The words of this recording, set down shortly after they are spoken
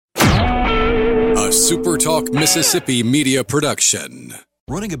SuperTalk Mississippi media production.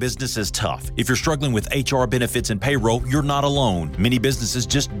 Running a business is tough. If you're struggling with HR, benefits, and payroll, you're not alone. Many businesses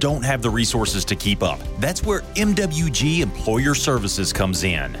just don't have the resources to keep up. That's where MWG Employer Services comes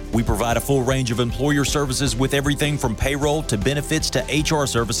in. We provide a full range of employer services with everything from payroll to benefits to HR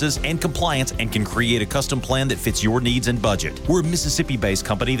services and compliance, and can create a custom plan that fits your needs and budget. We're a Mississippi-based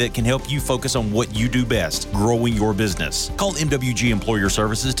company that can help you focus on what you do best, growing your business. Call MWG Employer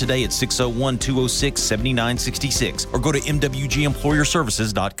Services today at 601-206-7966 or go to MWGEmployerServices.com.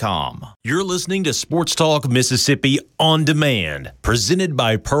 You're listening to Sports Talk Mississippi On Demand, presented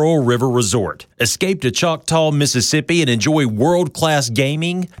by Pearl River Resort. Escape to Choctaw, Mississippi and enjoy world-class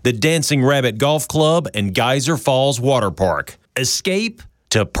gaming, the Dancing Rabbit Golf Club, and Geyser Falls Water Park. Escape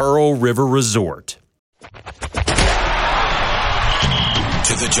to Pearl River Resort. To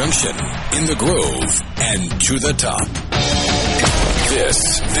the junction, in the Grove, and to the top.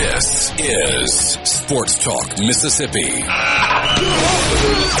 This is Sports Talk Mississippi.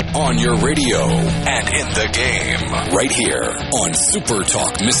 On your radio and in the game, right here on Super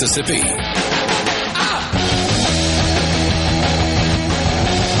Talk Mississippi.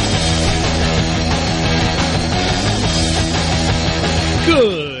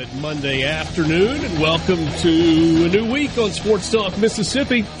 Good Monday afternoon and welcome to a new week on Sports Talk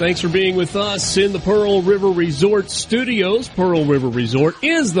Mississippi. Thanks for being with us in the Pearl River Resort studios. Pearl River Resort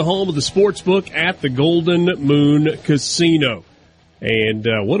is the home of the sportsbook at the Golden Moon Casino. And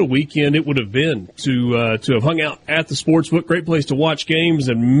what a weekend it would have been to have hung out at the sportsbook. Great place to watch games,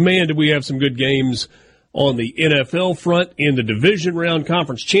 and man, did we have some good games on the NFL front in the division round.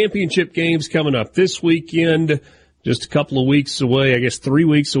 Conference championship games coming up this weekend. Just a couple of weeks away, I guess 3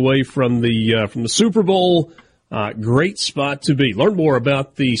 weeks away from the Super Bowl. Great spot to be. Learn more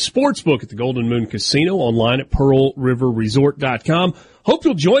about the sportsbook at the Golden Moon Casino online at pearlriverresort.com. Hope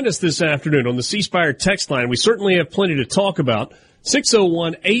you'll join us this afternoon on the C Spire text line. We certainly have plenty to talk about.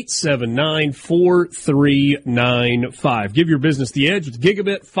 601-879-4395. Give your business the edge with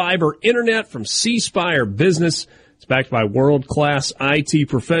gigabit fiber internet from C Spire Business. It's backed by world-class IT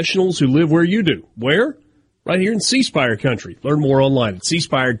professionals who live where you do. Where? Right here in C Spire country. Learn more online at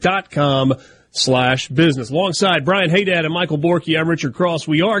cspire.com/business. Alongside Brian Haydad and Michael Borky, I'm Richard Cross.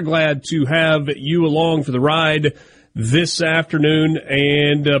 We are glad to have you along for the ride this afternoon,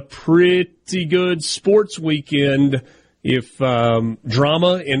 and a pretty good sports weekend. If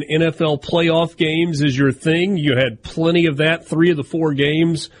drama in NFL playoff games is your thing, you had plenty of that. 3 of the 4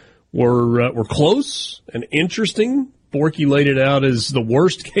 games were close and interesting. Borky laid it out as the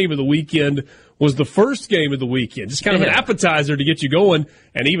worst game of the weekend was the first game of the weekend. Just kind of an appetizer to get you going,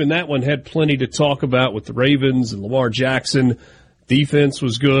 and even that one had plenty to talk about with the Ravens and Lamar Jackson. Defense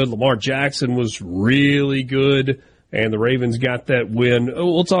was good. Lamar Jackson was really good. And the Ravens got that win.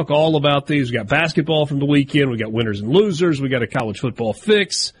 Oh, we'll talk all about these. We got basketball from the weekend. We got winners and losers. We got a college football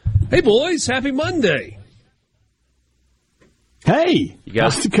fix. Hey, boys, happy Monday. Hey,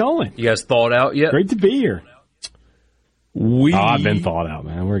 how's it going? You guys thawed out yet? Great to be here. I've been thawed out,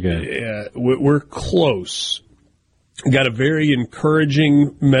 man. We're good. Yeah, we're close. Got a very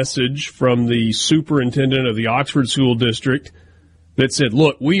encouraging message from the superintendent of the Oxford School District that said,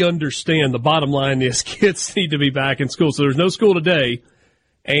 look, we understand the bottom line is kids need to be back in school. So there's no school today,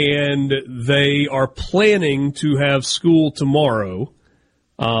 and they are planning to have school tomorrow.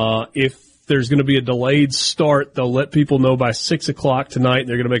 If there's going to be a delayed start, they'll let people know by 6 o'clock tonight.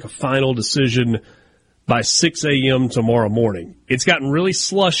 They're going to make a final decision by 6 a.m. tomorrow morning. It's gotten really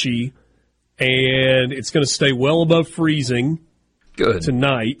slushy, and it's going to stay well above freezing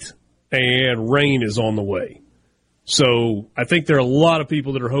tonight, and rain is on the way. So I think there are a lot of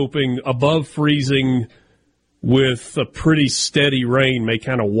people that are hoping above freezing with a pretty steady rain may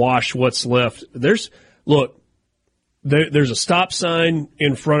kind of wash what's left. There's a stop sign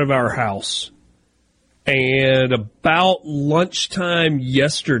in front of our house, and about lunchtime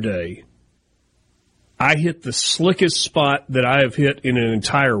yesterday, I hit the slickest spot that I have hit in an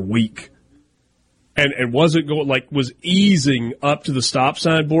entire week. And wasn't going, was easing up to the stop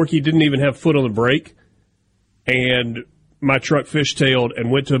sign. Borky didn't even have foot on the brake. And my truck fishtailed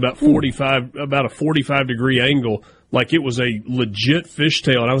and went to about a 45-degree angle, like it was a legit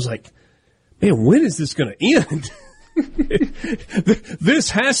fishtail. And I was like, man, when is this going to end?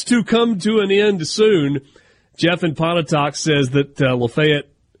 This has to come to an end soon. Jeff in Pontotoc says that the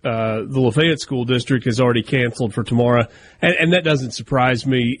Lafayette School District has already canceled for tomorrow, and that doesn't surprise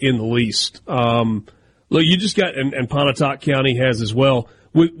me in the least. Look, you just got, and Pontotoc County has as well.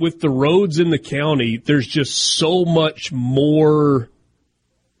 With the roads in the county, there's just so much more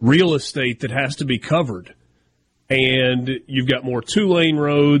real estate that has to be covered. and you've got more two-lane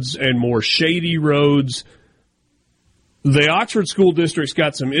roads and more shady roads. The Oxford School District's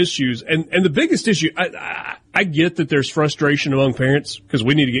got some issues, and the biggest issue, I get that there's frustration among parents because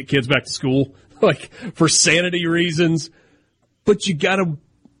we need to get kids back to school, like for sanity reasons, but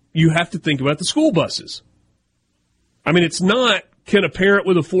you have to think about the school buses. I mean, it's not, can a parent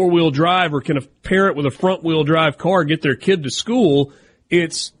with a four-wheel drive or can a parent with a front-wheel drive car get their kid to school?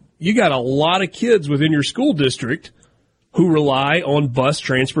 It's, you got a lot of kids within your school district who rely on bus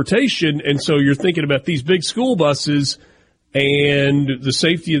transportation, and so you're thinking about these big school buses and the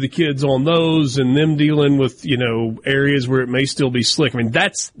safety of the kids on those and them dealing with, areas where it may still be slick. I mean,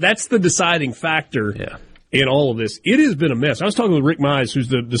 that's the deciding factor in all of this. It has been a mess. I was talking with Rick Mize, who's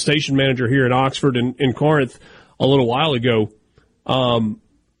the station manager here at Oxford and in Corinth a little while ago.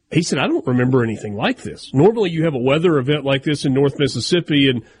 He said, I don't remember anything like this. Normally you have a weather event like this in North Mississippi,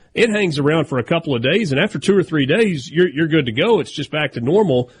 and it hangs around for a couple of days, and after 2 or 3 days, you're good to go. It's just back to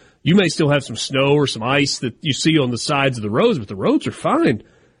normal. You may still have some snow or some ice that you see on the sides of the roads, but the roads are fine.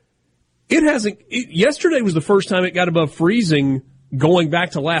 Yesterday was the first time it got above freezing going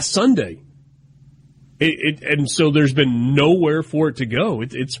back to last Sunday. And so there's been nowhere for it to go.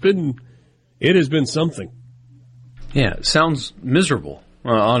 It has been something. Yeah, it sounds miserable,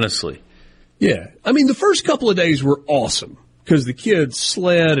 honestly. Yeah. I mean, the first couple of days were awesome because the kids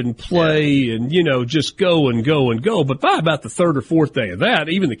sled and play and, just go and go and go. But by about the third or fourth day of that,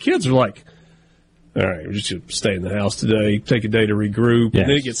 even the kids are like, all right, we're just going to stay in the house today, take a day to regroup. Yes. And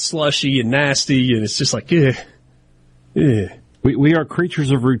then it gets slushy and nasty, and it's just like, yeah. We are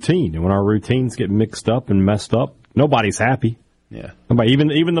creatures of routine, and when our routines get mixed up and messed up, nobody's happy. Yeah.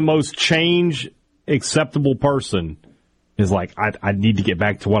 Even the most change-acceptable person is like, I need to get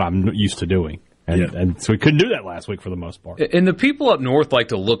back to what I'm used to doing. And so we couldn't do that last week for the most part. And the people up north like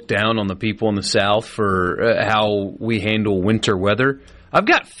to look down on the people in the south for how we handle winter weather. I've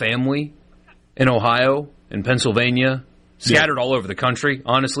got family in Ohio, in Pennsylvania, scattered all over the country.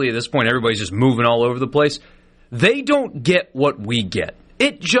 Honestly, at this point, everybody's just moving all over the place. They don't get what we get.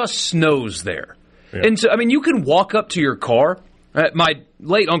 It just snows there. Yeah. And so, I mean, you can walk up to your car. At my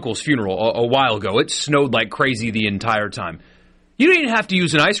late uncle's funeral a while ago, it snowed like crazy the entire time. You don't even have to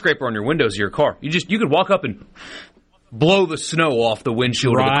use an ice scraper on your windows of your car. You could walk up and blow the snow off the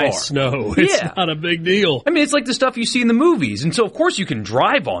windshield of the car. Dry snow. It's not a big deal. I mean, it's like the stuff you see in the movies. And so, of course, you can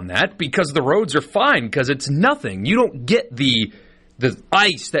drive on that because the roads are fine because it's nothing. You don't get the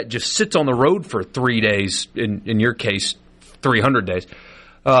ice that just sits on the road for 3 days, in your case, 300 days.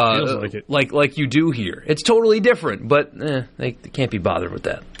 Feels like it. Like you do here. It's totally different, but they can't be bothered with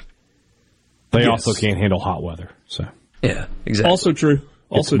that. They also can't handle hot weather, so... Yeah, exactly. Also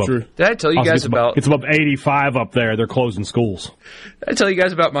true. Did I tell you guys about... It's above 85 up there. They're closing schools. Did I tell you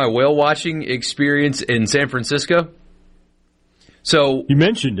guys about my whale watching experience in San Francisco? So you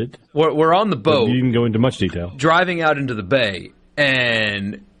mentioned it. We're on the boat. You didn't go into much detail. Driving out into the bay,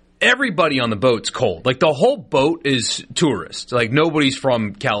 and everybody on the boat's cold. Like, the whole boat is tourists. Like, nobody's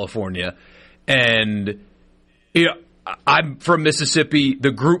from California. And, I'm from Mississippi. The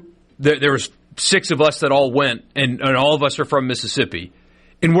group, there was 6 of us that all went, and all of us are from Mississippi.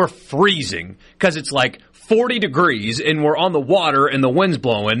 And we're freezing because it's like 40 degrees, and we're on the water, and the wind's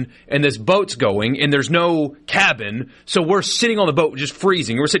blowing, and this boat's going, and there's no cabin. So we're sitting on the boat just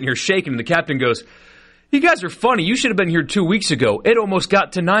freezing. We're sitting here shaking, and the captain goes, "You guys are funny. You should have been here 2 weeks ago. It almost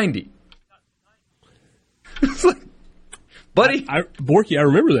got to 90. It's like, buddy. Borky, I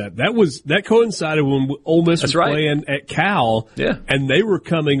remember that. That coincided when Ole Miss was playing at Cal, and they were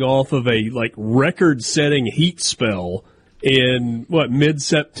coming off of a record-setting heat spell in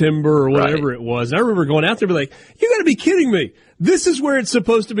mid-September or whatever it was. And I remember going out there and be like, "You got to be kidding me! This is where it's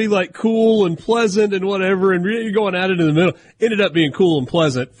supposed to be cool and pleasant and whatever." And you're going out into the middle. Ended up being cool and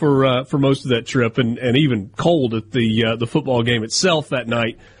pleasant for most of that trip, and even cold at the football game itself that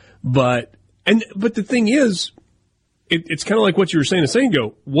night. But the thing is, it's kind of like what you were saying a second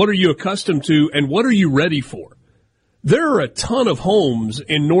ago. What are you accustomed to, and what are you ready for? There are a ton of homes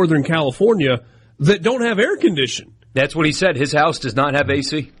in Northern California that don't have air conditioning. That's what he said. His house does not have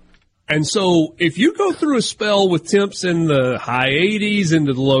AC. And so if you go through a spell with temps in the high 80s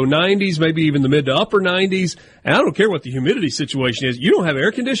into the low 90s, maybe even the mid to upper 90s, and I don't care what the humidity situation is, you don't have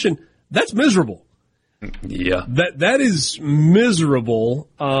air conditioning, that's miserable. Yeah. That is miserable.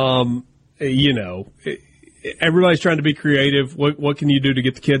 Everybody's trying to be creative. What can you do to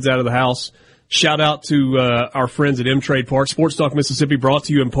get the kids out of the house? Shout out to our friends at M-Trade Park. SportsTalk Mississippi brought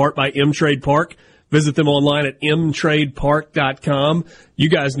to you in part by M-Trade Park. Visit them online at mtradepark.com. You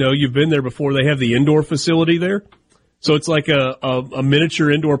guys know, you've been there before. They have the indoor facility there. So it's like a miniature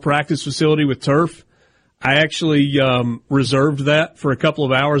indoor practice facility with turf. I actually reserved that for a couple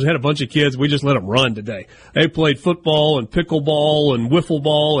of hours. I had a bunch of kids. We just let them run today. They played football and pickleball and wiffle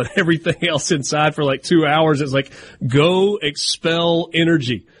ball and everything else inside for like 2 hours. It's like, go expel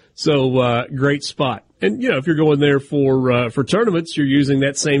energy. So great spot. And, if you're going there for tournaments, you're using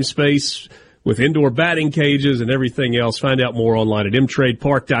that same space with indoor batting cages and everything else. Find out more online at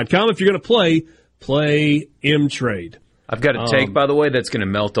mtradepark.com. If you're going to play mtrade. I've got a take, by the way, that's going to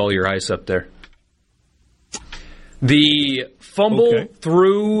melt all your ice up there. The fumble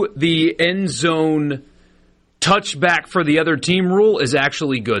through the end zone touchback for the other team rule is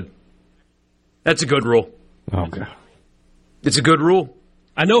actually good. That's a good rule. Okay. It's a good rule.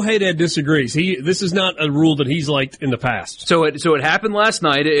 I know Haydad disagrees. This is not a rule that he's liked in the past. So it happened last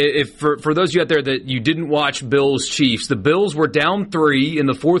night. If for those of you out there that you didn't watch Bills Chiefs, the Bills were down 3 in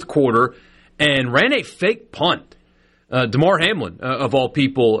the fourth quarter and ran a fake punt. Damar Hamlin, of all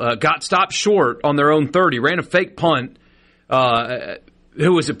people, got stopped short on their own 30, ran a fake punt.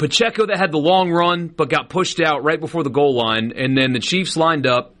 Who was it? Pacheco that had the long run, but got pushed out right before the goal line. And then the Chiefs lined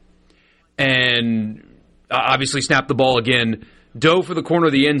up and obviously snapped the ball again, dove for the corner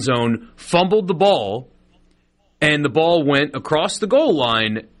of the end zone, fumbled the ball, and the ball went across the goal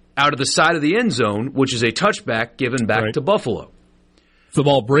line out of the side of the end zone, which is a touchback given back to Buffalo. If the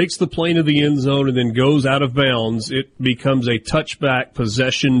ball breaks the plane of the end zone and then goes out of bounds, it becomes a touchback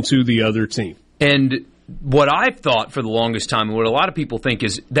possession to the other team. And what I've thought for the longest time, and what a lot of people think,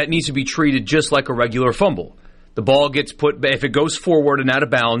 is that needs to be treated just like a regular fumble. The ball gets put, if it goes forward and out of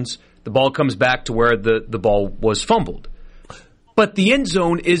bounds, the ball comes back to where the ball was fumbled. But the end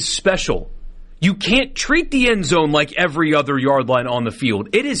zone is special. You can't treat the end zone like every other yard line on the field.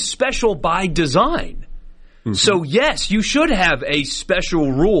 It is special by design. Mm-hmm. So, yes, you should have a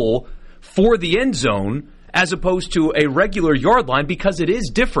special rule for the end zone as opposed to a regular yard line because it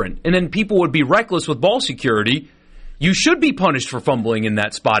is different. And then people would be reckless with ball security. You should be punished for fumbling in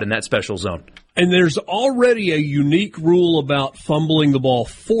that spot in that special zone. And there's already a unique rule about fumbling the ball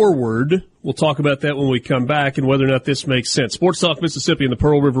forward. We'll talk about that when we come back and whether or not this makes sense. Sports Talk Mississippi in the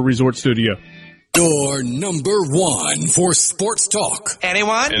Pearl River Resort Studio. Your number one for Sports Talk.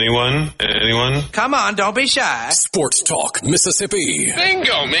 Anyone? Anyone? Come on, don't be shy. Sports Talk Mississippi.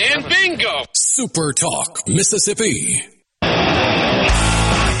 Bingo, man, bingo. Super Talk Mississippi.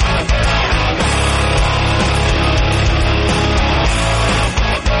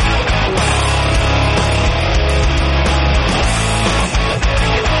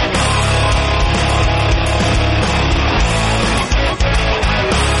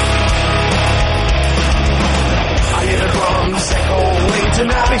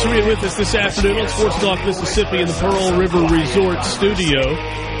 Thanks for being with us this afternoon on Sports Talk Mississippi in the Pearl River Resort Studio.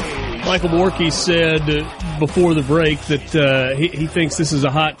 Michael Borky said before the break that he thinks this is a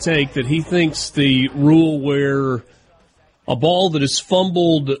hot take, that he thinks the rule where a ball that is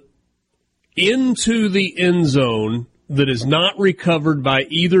fumbled into the end zone that is not recovered by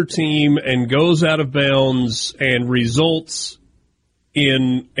either team and goes out of bounds and results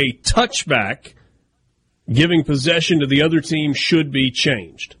in a touchback, giving possession to the other team, should be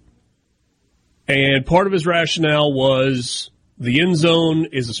changed. And part of his rationale was the end zone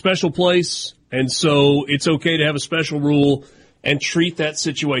is a special place, and so it's okay to have a special rule and treat that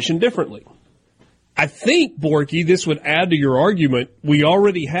situation differently. I think, Borky, this would add to your argument. We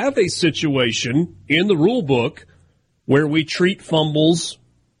already have a situation in the rule book where we treat fumbles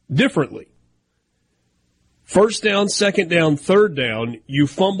differently. First down, second down, third down, you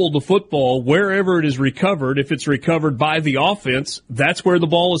fumble the football wherever it is recovered. If it's recovered by the offense, that's where the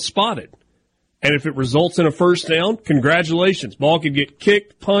ball is spotted. And if it results in a first down, congratulations. Ball can get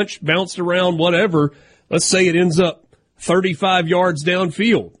kicked, punched, bounced around, whatever. Let's say it ends up 35 yards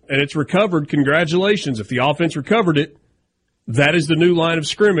downfield and it's recovered. Congratulations. If the offense recovered it, that is the new line of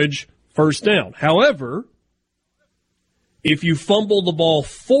scrimmage, first down. However, if you fumble the ball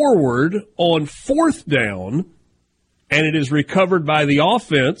forward on fourth down and it is recovered by the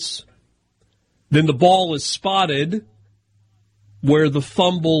offense, then the ball is spotted where the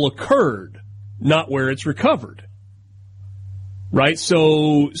fumble occurred, not where it's recovered. Right?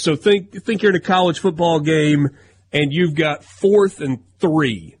 So think you're in a college football game and you've got 4th and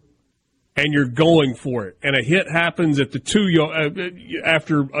 3 and you're going for it, and a hit happens at the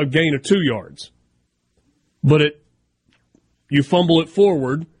after a gain of 2 yards. But you fumble it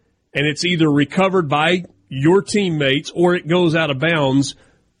forward, and it's either recovered by your teammates or it goes out of bounds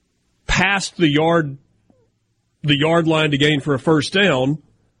past the yard line to gain for a first down.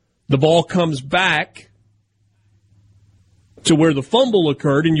 The ball comes back to where the fumble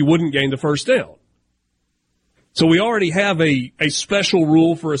occurred, and you wouldn't gain the first down. So we already have a special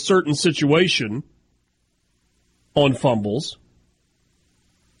rule for a certain situation, on fumbles.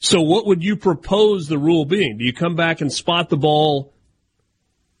 So what would you propose the rule being? Do you come back and spot the ball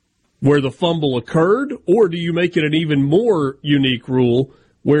where the fumble occurred, or do you make it an even more unique rule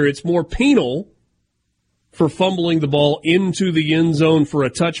where it's more penal for fumbling the ball into the end zone for a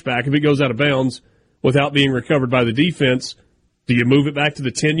touchback if it goes out of bounds without being recovered by the defense? Do you move it back to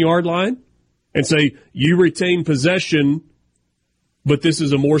the 10-yard line and say you retain possession, but this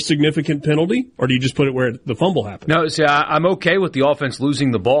is a more significant penalty, or do you just put it where the fumble happened? No, see, I'm okay with the offense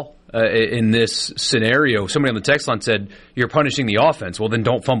losing the ball in this scenario. Somebody on the text line said, you're punishing the offense. Well, then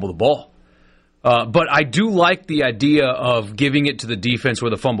don't fumble the ball. But I do like the idea of giving it to the defense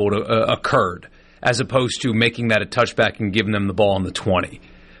where the fumble occurred, as opposed to making that a touchback and giving them the ball on the 20.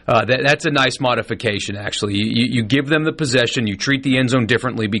 That's a nice modification, actually. You give them the possession, you treat the end zone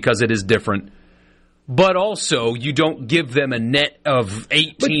differently because it is different, but also you don't give them a net of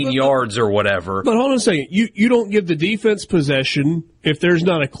 18 yards or whatever. But hold on a second. You don't give the defense possession if there's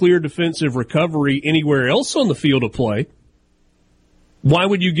not a clear defensive recovery anywhere else on the field of play. Why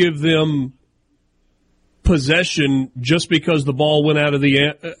would you give them possession just because the ball went out of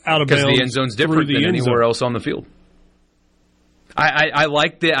bounds? Because the end zone's different than anywhere else on the field. I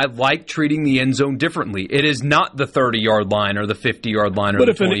like treating the end zone differently. It is not the 30-yard line or the 50-yard line or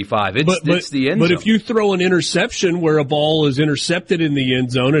the 25. It's the end zone. But if you throw an interception where a ball is intercepted in the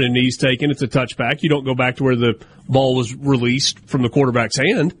end zone and a knee's taken, it's a touchback. You don't go back to where the ball was released from the quarterback's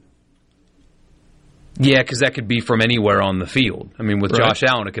hand. Yeah, because that could be from anywhere on the field. I mean, with Josh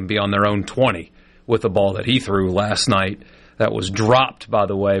Allen, it can be on their own 20 with the ball that he threw last night that was dropped, by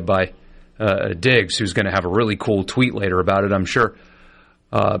the way, by Diggs, who's going to have a really cool tweet later about it, I'm sure.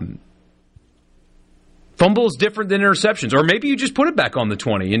 Fumble is different than interceptions. Or maybe you just put it back on the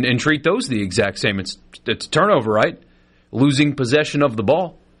 20 and treat those the exact same. It's a turnover, right? Losing possession of the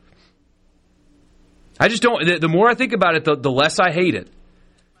ball. I just don't. The more I think about it, the less I hate it.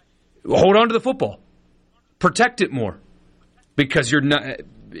 Hold on to the football. Protect it more. Because you're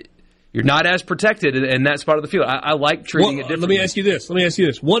not as protected in that spot of the field. I like treating it differently. Let me ask you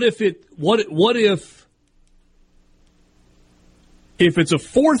this. What if it's a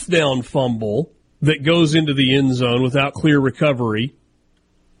fourth down fumble that goes into the end zone without clear recovery,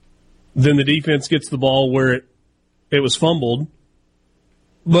 then the defense gets the ball where it was fumbled.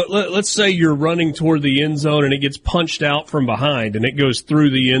 But let's say you're running toward the end zone and it gets punched out from behind and it goes through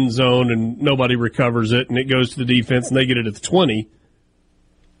the end zone and nobody recovers it and it goes to the defense and they get it at the 20.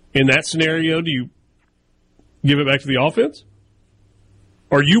 In that scenario, do you give it back to the offense?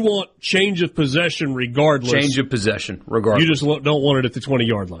 Or you want change of possession regardless? Change of possession regardless. You just don't want it at the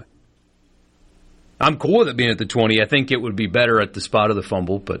 20-yard line. I'm cool with it being at the 20. I think it would be better at the spot of the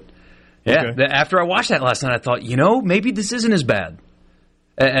fumble. But, yeah, after I watched that last night, I thought, maybe this isn't as bad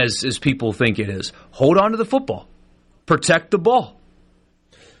as people think it is. Hold on to the football. Protect the ball.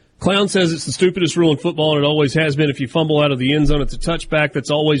 Clown says it's the stupidest rule in football, and it always has been. If you fumble out of the end zone, it's a touchback. That's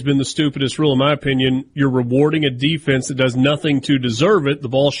always been the stupidest rule, in my opinion. You're rewarding a defense that does nothing to deserve it. The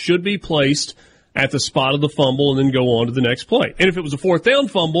ball should be placed at the spot of the fumble and then go on to the next play. And if it was a fourth down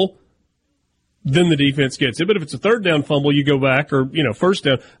fumble, then the defense gets it. But if it's a third down fumble, you go back, or first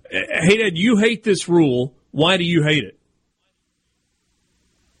down. Hey, Dad, you hate this rule. Why do you hate it?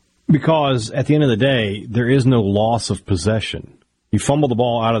 Because at the end of the day, there is no loss of possession. You fumble the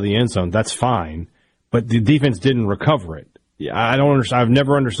ball out of the end zone, that's fine, but the defense didn't recover it. I don't understand. I've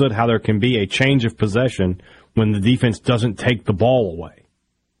never understood how there can be a change of possession when the defense doesn't take the ball away.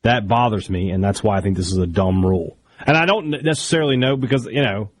 That bothers me, and that's why I think this is a dumb rule. And I don't necessarily know because,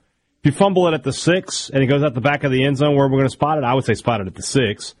 if you fumble it at the 6 and it goes out the back of the end zone where we're going to spot it, I would say spot it at the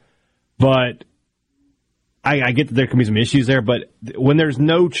 6. But I get that there can be some issues there, but when there's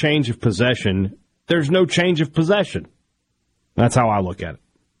no change of possession, there's no change of possession. That's how I look at it.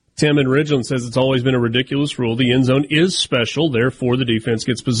 Tim in Ridgeland says it's always been a ridiculous rule. The end zone is special, therefore the defense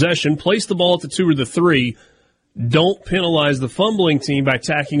gets possession. Place the ball at the 2 or the 3. Don't penalize the fumbling team by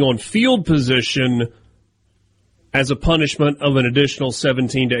tacking on field position as a punishment of an additional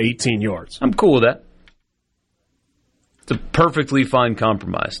 17 to 18 yards. I'm cool with that. It's a perfectly fine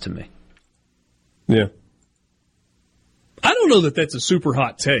compromise to me. Yeah. I don't know that that's a super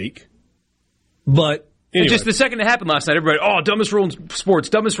hot take, but anyway. Just the second it happened last night, everybody, dumbest rule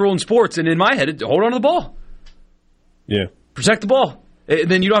in sports. And in my head, hold on to the ball. Yeah. Protect the ball. And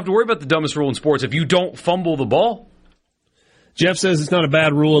then you don't have to worry about the dumbest rule in sports if you don't fumble the ball. Jeff says it's not a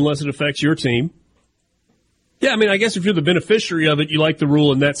bad rule unless it affects your team. Yeah, I guess if you're the beneficiary of it, you like the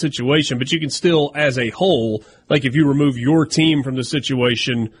rule in that situation, but you can still, as a whole, like if you remove your team from the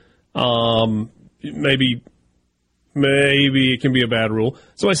situation, maybe maybe it can be a bad rule.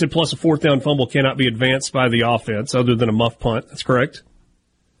 Somebody said plus a fourth down fumble cannot be advanced by the offense other than a muff punt. That's correct.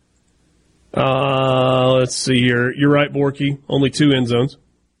 Let's see here. You're right, Borky. Only 2 end zones.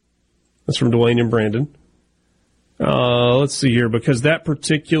 That's from Dwayne and Brandon. Let's see here, because that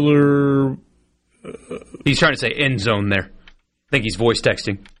particular... He's trying to say end zone there. I think he's voice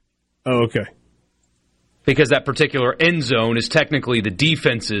texting. Oh, okay. Because that particular end zone is technically the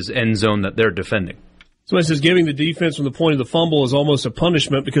defense's end zone that they're defending. Somebody says giving the defense from the point of the fumble is almost a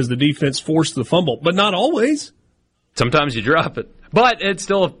punishment because the defense forced the fumble. But not always. Sometimes you drop it. But it's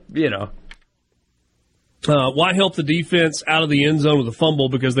still, Why help the defense out of the end zone with a fumble?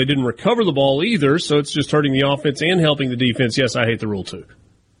 Because they didn't recover the ball either, so it's just hurting the offense and helping the defense. Yes, I hate the rule too.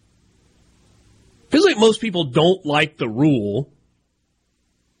 Feels like most people don't like the rule,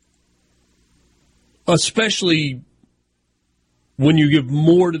 especially when you give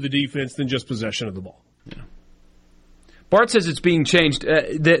more to the defense than just possession of the ball. Yeah. Bart says it's being changed,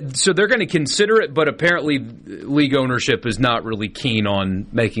 so they're going to consider it, but apparently league ownership is not really keen on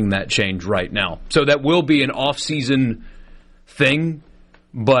making that change right now. So that will be an off-season thing,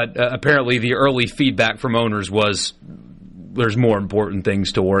 but apparently the early feedback from owners was there's more important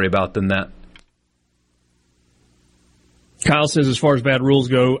things to worry about than that. Kyle says, as far as bad rules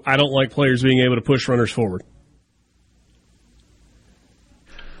go, I don't like players being able to push runners forward.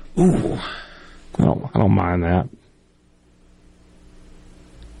 Ooh. I don't mind that.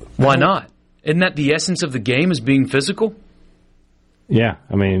 Why not? Isn't that the essence of the game, is being physical? Yeah,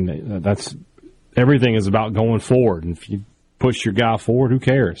 I mean, that's everything is about going forward. And if you push your guy forward, who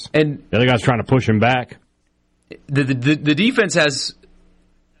cares? And the other guy's trying to push him back. The defense has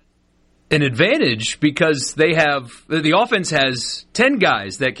an advantage because the offense has 10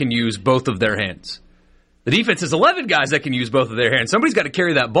 guys that can use both of their hands. The defense has 11 guys that can use both of their hands. Somebody's got to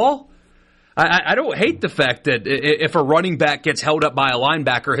carry that ball. I don't hate the fact that if a running back gets held up by a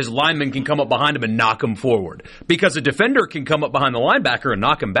linebacker, his lineman can come up behind him and knock him forward. Because a defender can come up behind the linebacker and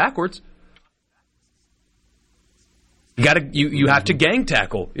knock him backwards. You have to gang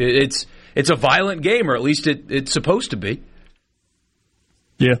tackle. It's a violent game, or at least it's supposed to be.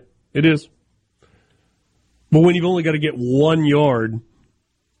 Yeah, it is. But when you've only got to get 1 yard,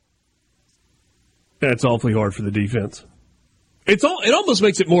 that's awfully hard for the defense. It almost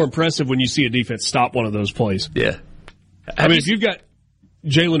makes it more impressive when you see a defense stop one of those plays. Yeah. I mean, if you've got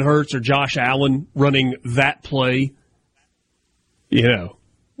Jalen Hurts or Josh Allen running that play, Have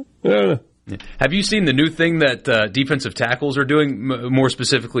you seen the new thing that defensive tackles are doing, more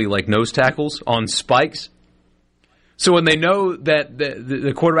specifically like nose tackles, on spikes? So when they know that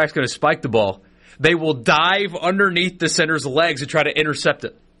the quarterback's going to spike the ball, they will dive underneath the center's legs and try to intercept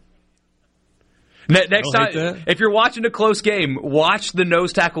it. Next time, if you're watching a close game, watch the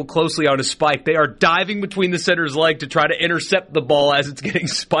nose tackle closely on a spike. They are diving between the center's leg to try to intercept the ball as it's getting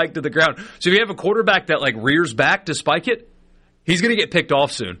spiked to the ground. So if you have a quarterback that rears back to spike it, he's going to get picked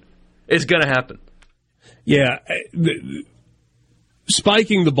off soon. It's going to happen. Yeah.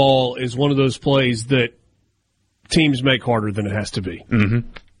 Spiking the ball is one of those plays that teams make harder than it has to be. Mm-hmm.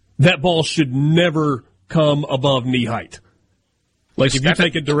 That ball should never come above knee height. If you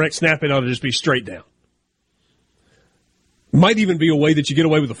take a direct snap, it ought to just be straight down. Might even be a way that you get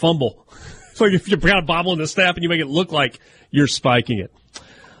away with a fumble. So if you've got a bobble in the snap and you make it look like you're spiking it.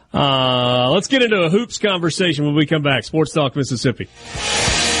 Let's get into a hoops conversation when we come back. Sports Talk Mississippi.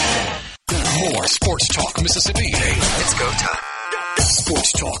 More Sports Talk Mississippi. Hey, it's go time.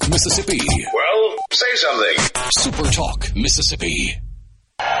 Sports Talk Mississippi. Well, say something. Super Talk Mississippi.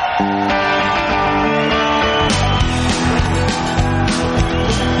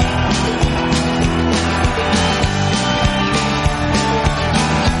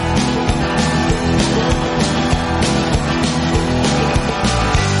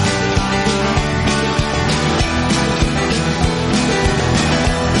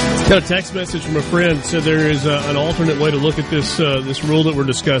 Got a text message from a friend. Said there is an alternate way to look at this rule that we're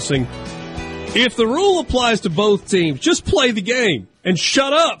discussing. If the rule applies to both teams, just play the game and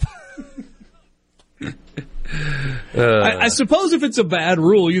shut up. I suppose if it's a bad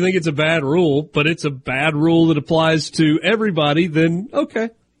rule, you think it's a bad rule, but it's a bad rule that applies to everybody, then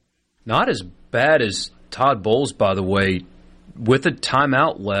okay. Not as bad as Todd Bowles, by the way, with a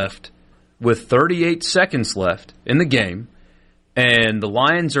timeout left, with 38 seconds left in the game. And the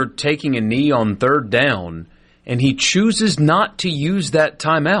Lions are taking a knee on third down, and he chooses not to use that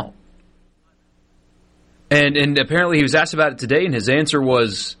timeout. And apparently he was asked about it today, and his answer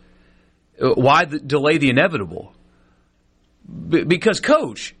was, why delay the inevitable? Because,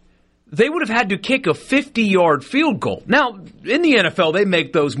 Coach, they would have had to kick a 50-yard field goal. Now, in the NFL, they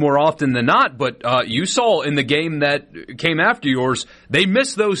make those more often than not, but you saw in the game that came after yours, they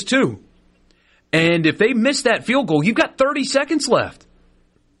missed those too. And if they miss that field goal, you've got 30 seconds left.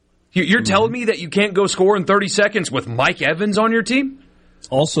 You're telling me that you can't go score in 30 seconds with Mike Evans on your team?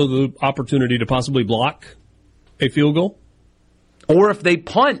 Also the opportunity to possibly block a field goal. Or if they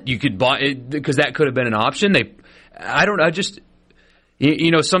punt, you could buy it, because that could have been an option.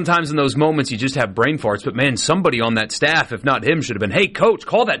 Sometimes in those moments you just have brain farts, but man, somebody on that staff, if not him, should have been, hey, coach,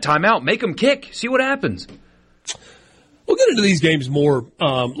 call that timeout, make them kick, see what happens. We'll get into these games more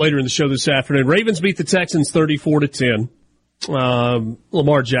later in the show this afternoon. Ravens beat the Texans 34-10.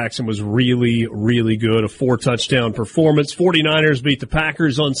 Lamar Jackson was really, really good, a 4-touchdown performance. 49ers beat the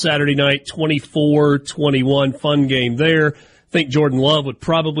Packers on Saturday night, 24-21. Fun game there. I think Jordan Love would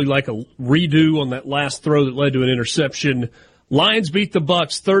probably like a redo on that last throw that led to an interception. Lions beat the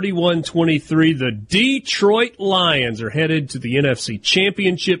Bucs 31-23. The Detroit Lions are headed to the NFC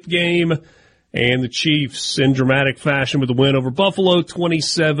Championship game. And the Chiefs in dramatic fashion with a win over Buffalo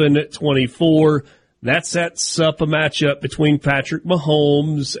 27-24. That sets up a matchup between Patrick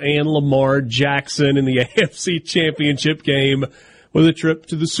Mahomes and Lamar Jackson in the AFC Championship game with a trip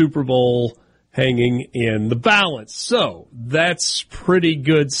to the Super Bowl hanging in the balance. So that's pretty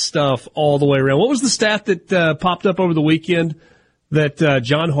good stuff all the way around. What was the stat that popped up over the weekend that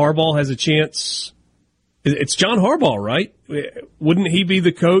John Harbaugh has a chance? It's John Harbaugh, right? Wouldn't he be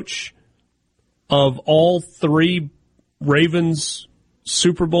the coach of all three Ravens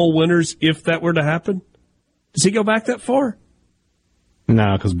Super Bowl winners if that were to happen? Does he go back that far?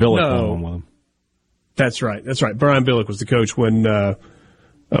 No, because Billick won one with him. That's right. Brian Billick was the coach when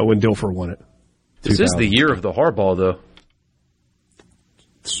Dilfer won it. This is the year of the Harbaugh, though.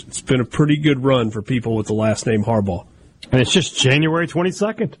 It's been a pretty good run for people with the last name Harbaugh. And it's just January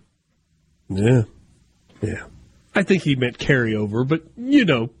 22nd. Yeah. I think he meant carryover, but,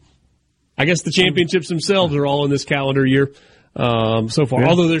 I guess the championships themselves are all in this calendar year so far,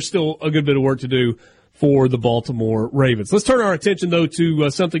 although there's still a good bit of work to do for the Baltimore Ravens. Let's turn our attention, though, to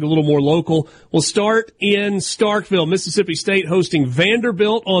something a little more local. We'll start in Starkville, Mississippi State hosting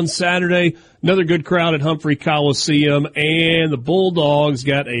Vanderbilt on Saturday. Another good crowd at Humphrey Coliseum, and the Bulldogs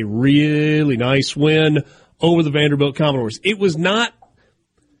got a really nice win over the Vanderbilt Commodores. It was not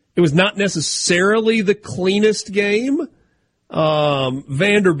necessarily the cleanest game.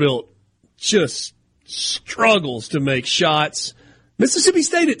 Vanderbilt just struggles to make shots. Mississippi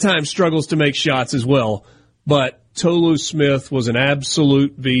State at times struggles to make shots as well. But Tolu Smith was an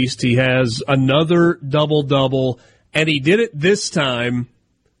absolute beast. He has another double-double, and he did it this time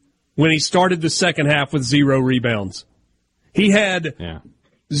when he started the second half with 0 rebounds. He had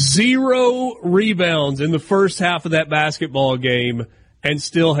 0 rebounds in the first half of that basketball game, and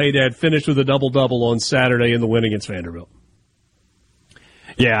still Haydad finished with a double-double on Saturday in the win against Vanderbilt.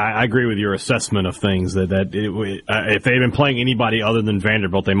 Yeah, I agree with your assessment of things. If they had been playing anybody other than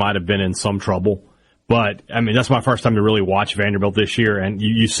Vanderbilt, they might have been in some trouble. But, that's my first time to really watch Vanderbilt this year, and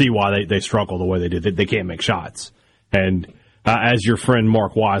you see why they struggle the way they did. They can't make shots. And as your friend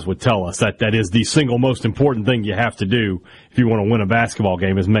Mark Wise would tell us, that is the single most important thing you have to do if you want to win a basketball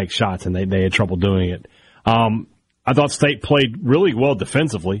game is make shots, and they had trouble doing it. I thought State played really well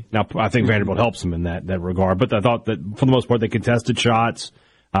defensively. Now, I think Vanderbilt helps them in that regard, but I thought that for the most part they contested shots.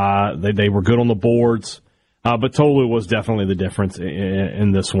 They were good on the boards. But Tolu was definitely the difference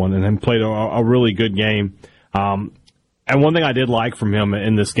in this one and then played a really good game. And one thing I did like from him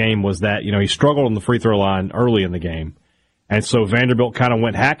in this game was that, he struggled on the free throw line early in the game. And so Vanderbilt kind of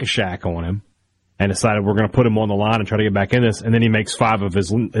went hack-a-shack on him and decided we're going to put him on the line and try to get back in this. And then he makes 5 of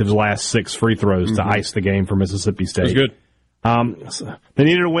his last 6 free throws to ice the game for Mississippi State. That's good. They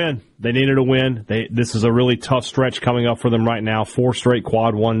needed a win. This is a really tough stretch coming up for them right now. 4 straight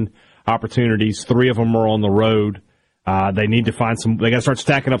quad 1 opportunities. 3 of them are on the road. They need to find they got to start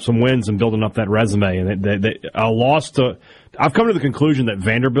stacking up some wins and building up that resume. And I've come to the conclusion that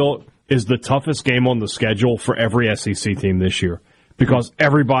Vanderbilt is the toughest game on the schedule for every SEC team this year because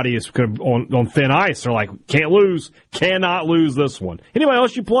everybody is on thin ice. They're like, cannot lose this one. Anybody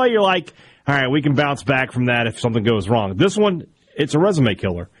else you play, you're like, all right, we can bounce back from that if something goes wrong. This one, it's a resume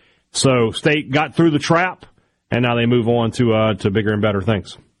killer. So State got through the trap, and now they move on to bigger and better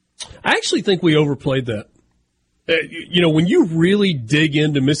things. I actually think we overplayed that. When you really dig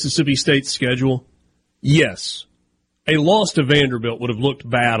into Mississippi State's schedule, yes, a loss to Vanderbilt would have looked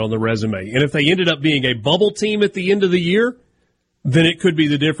bad on the resume. And if they ended up being a bubble team at the end of the year, then it could be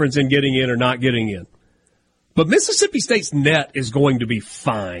the difference in getting in or not getting in. But Mississippi State's net is going to be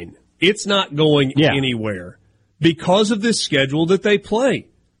fine. It's not going anywhere because of this schedule that they play.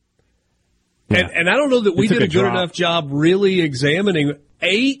 Yeah. And I don't know that we did a good enough job really examining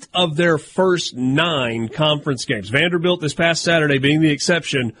 8 of their first 9 conference games. Vanderbilt this past Saturday being the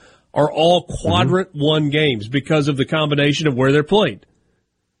exception are all quadrant 1 games because of the combination of where they're played.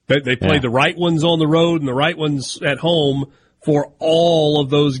 They played the right ones on the road and the right ones at home for all of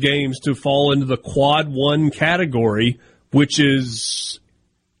those games to fall into the quad 1 category, which is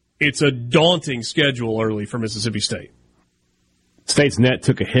it's a daunting schedule early for Mississippi State. State's net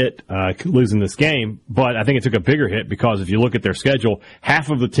took a hit losing this game, but I think it took a bigger hit because if you look at their schedule, half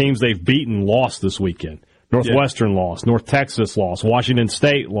of the teams they've beaten lost this weekend. Northwestern lost, North Texas lost, Washington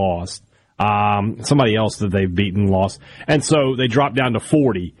State lost, somebody else that they've beaten lost, and so they dropped down to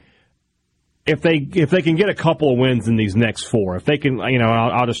 40. If they can get a couple of wins in these next 4, if they can,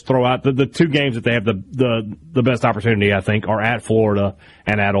 I'll just throw out the 2 games that they have the best opportunity, I think, are at Florida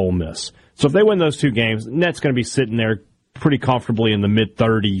and at Ole Miss. So if they win those 2 games, net's going to be sitting there pretty comfortably in the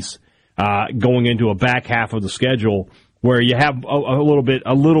mid-30s, going into a back half of the schedule where you have a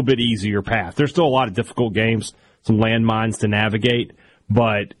little bit easier path. There's still a lot of difficult games, some landmines to navigate,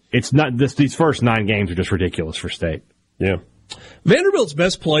 but it's not these first 9 games are just ridiculous for State. Yeah. Vanderbilt's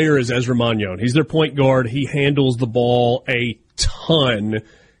best player is Ezra Magnon. He's their point guard. He handles the ball a ton.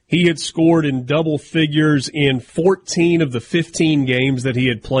 He had scored in double figures in 14 of the 15 games that he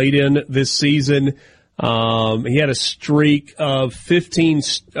had played in this season. He had a streak of 15,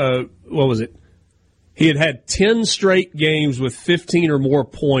 He had 10 straight games with 15 or more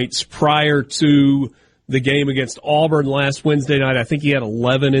points prior to the game against Auburn last Wednesday night. I think he had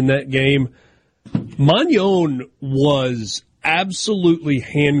 11 in that game. Magnon was absolutely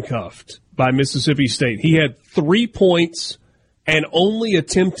handcuffed by Mississippi State. He had 3 points and only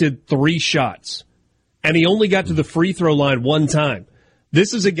attempted 3 shots. And he only got to the free throw line 1 time.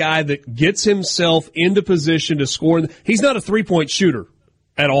 This is a guy that gets himself into position to score. He's not a 3-point shooter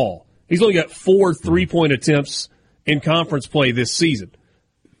at all. He's only got 4 3-point attempts in conference play this season.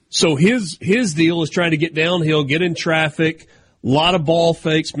 So his deal is trying to get downhill, get in traffic, a lot of ball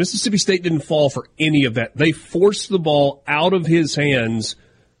fakes. Mississippi State didn't fall for any of that. They forced the ball out of his hands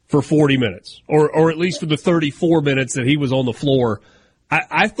for 40 minutes, or at least for the 34 minutes that he was on the floor.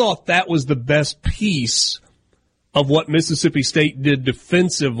 I thought that was the best piece of what Mississippi State did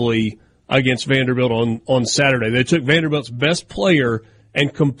defensively against Vanderbilt on Saturday. They took Vanderbilt's best player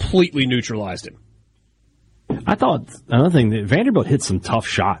and completely neutralized him. I thought another thing, that Vanderbilt hit some tough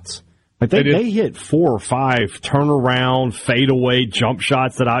shots. Like they hit 4 or 5 turnaround, fadeaway jump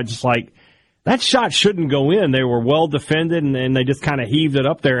shots that I just like, that shot shouldn't go in. They were well defended, and they just kind of heaved it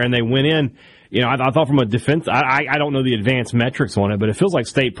up there, and they went in. I thought from a defense, I don't know the advanced metrics on it, but it feels like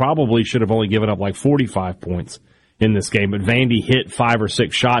State probably should have only given up like 45 points in this game. But Vandy hit 5 or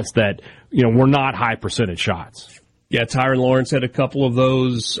 6 shots that, were not high percentage shots. Yeah, Tyron Lawrence had a couple of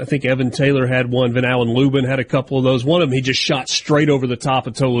those. I think Evan Taylor had one. Van Allen Lubin had a couple of those. One of them, he just shot straight over the top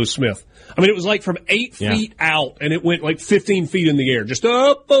of Tolu Smith. I mean, it was like from 8 feet out, and it went like 15 feet in the air, just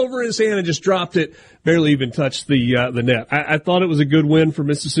up over his hand and just dropped it. Barely even touched the net. I thought it was a good win for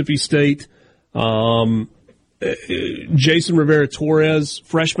Mississippi State. Jason Rivera-Torres,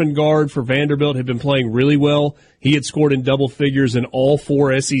 freshman guard for Vanderbilt, had been playing really well. He had scored in double figures in all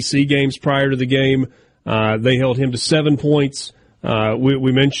 4 SEC games prior to the game. They held him to 7 points.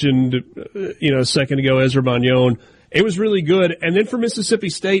 We mentioned, a second ago, Ezra Magnon. It was really good. And then for Mississippi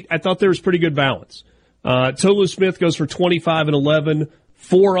State, I thought there was pretty good balance. Tolu Smith goes for 25 and 11,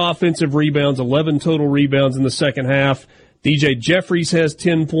 4 offensive rebounds, 11 total rebounds in the second half. DJ Jeffries has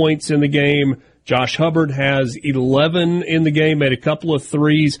 10 points in the game. Josh Hubbard has 11 in the game, made a couple of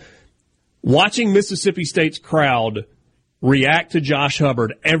threes. Watching Mississippi State's crowd react to Josh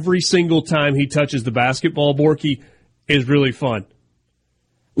Hubbard every single time he touches the basketball, Borky, is really fun.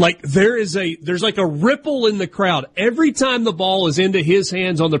 Like there's like a ripple in the crowd. Every time the ball is into his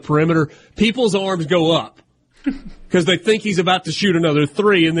hands on the perimeter, people's arms go up because they think he's about to shoot another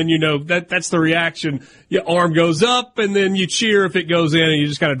 3, and then that's the reaction. Your arm goes up, and then you cheer if it goes in, and you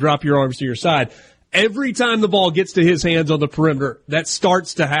just kind of drop your arms to your side. Every time the ball gets to his hands on the perimeter, that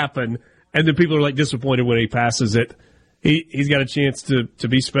starts to happen, and then people are like disappointed when he passes it. He's got a chance to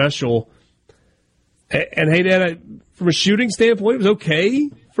be special. And hey, Dad, from a shooting standpoint, it was okay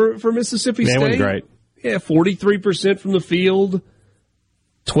for Mississippi State. It was great. Yeah, 43% from the field,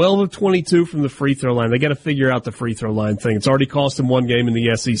 12 of 22 from the free throw line. They got to figure out the free throw line thing. It's already cost them 1 game in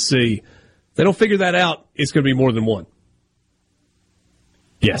the SEC. If they don't figure that out, it's going to be more than 1.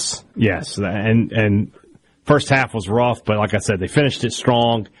 Yes. And first half was rough, but like I said, they finished it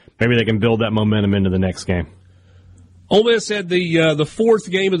strong. Maybe they can build that momentum into the next game. Ole Miss had the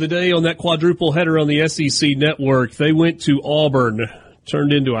 4th game of the day on that quadruple header on the SEC network. They went to Auburn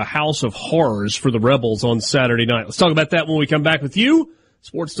turned into a house of horrors for the Rebels on Saturday night. Let's talk about that when we come back with you.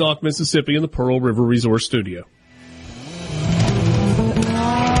 Sports Talk Mississippi in the Pearl River Resort Studio.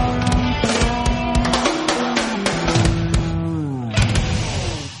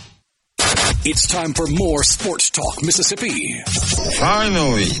 It's time for more Sports Talk Mississippi.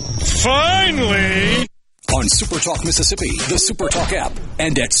 Finally. On SuperTalk Mississippi, the SuperTalk app,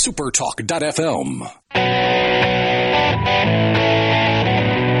 and at supertalk.fm.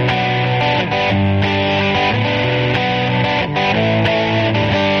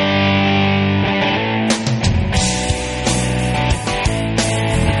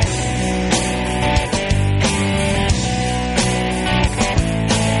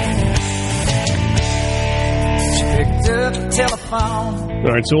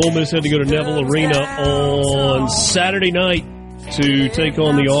 All right, so Ole Miss had to go to Neville Arena on Saturday night to take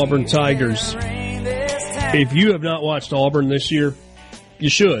on the Auburn Tigers. If you have not watched Auburn this year, you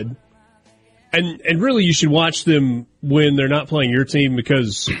should. And really you should watch them when they're not playing your team,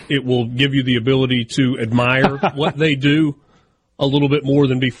 because it will give you the ability to admire what they do a little bit more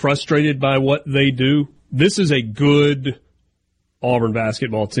than be frustrated by what they do. This is a good Auburn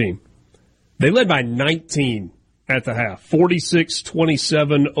basketball team. They led by 19 at the half,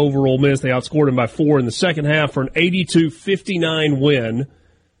 46-27 over Ole Miss. They outscored them by 4 in the second half for an 82-59 win.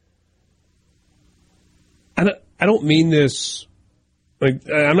 I don't mean this, like,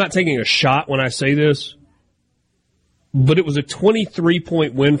 I'm not taking a shot when I say this, but it was a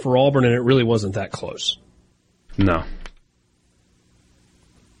 23-point win for Auburn, and it really wasn't that close. No.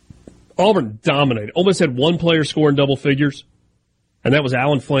 Auburn dominated. Ole Miss had one player score in double figures, and that was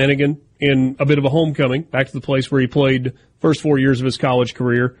Alan Flanagan in a bit of a homecoming, back to the place where he played first 4 years of his college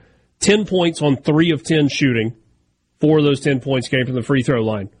career. 10 points on 3 of 10 shooting. 4 of those 10 points came from the free throw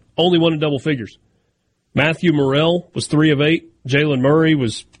line. Only one in double figures. Matthew Morrell was 3 of 8. Jalen Murray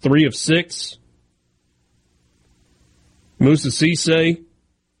was 3 of 6. Musa Cisse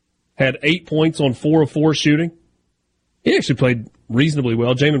had 8 points on 4 of 4 shooting. He actually played reasonably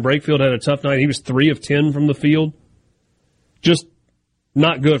well. Jamin Brakefield had a tough night. He was 3 of 10 from the field. Just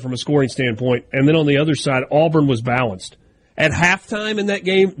not good from a scoring standpoint. And then on the other side, Auburn was balanced. At halftime in that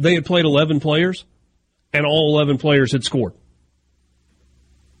game, they had played 11 players, and all 11 players had scored.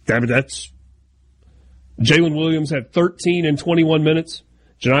 That's Jalen Williams had 13 in 21 minutes.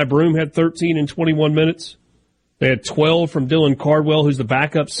 Janai Broome had 13 in 21 minutes. They had 12 from Dylan Cardwell, who's the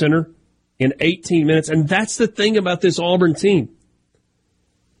backup center, in 18 minutes. And that's the thing about this Auburn team.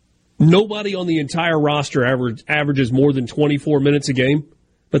 Nobody on the entire roster averages more than 24 minutes a game,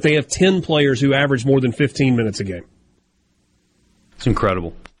 but they have 10 players who average more than 15 minutes a game. It's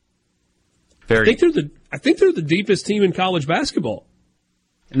incredible. I think they're the deepest team in college basketball.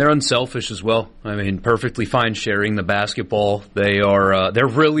 And they're unselfish as well. I mean, perfectly fine sharing the basketball. They're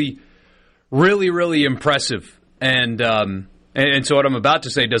really, really, really impressive. And so what I'm about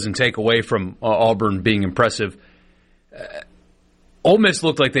to say doesn't take away from Auburn being impressive. Ole Miss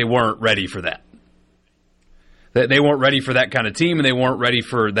looked like they weren't ready for that. They weren't ready for that kind of team, and they weren't ready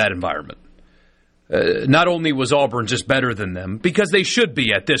for that environment. Not only was Auburn just better than them, because they should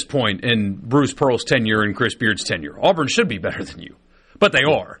be at this point in Bruce Pearl's tenure and Chris Beard's tenure. Auburn should be better than you, but they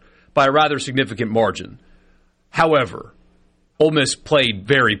are, by a rather significant margin. However, Ole Miss played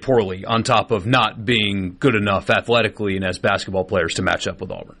very poorly on top of not being good enough athletically and as basketball players to match up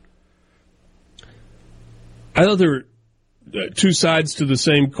with Auburn. I thought there were two sides to the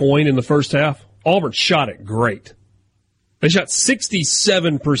same coin in the first half. Auburn shot it great. They shot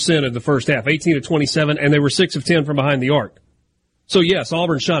 67% in the first half, 18 of 27, and they were 6 of 10 from behind the arc. So, yes,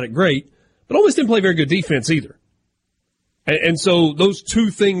 Auburn shot it great, but Ole Miss didn't play very good defense either. And so those two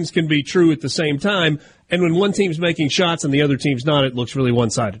things can be true at the same time, and when one team's making shots and the other team's not, it looks really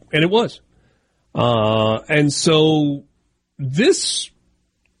one-sided. And it was. And so this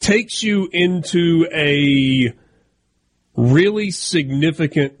takes you into a really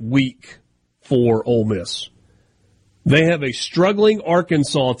significant week for Ole Miss. They have a struggling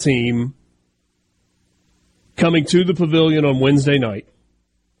Arkansas team coming to the Pavilion on Wednesday night.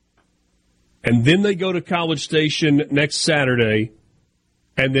 And then they go to College Station next Saturday.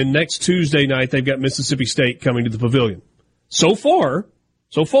 And then next Tuesday night, they've got Mississippi State coming to the Pavilion. So far,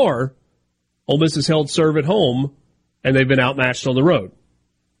 Ole Miss has held serve at home, and they've been outmatched on the road.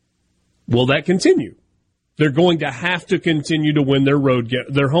 Will that continue? They're going to have to continue to win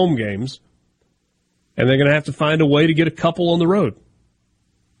their home games, and they're going to have to find a way to get a couple on the road.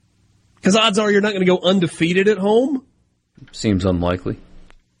 Because odds are you're not going to go undefeated at home. Seems unlikely.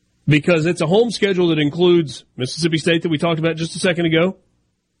 Because it's a home schedule that includes Mississippi State that we talked about just a second ago,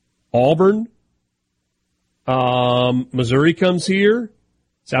 Auburn, Missouri comes here.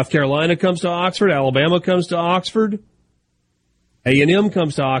 South Carolina comes to Oxford. Alabama comes to Oxford. A&M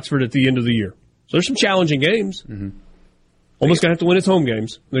comes to Oxford at the end of the year. So there's some challenging games. Mm-hmm. Almost going to have to win its home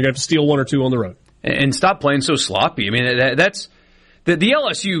games. They're going to have to steal one or two on the road. And stop playing so sloppy. I mean, that's the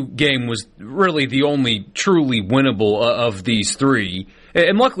LSU game was really the only truly winnable of these three.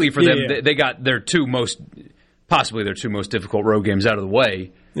 And luckily for them, they got possibly their two most difficult road games out of the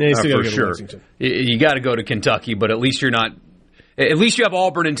way. Yeah, for sure. You got to go to Kentucky, but at least you're not. At least you have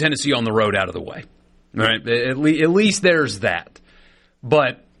Auburn and Tennessee on the road out of the way. All right, at least there's that.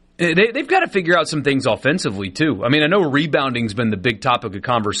 But they've got to figure out some things offensively, too. I mean, I know rebounding's been the big topic of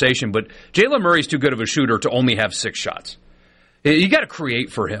conversation, but Jalen Murray's too good of a shooter to only have 6 shots. You got to you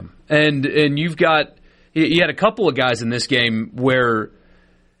for him. And you had a couple of guys in this game where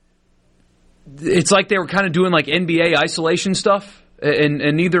it's like they were kind of doing like NBA isolation stuff.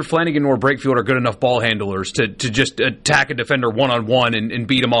 And neither Flanagan nor Brakefield are good enough ball handlers to just attack a defender one-on-one and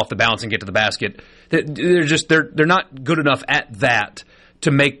beat him off the bounce and get to the basket. They're not good enough at that to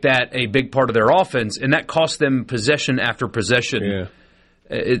make that a big part of their offense, and that costs them possession after possession.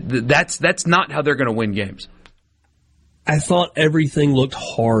 Yeah. That's not how they're going to win games. I thought everything looked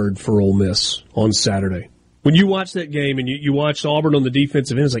hard for Ole Miss on Saturday. When you watch that game and you watched Auburn on the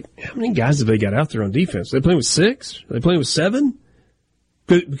defensive end, it's like, how many guys have they got out there on defense? Are they playing with 6? Are they playing with 7?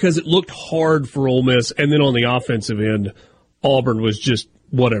 Because it looked hard for Ole Miss, and then on the offensive end, Auburn was just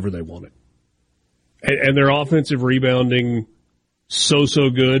whatever they wanted. And their offensive rebounding so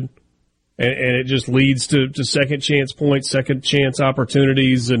good, and it just leads to second chance points, second chance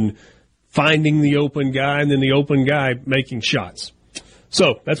opportunities, and finding the open guy, and then the open guy making shots.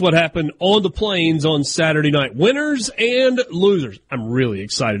 So that's what happened on the Plains on Saturday night. Winners and losers. I'm really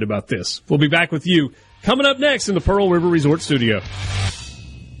excited about this. We'll be back with you coming up next in the Pearl River Resort Studio.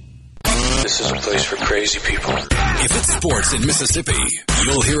 This is a place for crazy people. If it's sports in Mississippi,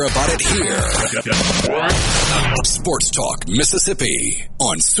 you'll hear about it here. Sports Talk Mississippi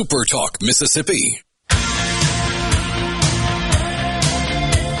on SuperTalk Mississippi.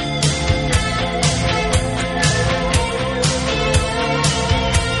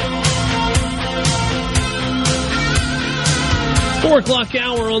 4 o'clock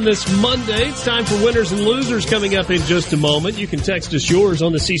hour on this Monday. It's time for winners and losers coming up in just a moment. You can text us yours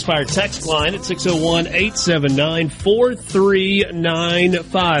on the C Spire text line at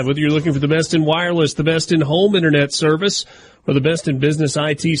 601-879-4395. Whether you're looking for the best in wireless, the best in home internet service, or the best in business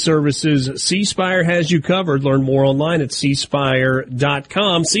IT services, C Spire has you covered. Learn more online at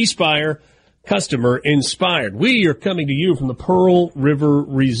cspire.com. C Spire, customer inspired. We are coming to you from the Pearl River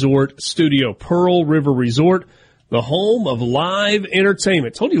Resort Studio. Pearl River Resort, the home of live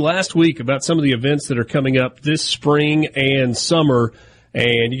entertainment. Told you last week about some of the events that are coming up this spring and summer,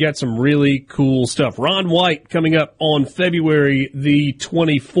 and you got some really cool stuff. Ron White coming up on February the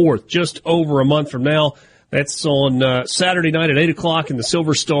 24th, just over a month from now. That's on Saturday night at 8 o'clock in the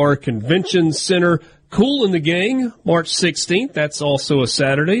Silver Star Convention Center. Kool and the Gang, March 16th. That's also a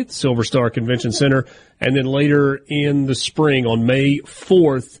Saturday at the Silver Star Convention Center. And then later in the spring on May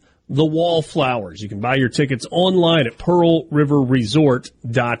 4th, the Wallflowers. You can buy your tickets online at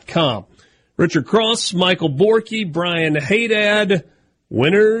pearlriverresort.com. Richard Cross, Michael Borky, Brian Haydad,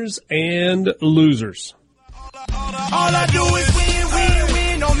 winners and losers. All I do is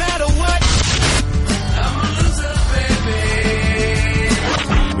win, no matter what. I'm a loser,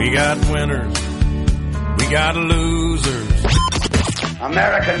 baby. We got winners. We got losers.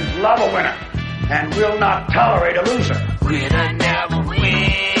 Americans love a winner and will not tolerate a loser. Winner never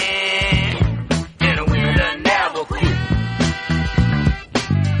win.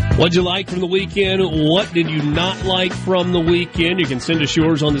 What'd you like from the weekend? What did you not like from the weekend? You can send us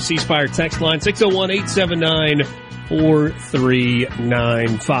yours on the C Spire text line,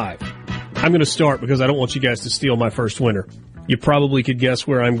 601-879-4395. I'm going to start because I don't want you guys to steal my first winner. You probably could guess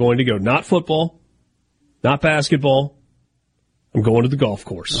where I'm going to go. Not football, not basketball. I'm going to the golf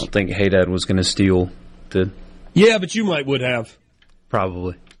course. I don't think Haydad was going to steal the... Yeah, but you would have.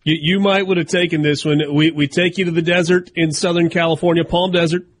 Probably. You might would have taken this one. We take you to the desert in Southern California, Palm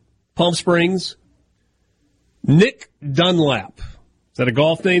Desert. Palm Springs. Nick Dunlap. Is that a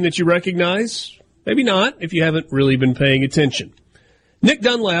golf name that you recognize? Maybe not, if you haven't really been paying attention. Nick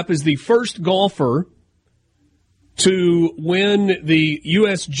Dunlap is the first golfer to win the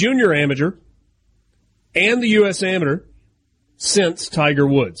U.S. Junior Amateur and the U.S. Amateur since Tiger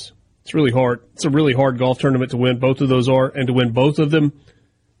Woods. It's really hard. It's a really hard golf tournament to win. Both of those are, and to win both of them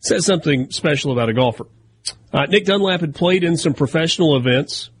says something special about a golfer. Nick Dunlap had played in some professional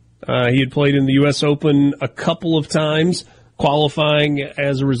events. He had played in the U.S. Open a couple of times, qualifying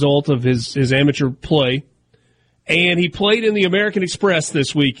as a result of his amateur play. And he played in the American Express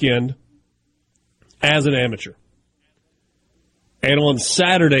this weekend as an amateur. And on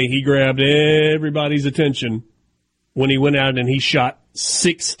Saturday, he grabbed everybody's attention when he went out and he shot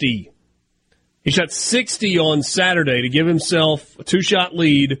 60. He shot 60 on Saturday to give himself a 2-shot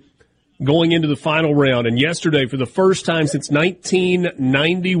lead going into the final round. And yesterday, for the first time since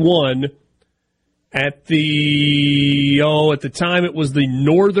 1991, at the time it was the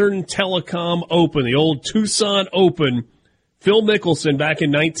Northern Telecom Open, the old Tucson Open, Phil Mickelson back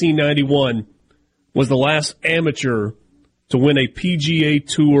in 1991 was the last amateur to win a PGA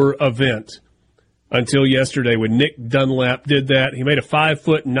Tour event until yesterday when Nick Dunlap did that. He made a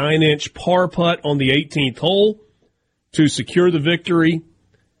 5-foot 9-inch par putt on the 18th hole to secure the victory.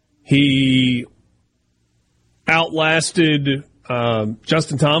 He outlasted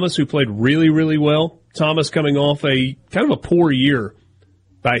Justin Thomas, who played really, really well. Thomas coming off a kind of a poor year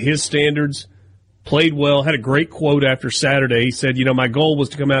by his standards, played well, had a great quote after Saturday. He said, my goal was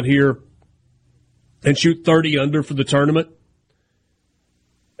to come out here and shoot 30 under for the tournament.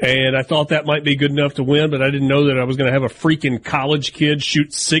 And I thought that might be good enough to win, but I didn't know that I was going to have a freaking college kid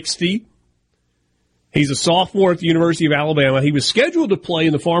shoot 60. He's a sophomore at the University of Alabama. He was scheduled to play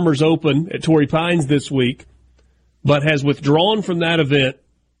in the Farmers Open at Torrey Pines this week, but has withdrawn from that event.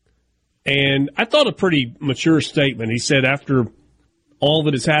 And I thought a pretty mature statement. He said, after all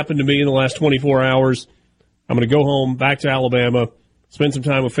that has happened to me in the last 24 hours, I'm going to go home, back to Alabama, spend some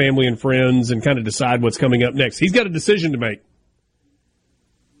time with family and friends, and kind of decide what's coming up next. He's got a decision to make.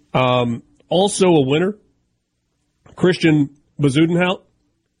 Also a winner, Christian Bezuidenhout.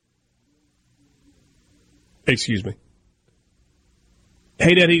 Excuse me.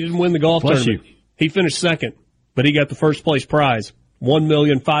 Hey, Dad, he didn't win the golf tournament. He finished second, but he got the first place prize,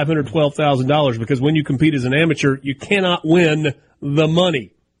 $1,512,000, because when you compete as an amateur, you cannot win the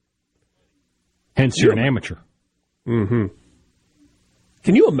money. Hence, you're an amateur. Mm-hmm.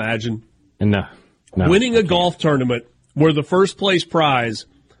 Can you imagine No, winning a golf tournament where the first place prize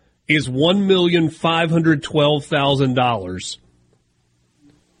is $1,512,000,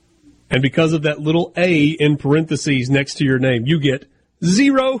 and because of that little A in parentheses next to your name, you get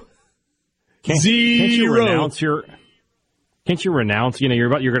zero? Can't you renounce your? Can't you renounce? You're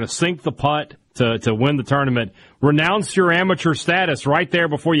going to sink the putt to win the tournament. Renounce your amateur status right there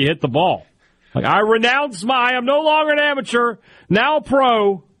before you hit the ball. Like, I renounce I'm no longer an amateur, now a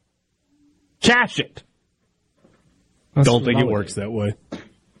pro. Cash it. Don't think it works that way.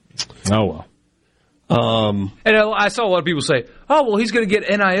 Oh, well. And I saw a lot of people say, oh, well, he's going to get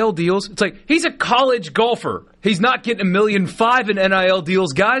NIL deals. It's like, he's a college golfer. He's not getting $1.5 million in NIL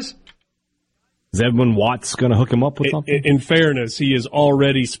deals, guys. Is Edwin Watts going to hook him up with something? In fairness, he is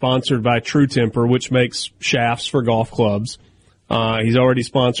already sponsored by True Temper, which makes shafts for golf clubs. He's already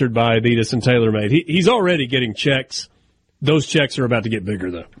sponsored by Adidas and TaylorMade. He's already getting checks. Those checks are about to get bigger,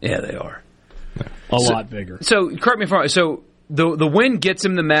 though. Yeah, they are. A lot bigger. So, correct me if I'm wrong. So, the win gets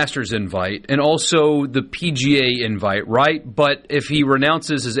him the Masters invite and also the PGA invite, right? But if he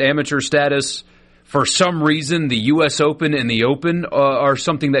renounces his amateur status, for some reason, the U.S. Open and the Open are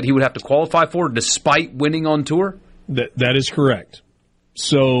something that he would have to qualify for despite winning on tour? That is correct.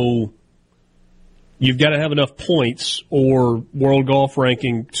 So you've got to have enough points or world golf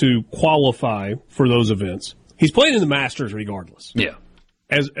ranking to qualify for those events. He's playing in the Masters regardless. Yeah.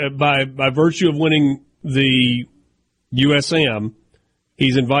 By virtue of winning the USAM,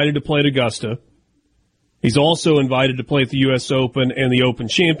 he's invited to play at Augusta. He's also invited to play at the U.S. Open and the Open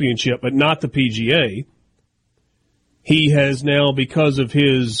Championship, but not the PGA. He has now, because of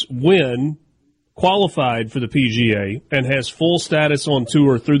his win, qualified for the PGA and has full status on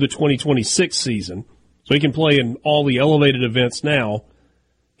tour through the 2026 season. So he can play in all the elevated events now.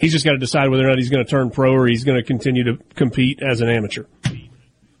 He's just got to decide whether or not he's going to turn pro or he's going to continue to compete as an amateur.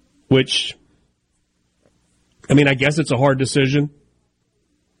 Which, I guess it's a hard decision.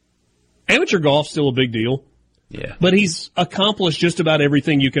 Amateur golf's still a big deal. Yeah. But he's accomplished just about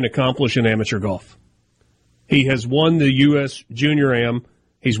everything you can accomplish in amateur golf. He has won the U.S. Junior Am.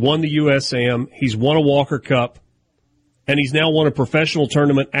 He's won the U.S. Am. He's won a Walker Cup. And he's now won a professional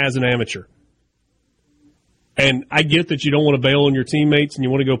tournament as an amateur. And I get that you don't want to bail on your teammates and you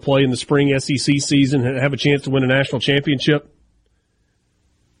want to go play in the spring SEC season and have a chance to win a national championship.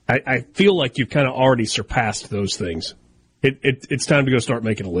 I feel like you've kind of already surpassed those things. It's time to go start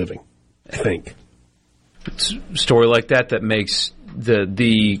making a living, I think. It's a story like that makes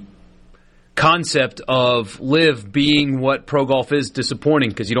the concept of live being what pro golf is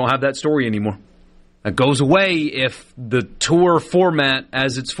disappointing because you don't have that story anymore. It goes away if the tour format,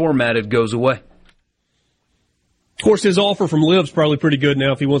 as it's formatted, goes away. Of course, his offer from Liv's probably pretty good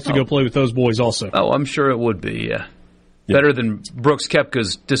now if he wants to go play with those boys also. Oh, I'm sure it would be, yeah. Better than Brooks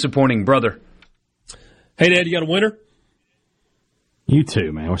Koepka's disappointing brother. Hey, Dad, you got a winner? You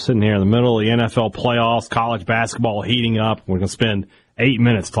too, man. We're sitting here in the middle of the NFL playoffs, college basketball heating up. We're going to spend 8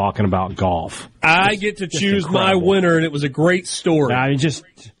 minutes talking about golf. I get to choose my winner, and it was a great story. I mean,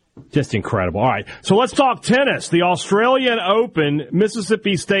 just incredible. All right, so let's talk tennis. The Australian Open,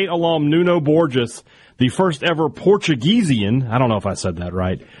 Mississippi State alum Nuno Borges, the first ever Portuguesian, I don't know if I said that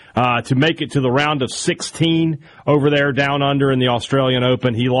right, to make it to the round of 16 over there down under in the Australian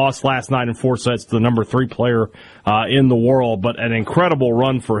Open. He lost last night in 4 sets to the number 3 player in the world, but an incredible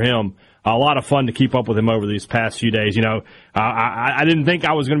run for him. A lot of fun to keep up with him over these past few days. You know, I didn't think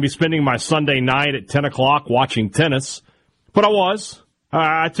I was going to be spending my Sunday night at 10 o'clock watching tennis, but I was.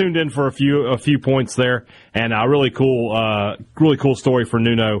 I tuned in for a few points there, and a really cool story for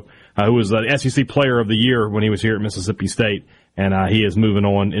Nuno, who was the SEC Player of the Year when he was here at Mississippi State, and he is moving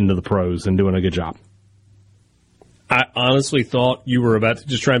on into the pros and doing a good job. I honestly thought you were about to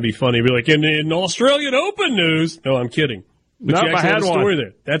just try and be funny, be like, in Australian Open news. No, I'm kidding. But nope, you actually I had a story one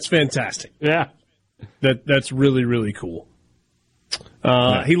there. That's fantastic. Yeah, that's really, really cool.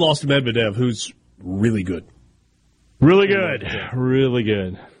 He lost to Medvedev, who's really good. Really good. Really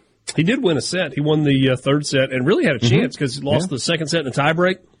good. He did win a set. He won the third set and really had a chance because he lost the second set in a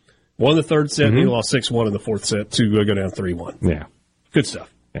tiebreak, won the third set, and he lost 6-1 in the fourth set to go down 3-1. Yeah. Good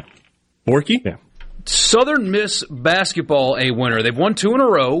stuff. Yeah. Borky? Yeah. Southern Miss basketball a winner. They've won 2 in a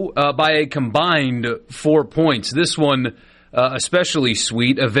row by a combined 4 points. This one especially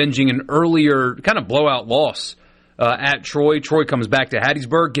sweet, avenging an earlier kind of blowout loss at Troy. Troy comes back to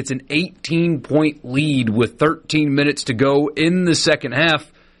Hattiesburg, gets an 18-point lead with 13 minutes to go in the second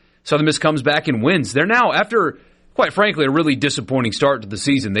half. Southern Miss comes back and wins. They're now, after, quite frankly, a really disappointing start to the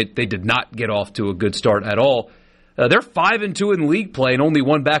season. They did not get off to a good start at all. They're 5-2 in league play and only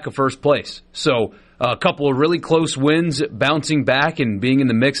one back of first place. So a couple of really close wins, bouncing back and being in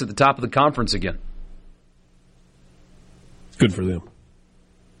the mix at the top of the conference again. Good for them.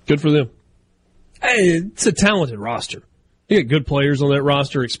 Good for them. Hey, it's a talented roster. You got good players on that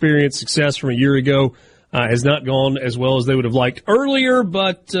roster. Experience, success from a year ago has not gone as well as they would have liked earlier,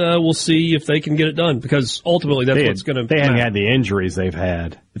 but we'll see if they can get it done because ultimately that's what's going to They hadn't had the injuries they've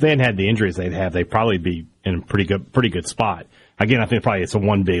had. If they hadn't had the injuries they'd have, they'd probably be in a pretty good spot. Again, I think probably it's a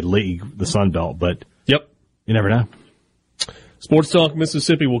one big league, the Sun Belt, but yep, you never know. Sports Talk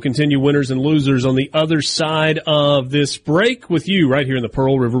Mississippi will continue winners and losers on the other side of this break with you right here in the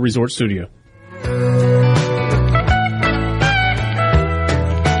Pearl River Resort Studio.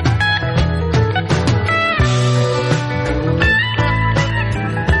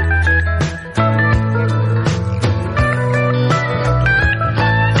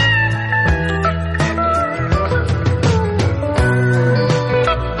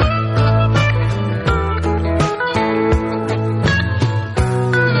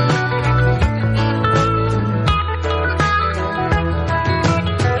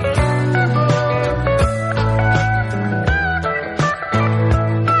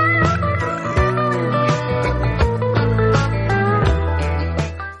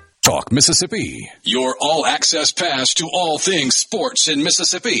 Mississippi, your all-access pass to all things sports in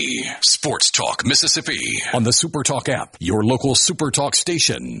Mississippi. Sports Talk Mississippi on the SuperTalk app, your local SuperTalk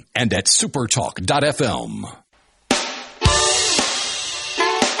station, and at supertalk.fm.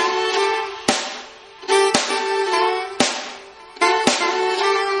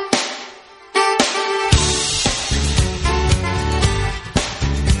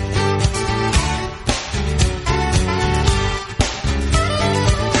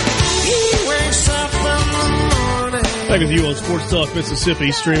 Back with you on Sports Talk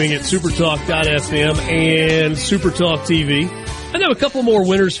Mississippi, streaming at supertalk.fm and SuperTalk TV. I have a couple more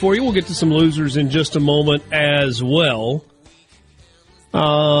winners for you. We'll get to some losers in just a moment as well.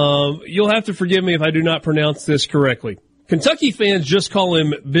 You'll have to forgive me if I do not pronounce this correctly. Kentucky fans just call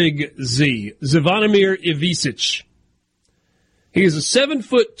him Big Z, Zvonimir Ivicic. He is a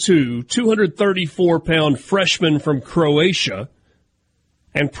 7'2", 234-pound freshman from Croatia.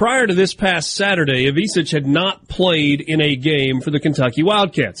 And prior to this past Saturday, Ivicic had not played in a game for the Kentucky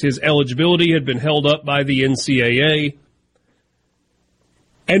Wildcats. His eligibility had been held up by the NCAA.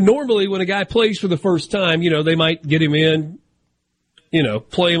 And normally when a guy plays for the first time, they might get him in,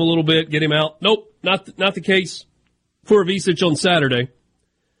 play him a little bit, get him out. Nope, not the case for Ivicic on Saturday.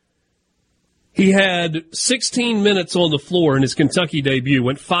 He had 16 minutes on the floor in his Kentucky debut,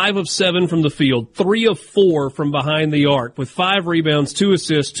 went 5 of 7 from the field, 3 of 4 from behind the arc, with 5 rebounds, 2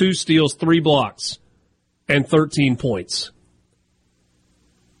 assists, 2 steals, 3 blocks, and 13 points.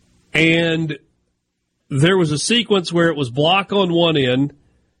 And there was a sequence where it was block on one end.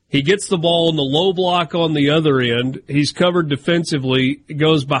 He gets the ball in the low block on the other end. He's covered defensively.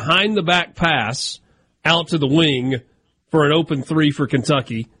 Goes behind the back pass out to the wing for an open three for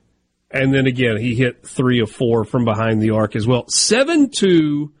Kentucky. And then again, he hit 3 of 4 from behind the arc as well.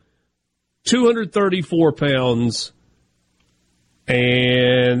 7'2", 234 pounds.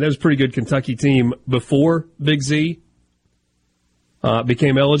 And that was a pretty good Kentucky team before Big Z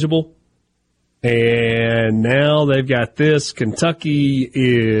became eligible. And now they've got this. Kentucky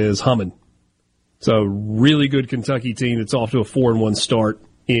is humming. It's a really good Kentucky team that's off to a 4-1 start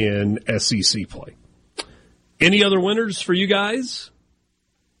in SEC play. Any other winners for you guys?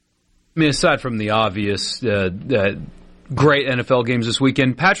 I mean, aside from the obvious great NFL games this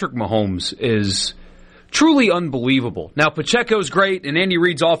weekend, Patrick Mahomes is truly unbelievable. Now, Pacheco's great, and Andy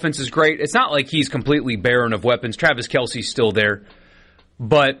Reid's offense is great. It's not like he's completely barren of weapons. Travis Kelce's still there.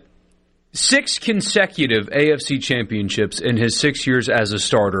 But 6 consecutive AFC championships in his 6 years as a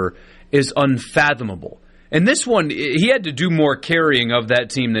starter is unfathomable. And this one, he had to do more carrying of that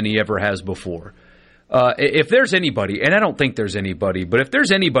team than he ever has before. If there's anybody, and I don't think there's anybody, but if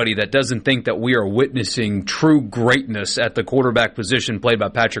there's anybody that doesn't think that we are witnessing true greatness at the quarterback position played by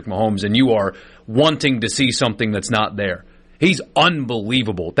Patrick Mahomes, and you are wanting to see something that's not there, he's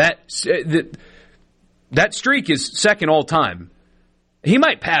unbelievable. That streak is second all time. He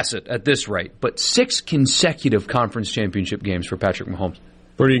might pass it at this rate, but 6 consecutive conference championship games for Patrick Mahomes.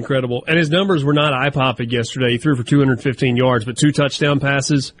 Pretty incredible. And his numbers were not eye-popping yesterday. He threw for 215 yards, but 2 touchdown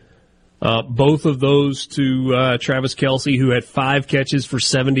passes. Both of those to Travis Kelce, who had 5 catches for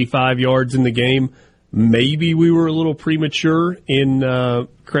 75 yards in the game. Maybe we were a little premature in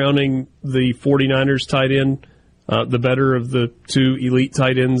crowning the 49ers tight end the better of the 2 elite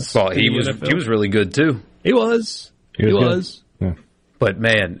tight ends. Well, he was really good, too. He was. He was. Yeah. But,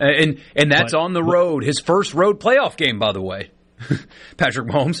 man, and that's on the road. His first road playoff game, by the way. Patrick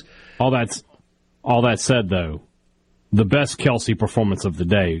Mahomes. All that said, though, the best Kelce performance of the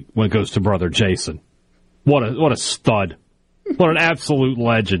day when it goes to brother Jason. What a stud. What an absolute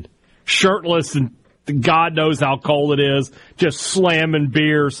legend. Shirtless and God knows how cold it is. Just slamming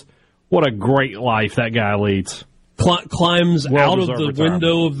beers. What a great life that guy leads. Climbs out of the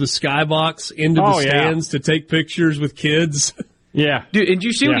window of the skybox into the stands to take pictures with kids. Yeah. Dude, and do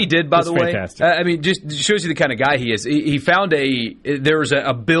you see what he did, by the way? I mean, just shows you the kind of guy he is. He found there was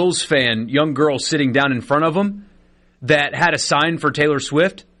a Bills fan, young girl sitting down in front of him that had a sign for Taylor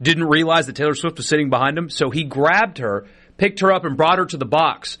Swift, didn't realize that Taylor Swift was sitting behind him, so he grabbed her, picked her up, and brought her to the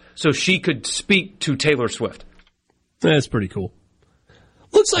box so she could speak to Taylor Swift. That's pretty cool.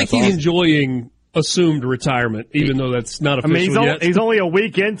 Looks like he's enjoying assumed retirement, even though that's not official yet. He's only a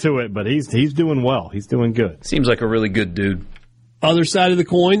week into it, but he's doing well. He's doing good. Seems like a really good dude. Other side of the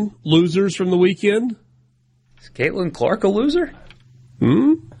coin, losers from the weekend. Is Caitlin Clark a loser?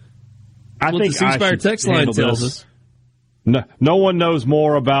 I think the C-Spire text line tells us. No one knows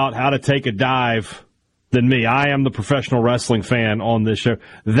more about how to take a dive than me. I am the professional wrestling fan on this show.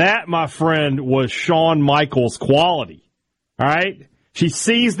 That, my friend, was Shawn Michaels' quality. All right? She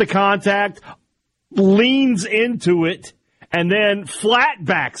sees the contact, leans into it, and then flat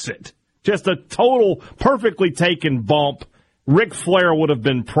backs it. Just a total, perfectly taken bump. Ric Flair would have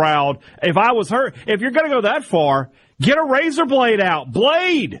been proud. If I was her, if you're going to go that far, get a razor blade out.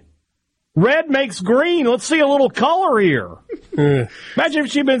 Blade! Red makes green. Let's see a little color here. Imagine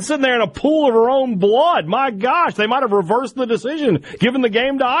if she'd been sitting there in a pool of her own blood. My gosh, they might have reversed the decision, given the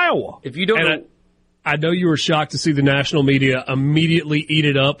game to Iowa. If you don't know, I know you were shocked to see the national media immediately eat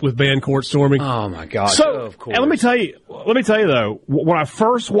it up with ban court storming. Oh my gosh! So, of course. And let me tell you though, when I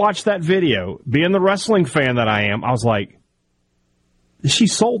first watched that video, being the wrestling fan that I am, I was like, she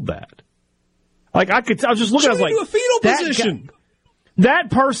sold that. Like I was just looking. I was like, a fetal position.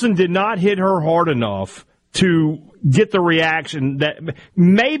 That person did not hit her hard enough to get the reaction that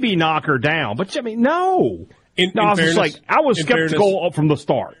maybe knock her down. But I mean, no. I was skeptical from the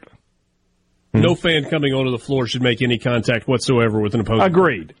start. No fan coming onto the floor should make any contact whatsoever with an opposing.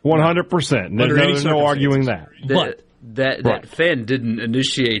 Agreed, 100%. There's no arguing that. But that fan didn't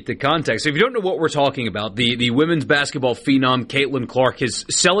initiate the contact. So if you don't know what we're talking about, the women's basketball phenom Caitlin Clark is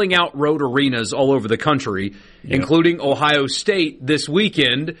selling out road arenas all over the country, including Ohio State this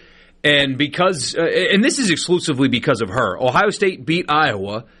weekend. And and this is exclusively because of her. Ohio State beat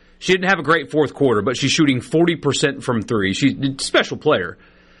Iowa. She didn't have a great fourth quarter, but she's shooting 40% from three. She's a special player.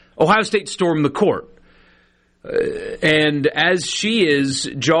 Ohio State stormed the court. And as she is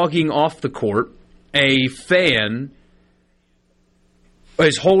jogging off the court, a fan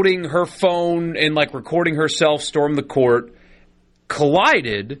is holding her phone and recording herself storm the court,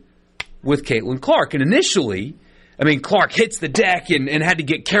 collided with Caitlin Clark. And initially, I mean, Clark hits the deck and had to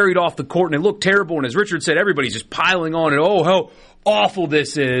get carried off the court, and it looked terrible. And as Richard said, everybody's just piling on, and oh, how awful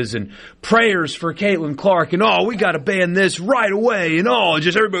this is, and prayers for Caitlin Clark, and oh, we got to ban this right away, and oh,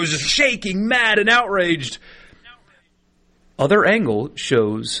 just everybody was just shaking, mad, and outraged. Other angle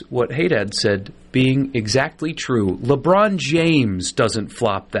shows what Haydad said being exactly true. LeBron James doesn't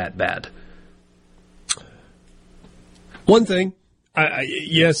flop that bad. One thing,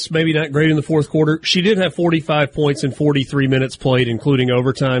 yes, maybe not great in the fourth quarter. She did have 45 points in 43 minutes played, including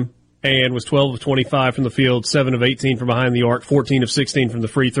overtime, and was 12 of 25 from the field, 7 of 18 from behind the arc, 14 of 16 from the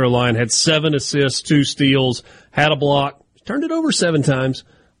free throw line, had 7 assists, 2 steals, had a block, turned it over 7 times.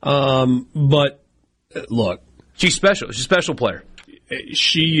 But look, she's special. She's a special player.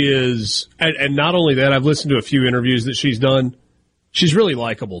 She is, and not only that, I've listened to a few interviews that she's done. She's really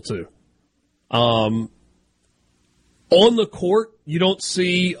likable, too. On the court, you don't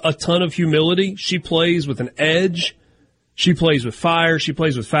see a ton of humility. She plays with an edge. She plays with fire. She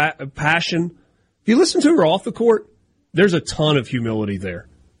plays with passion. If you listen to her off the court, there's a ton of humility there.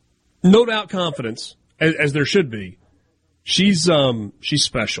 No doubt confidence, as there should be. She's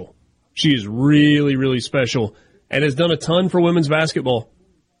special. She is really, really special and has done a ton for women's basketball.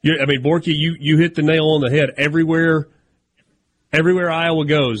 Borky, you hit the nail on the head. Everywhere Iowa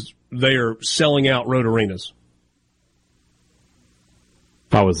goes, they are selling out road arenas.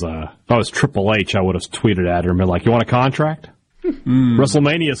 If I was Triple H, I would have tweeted at her and been like, "You want a contract?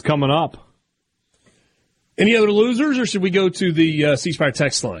 WrestleMania's coming up." Any other losers, or should we go to the C Spire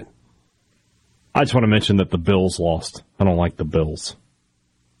text line? I just want to mention that the Bills lost. I don't like the Bills.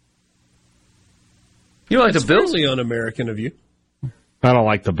 You don't like That's the Bills? Fairly un-American of you. I don't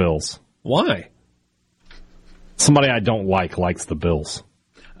like the Bills. Why? Somebody I don't like likes the Bills.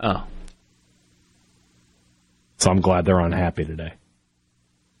 Oh. So I'm glad they're unhappy today.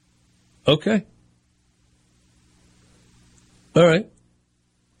 Okay. All right.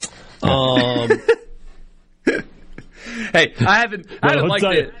 Hey, I haven't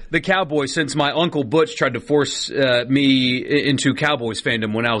liked the Cowboys since my Uncle Butch tried to force me into Cowboys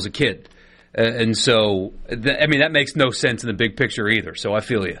fandom when I was a kid. And so, that makes no sense in the big picture either, so I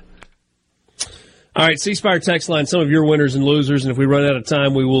feel you. All right, C Spire text line, some of your winners and losers, and if we run out of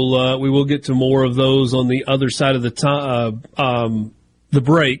time, we will get to more of those on the other side of the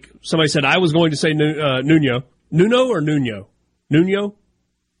break. Somebody said I was going to say Nuno. Nuno or Nuno? Nuno?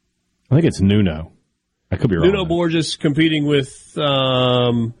 I think it's Nuno. I could be wrong. Nuno Borges competing with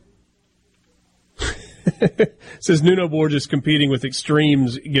says Nuno Borges competing with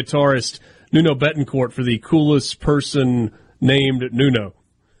Extremes guitarist Nuno Betancourt for the coolest person named Nuno.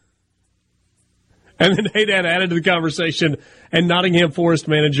 And then Haydad added to the conversation, and Nottingham Forest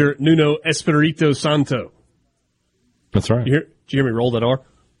manager Nuno Espirito Santo. That's right. Did you hear me roll that R?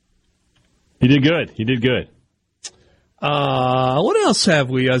 He did good. What else have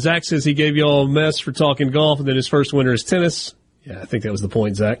we? Zach says he gave you all a mess for talking golf, and then his first winner is tennis. Yeah, I think that was the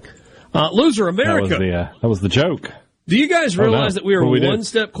point, Zach. Loser America. That was the joke. Do you guys realize that we are one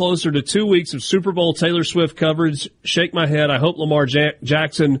step closer to 2 weeks of Super Bowl Taylor Swift coverage? Shake my head. I hope Lamar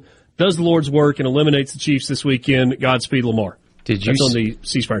Jackson does the Lord's work and eliminates the Chiefs this weekend. Godspeed, Lamar. That's on the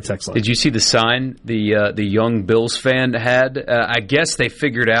C Spire text line. Did you see the sign the young Bills fan had? I guess they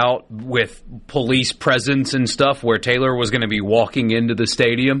figured out with police presence and stuff where Taylor was going to be walking into the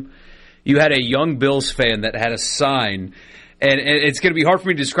stadium. You had a young Bills fan that had a sign, and it's going to be hard for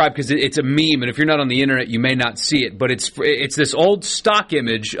me to describe because it's a meme, and if you're not on the internet, you may not see it. But it's this old stock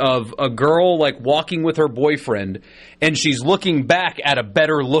image of a girl like walking with her boyfriend, and she's looking back at a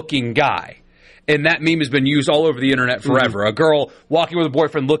better looking guy. And that meme has been used all over the internet forever. Mm-hmm. A girl walking with a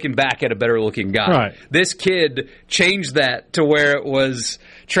boyfriend looking back at a better-looking guy. Right. This kid changed that to where it was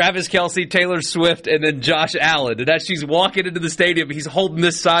Travis Kelce, Taylor Swift, and then Josh Allen. And as she's walking into the stadium, he's holding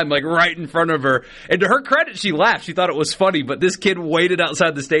this sign like right in front of her. And to her credit, she laughed. She thought it was funny. But this kid waited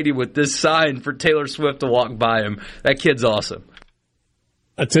outside the stadium with this sign for Taylor Swift to walk by him. That kid's awesome.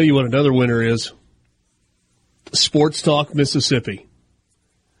 I tell you what another winner is. SportsTalk Mississippi.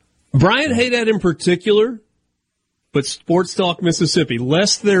 Brian Haydad in particular, but SportsTalk Mississippi.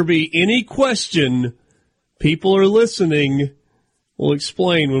 Lest there be any question, people are listening. We'll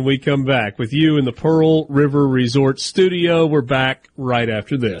explain when we come back with you in the Pearl River Resort studio. We're back right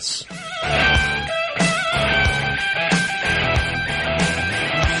after this.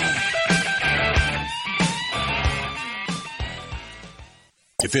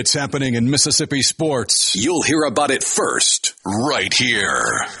 If it's happening in Mississippi sports, you'll hear about it first, right here.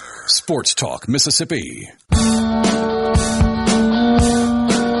 Sports Talk Mississippi.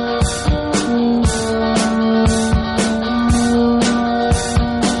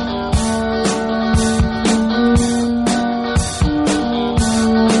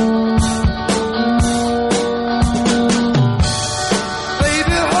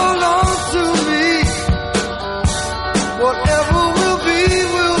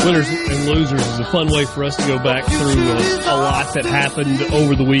 Winners and losers is a fun way for us to go back through a lot that happened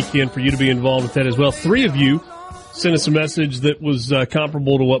over the weekend, for you to be involved with that as well. 3 of you sent us a message that was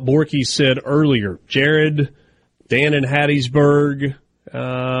comparable to what Borky said earlier. Jared, Dan in Hattiesburg,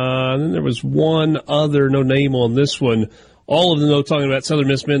 and then there was one other, no name on this one. All of them, though, talking about Southern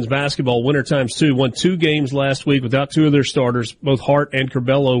Miss men's basketball. Winter times 2. Won 2 games last week without 2 of their starters. Both Hart and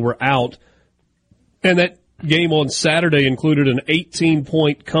Curbelo were out. And that game on Saturday included an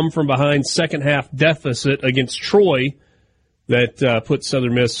 18-point come-from-behind second-half deficit against Troy that put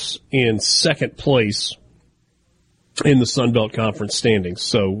Southern Miss in second place in the Sun Belt Conference standings.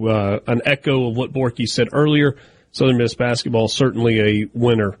 So an echo of what Borky said earlier. Southern Miss basketball certainly a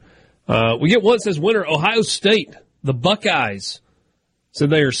winner. We get one that says winner, Ohio State. The Buckeyes. So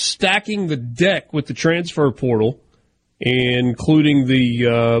they are stacking the deck with the transfer portal, including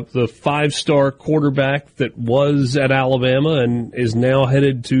the 5-star quarterback that was at Alabama and is now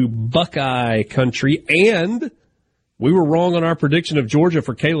headed to Buckeye country. And we were wrong on our prediction of Georgia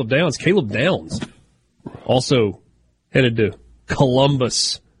for Caleb Downs. Caleb Downs also headed to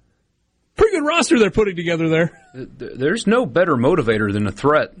Columbus. Pretty good roster they're putting together there. There's no better motivator than a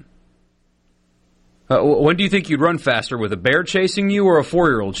threat. When do you think you'd run faster, with a bear chasing you or a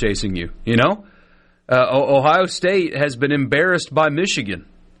 4-year-old chasing you? You know? Ohio State has been embarrassed by Michigan.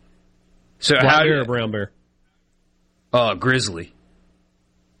 So Black bear or brown bear? Grizzly.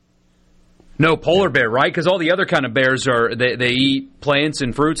 No, polar bear, right? Because all the other kind of bears they eat plants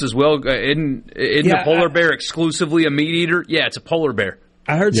and fruits as well. Isn't the polar bear exclusively a meat eater? Yeah, it's a polar bear.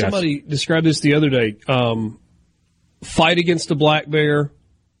 I heard somebody describe this the other day. Fight against a black bear,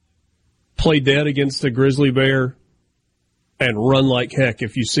 play dead against a grizzly bear, and run like heck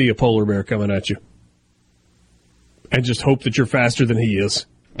if you see a polar bear coming at you. And just hope that you're faster than he is.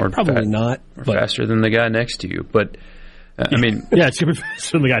 Or probably not. Or faster than the guy next to you. But, I mean... Yeah, it's going to be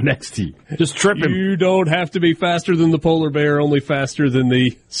faster than the guy next to you. Just trip him. You don't have to be faster than the polar bear, only faster than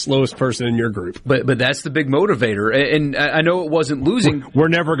the slowest person in your group. But that's the big motivator. And I know it wasn't losing. We're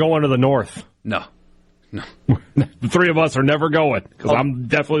never going to the north. No. The 3 of us are never going, because I'm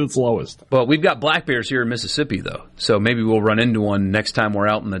definitely the slowest. Well, we've got black bears here in Mississippi, though, so maybe we'll run into one next time we're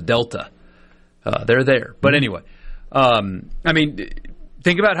out in the Delta. They're there. But anyway, I mean,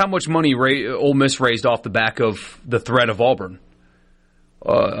 think about how much money Ole Miss raised off the back of the threat of Auburn.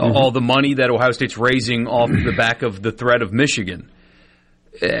 All the money that Ohio State's raising off the back of the threat of Michigan.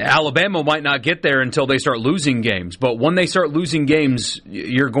 Alabama might not get there until they start losing games, but when they start losing games,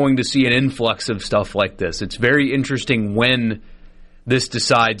 you're going to see an influx of stuff like this. It's very interesting when this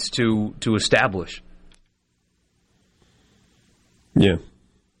decides to establish. Yeah.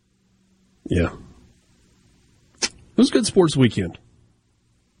 It was a good sports weekend.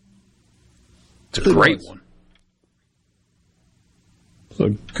 It's a great one. It's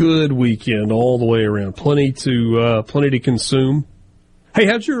a good weekend all the way around. Plenty to consume. Hey,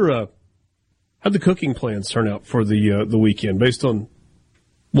 how'd the cooking plans turn out for the weekend based on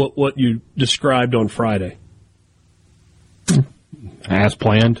what you described on Friday? As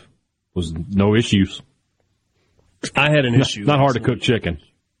planned, was no issues. I had an issue. Not hard to cook chicken.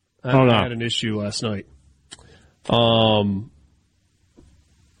 I had an issue last night. I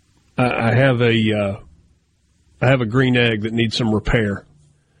have a green egg that needs some repair.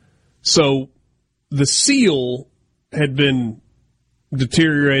 So the seal had been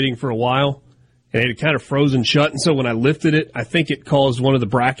deteriorating for a while, and it had kind of frozen shut. And so when I lifted it, I think it caused one of the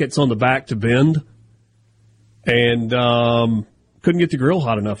brackets on the back to bend, and couldn't get the grill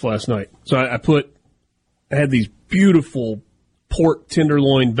hot enough last night. So I had these beautiful pork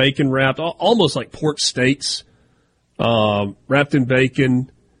tenderloin bacon wrapped, almost like pork steaks, wrapped in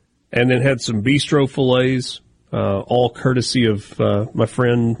bacon, and then had some bistro fillets, all courtesy of my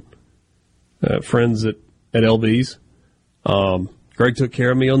friends at LB's. Greg took care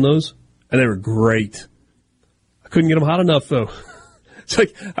of me on those, and they were great. I couldn't get them hot enough, though. It's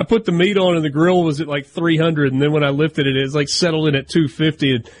like I put the meat on, and the grill was at like 300, and then when I lifted it, it was like settled in at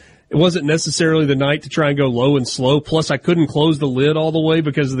 250. And it wasn't necessarily the night to try and go low and slow. Plus, I couldn't close the lid all the way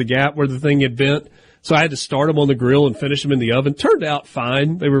because of the gap where the thing had bent. So I had to start them on the grill and finish them in the oven. Turned out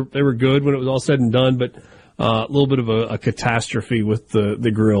fine. They were good when it was all said and done, but a little bit of a catastrophe with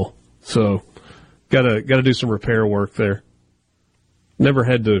the grill. So gotta do some repair work there. Never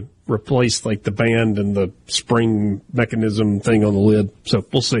had to replace like the band and the spring mechanism thing on the lid. So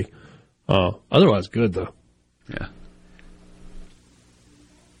we'll see. Otherwise, good though. Yeah.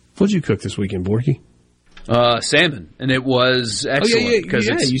 What'd you cook this weekend, Borky? Salmon, and it was excellent.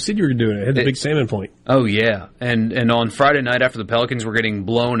 Yeah, you said you were doing it. It had the big salmon point. Oh, yeah. And on Friday night after the Pelicans were getting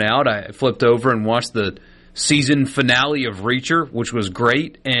blown out, I flipped over and watched the season finale of Reacher, which was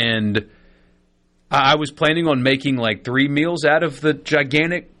great, and I was planning on making like 3 meals out of the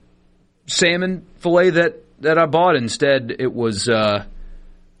gigantic salmon fillet that I bought. Instead, it was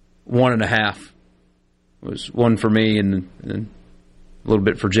 1.5. It was 1 for me and a little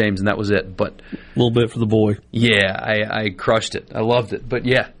bit for James, and that was it. But a little bit for the boy. Yeah, I crushed it. I loved it. But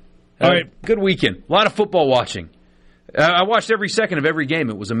yeah, all right, good weekend. A lot of football watching. I watched every second of every game.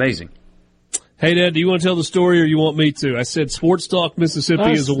 It was amazing. Hey, Dad, do you want to tell the story or you want me to? I said SportsTalk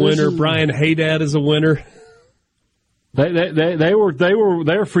Mississippi is a winner. Brian Haydad is a winner. They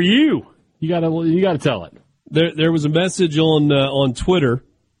were for you. You gotta tell it. There was a message on Twitter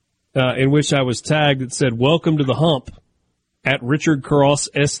in which I was tagged that said, "Welcome to the hump," at Richard Cross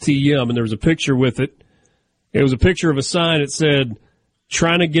STM, and there was a picture with it. It was a picture of a sign that said,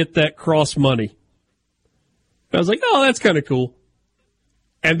 "Trying to get that cross money." I was like, "Oh, that's kind of cool."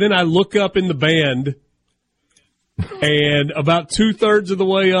 And then I look up in the band, and about 2/3 of the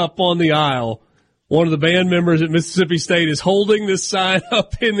way up on the aisle, one of the band members at Mississippi State is holding this sign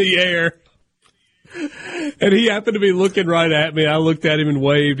up in the air. And he happened to be looking right at me. I looked at him and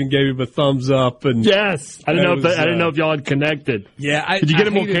waved and gave him a thumbs up. And yes, I didn't know if y'all had connected. Yeah, did you get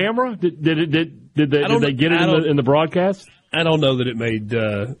him on camera? Did they get it in the broadcast? I don't know that it made.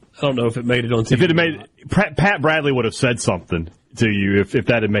 I don't know if it made it on TV. If it had made, Pat Bradley would have said something to you if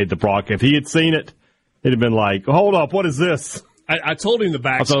that had made the broadcast. If he had seen it, it'd have been like, "Hold up, what is this?" I told him the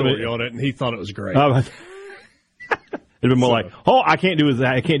backstory on it, and he thought it was great. It'd have been more like, "Oh, I can't do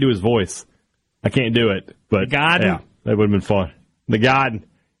his voice. I can't do it." But God, yeah, that would have been fun. The God,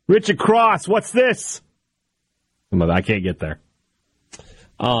 Richard Cross, what's this? I can't get there.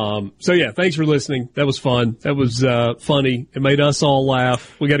 So yeah, thanks for listening. That was fun. That was funny. It made us all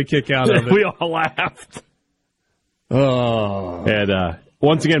laugh. We got a kick out of it. We all laughed. Oh, and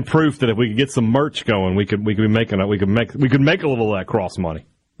once again, proof that if we could get some merch going, we could make a little of that cross money.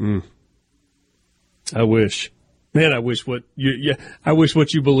 I wish, man. I wish what you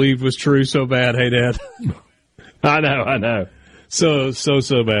believed was true so bad. Hey, Dad. I know. So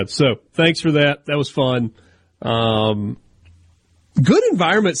bad. So thanks for that. That was fun. Good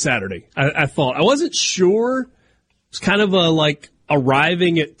environment Saturday. I thought. I wasn't sure. It's kind of like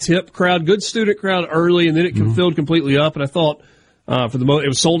arriving at tip crowd, good student crowd early, and then it filled completely up. And I thought for the most, it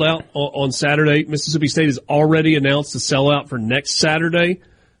was sold out on Saturday. Mississippi State has already announced the sellout for next Saturday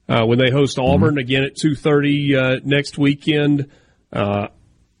when they host Auburn again at 2:30 next weekend. I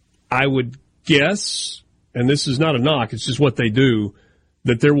would guess, and this is not a knock, it's just what they do,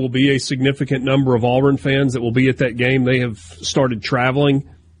 that there will be a significant number of Auburn fans that will be at that game. They have started traveling.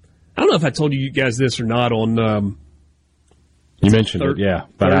 I don't know if I told you guys this or not on. You mentioned it, yeah,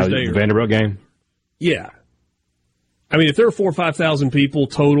 about the Vanderbilt game. Yeah, I mean, if there are 4,000 or 5,000 people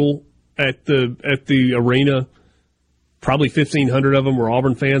total at the arena, probably 1,500 of them were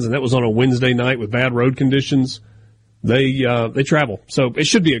Auburn fans, and that was on a Wednesday night with bad road conditions. They travel, so it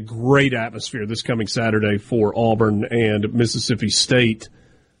should be a great atmosphere this coming Saturday for Auburn and Mississippi State.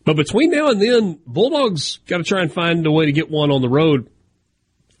 But between now and then, Bulldogs got to try and find a way to get one on the road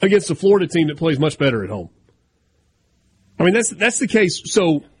against a Florida team that plays much better at home. I mean, that's the case.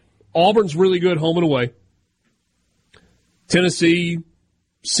 So Auburn's really good home and away. Tennessee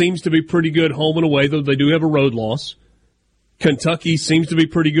seems to be pretty good home and away, though they do have a road loss. Kentucky seems to be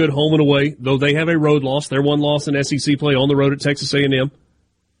pretty good home and away, though they have a road loss. Their one loss in SEC play on the road at Texas A&M.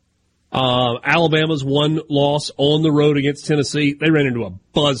 Alabama's one loss on the road against Tennessee. They ran into a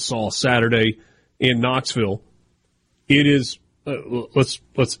buzzsaw Saturday in Knoxville. It is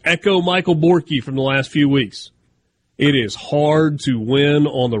let's echo Michael Borky from the last few weeks. It is hard to win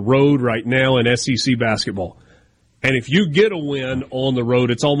on the road right now in SEC basketball. And if you get a win on the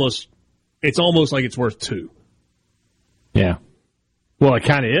road, it's almost like it's worth 2. Yeah. Well, it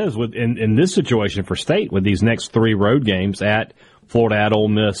kind of is in this situation for State with these next 3 road games at Florida, at Ole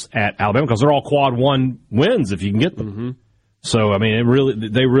Miss, at Alabama, because they're all quad 1 wins if you can get them. Mm-hmm. So, I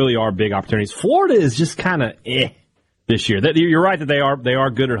mean, they really are big opportunities. Florida is just kind of this year. You're right that they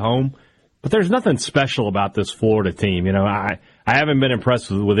are good at home. But there's nothing special about this Florida team. You know, I haven't been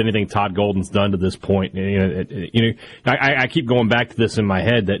impressed with anything Todd Golden's done to this point. I keep going back to this in my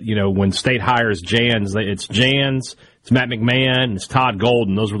head that, when State hires Jans, it's Jans, it's Matt McMahon, it's Todd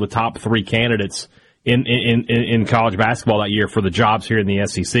Golden. Those were the top 3 candidates in college basketball that year for the jobs here in the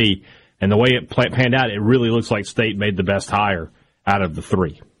SEC. And the way it panned out, it really looks like State made the best hire out of the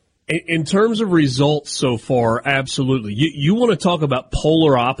 3. In terms of results so far, absolutely. You want to talk about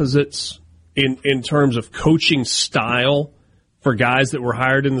polar opposites in terms of coaching style for guys that were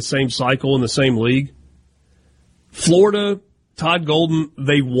hired in the same cycle in the same league. Florida, Todd Golden,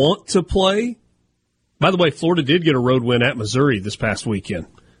 they want to play By the way, Florida did get a road win at Missouri this past weekend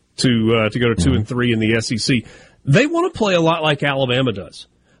to go to 2-3 in the SEC. They want to play a lot like Alabama does.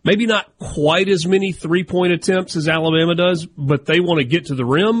 Maybe not quite as many three-point attempts as Alabama does, but they want to get to the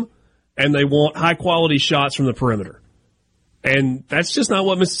rim, and they want high-quality shots from the perimeter. And that's just not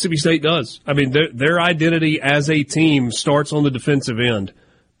what Mississippi State does. I mean, their identity as a team starts on the defensive end.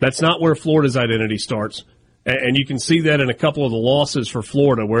 That's not where Florida's identity starts. And you can see that in a couple of the losses for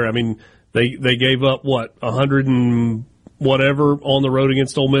Florida where, I mean, they gave up, 100 and whatever on the road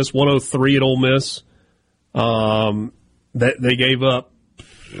against Ole Miss, 103 at Ole Miss. They gave up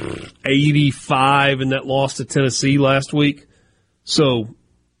 85 in that loss to Tennessee last week. So,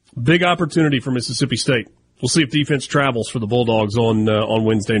 big opportunity for Mississippi State. We'll see if defense travels for the Bulldogs on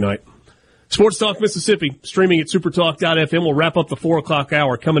Wednesday night. Sports Talk Mississippi, streaming at supertalk.fm. We'll wrap up the 4 o'clock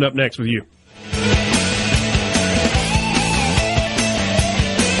hour coming up next with you.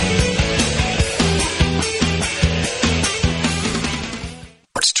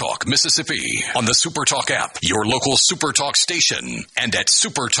 Sports Talk Mississippi on the SuperTalk app, your local SuperTalk station, and at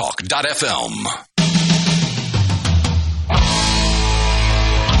supertalk.fm.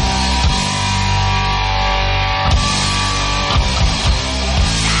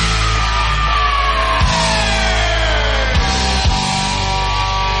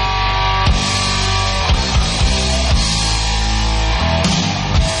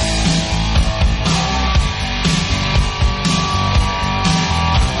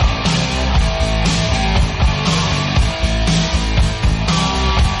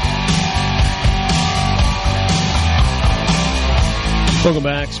 Welcome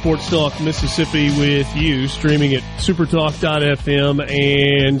back. Sports Talk Mississippi with you, streaming at supertalk.fm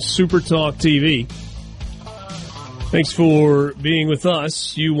and SuperTalk TV. Thanks for being with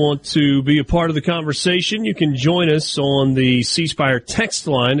us. You want to be a part of the conversation, you can join us on the C Spire text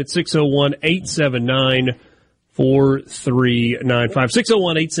line at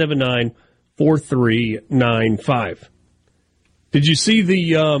 601-879-4395. 601-879-4395. Did you see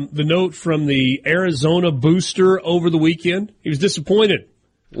the note from the Arizona booster over the weekend? He was disappointed.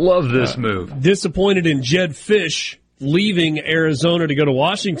 Love this move. Disappointed in Jedd Fisch leaving Arizona to go to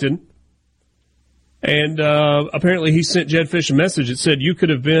Washington. And apparently he sent Jedd Fisch a message that said, "You could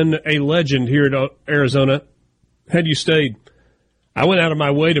have been a legend here at Arizona had you stayed. I went out of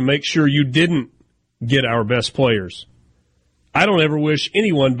my way to make sure you didn't get our best players. I don't ever wish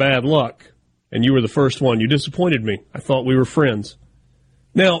anyone bad luck. And you were the first one. You disappointed me. I thought we were friends."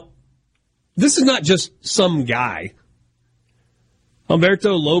 Now, this is not just some guy.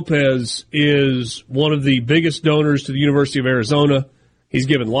 Humberto Lopez is one of the biggest donors to the University of Arizona. He's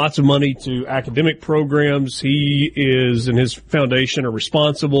given lots of money to academic programs. He is and his foundation are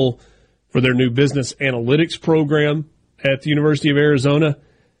responsible for their new business analytics program at the University of Arizona.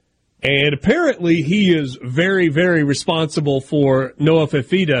 And apparently he is very, very responsible for Noah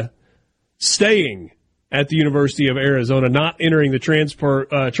Fifita staying at the University of Arizona, not entering the transfer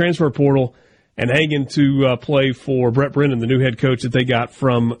portal, and hanging to play for Brett Brennan, the new head coach that they got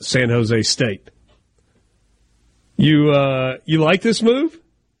from San Jose State. You like this move?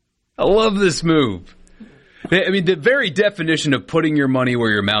 I love this move. I mean, the very definition of putting your money where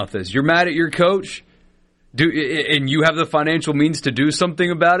your mouth is. You're mad at your coach, and you have the financial means to do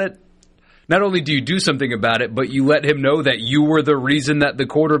something about it. Not only do you do something about it, but you let him know that you were the reason that the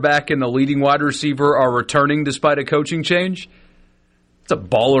quarterback and the leading wide receiver are returning despite a coaching change. It's a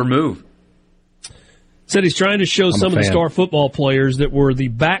baller move. Said he's trying to show some of the star football players that were the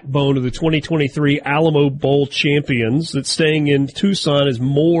backbone of the 2023 Alamo Bowl champions that staying in Tucson is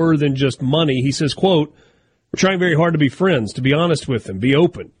more than just money. He says, quote, "We're trying very hard to be friends, to be honest with them, be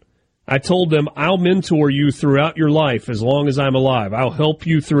open. I told them, I'll mentor you throughout your life as long as I'm alive. I'll help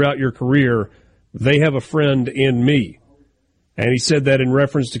you throughout your career. They have a friend in me." And he said that in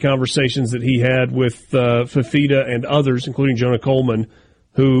reference to conversations that he had with Fifita and others, including Jonah Coleman,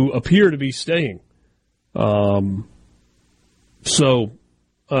 who appear to be staying.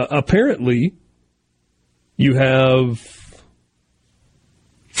 Apparently you have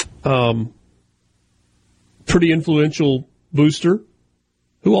pretty influential booster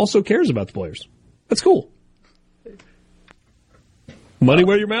who also cares about the players. That's cool. Money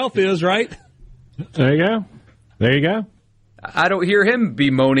where your mouth is, right? There you go. There you go. I don't hear him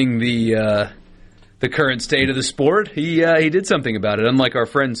bemoaning the current state of the sport. He did something about it, unlike our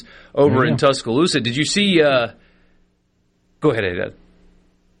friends over in Tuscaloosa. Did you see go ahead, Ed.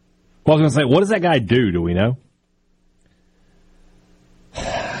 Well, I was going to say, what does that guy do? Do we know?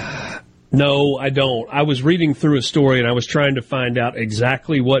 No, I don't. I was reading through a story and I was trying to find out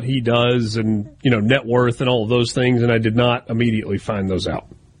exactly what he does and, net worth and all of those things, and I did not immediately find those out.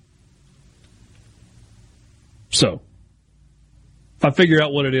 So, if I figure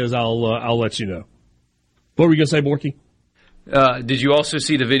out what it is, I'll let you know. What were you going to say, Borky? Did you also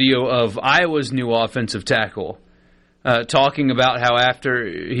see the video of Iowa's new offensive tackle talking about how after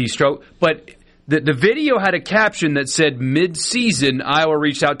he stroked? But the video had a caption that said, mid-season, Iowa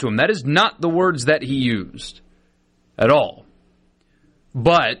reached out to him. That is not the words that he used at all.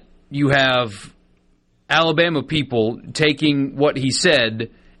 But you have Alabama people taking what he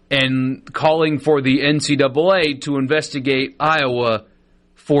said and calling for the NCAA to investigate Iowa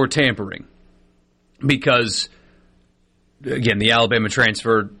for tampering. Because, again, the Alabama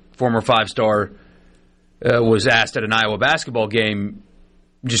transfer, former five-star, was asked at an Iowa basketball game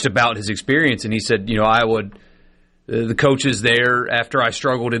just about his experience, and he said, Iowa, the coaches there, after I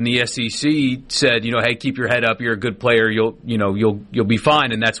struggled in the SEC, said, hey, keep your head up, you're a good player, you'll be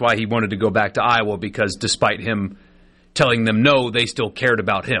fine, and that's why he wanted to go back to Iowa, because despite him telling them no, they still cared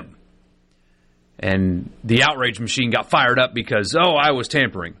about him. And the outrage machine got fired up because, Iowa's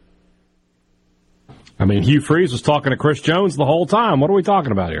tampering. I mean, Hugh Freeze was talking to Chris Jones the whole time. What are we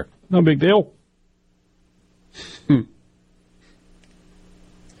talking about here? No big deal.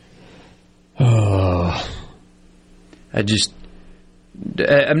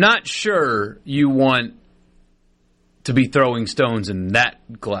 I'm not sure you want to be throwing stones in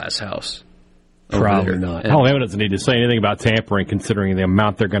that glass house. Probably not. Alabama doesn't need to say anything about tampering, considering the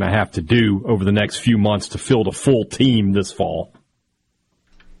amount they're going to have to do over the next few months to field a full team this fall.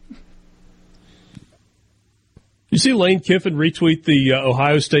 You see Lane Kiffin retweet the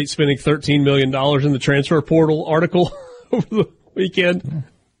Ohio State spending $13 million in the transfer portal article over the weekend?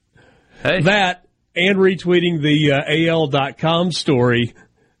 Hey. That, and retweeting the AL.com story.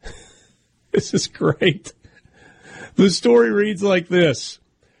 This is great. The story reads like this.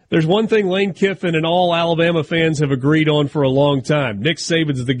 There's one thing Lane Kiffin and all Alabama fans have agreed on for a long time. Nick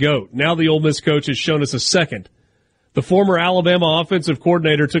Saban's the GOAT. Now the Ole Miss coach has shown us a second. The former Alabama offensive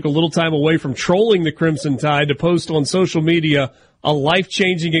coordinator took a little time away from trolling the Crimson Tide to post on social media a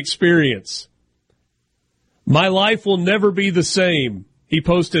life-changing experience. My life will never be the same, he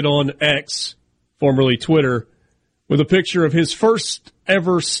posted on X, formerly Twitter, with a picture of his first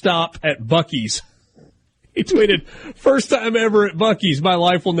ever stop at Buc-ee's. He tweeted, first time ever at Buc-ee's, my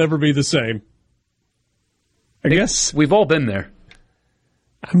life will never be the same. I guess we've all been there.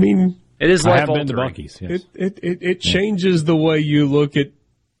 I mean, it is life altering. Been to Buc-ee's, yes. It changes the way you look at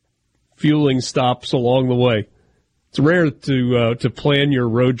fueling stops along the way. It's rare to plan your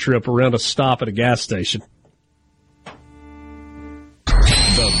road trip around a stop at a gas station.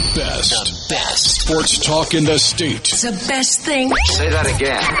 The best sports talk in the state. It's the best thing. Say that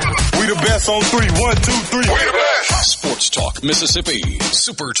again. We the best on 3. 1, 2, 3. We the best. Sports Talk Mississippi.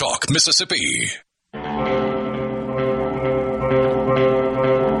 Super Talk Mississippi.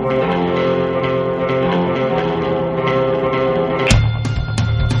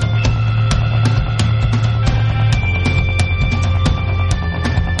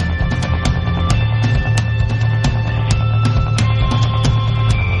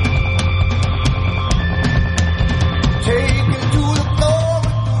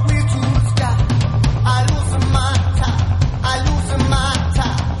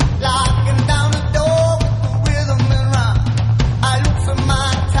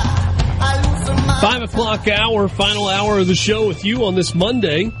 5 o'clock hour, final hour of the show with you on this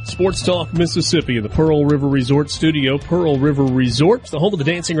Monday. Sports Talk Mississippi in the Pearl River Resort studio. Pearl River Resort, the home of the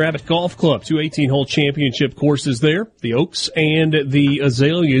Dancing Rabbit Golf Club. 2 18-hole championship courses there. The Oaks and the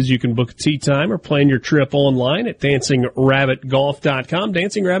Azaleas. You can book a tee time or plan your trip online at DancingRabbitGolf.com.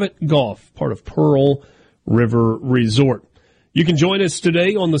 Dancing Rabbit Golf, part of Pearl River Resort. You can join us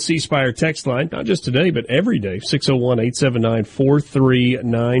today on the C Spire text line. Not just today, but every day.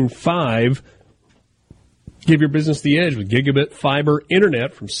 601-879-4395. Give your business the edge with gigabit fiber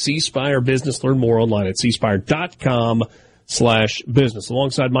internet from C Spire Business. Learn more online at cspire.com/business.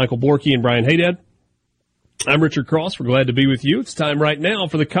 Alongside Michael Borky and Brian Haydad, I'm Richard Cross. We're glad to be with you. It's time right now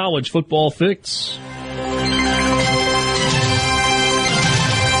for the College Football Fix.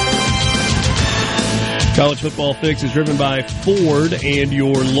 College Football Fix is driven by Ford and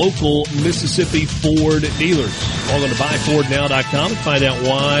your local Mississippi Ford dealers. Log on to buyfordnow.com and find out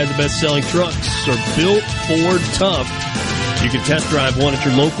why the best-selling trucks are built Ford tough. You can test drive one at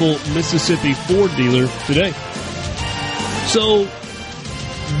your local Mississippi Ford dealer today. So,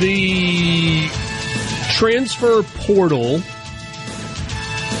 the transfer portal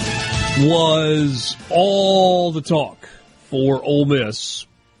was all the talk for Ole Miss.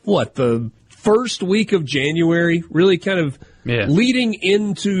 The first week of January, really kind of leading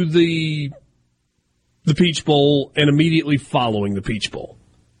into the Peach Bowl and immediately following the Peach Bowl.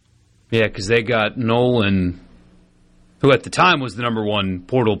 Yeah, because they got Nolan who at the time was the number one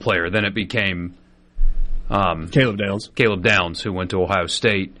portal player. Then it became Caleb Downs, who went to Ohio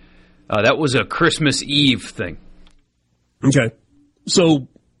State. That was a Christmas Eve thing. Okay. So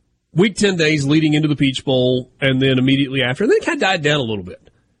week 10 days leading into the Peach Bowl, and then immediately after, and then it kind of died down a little bit.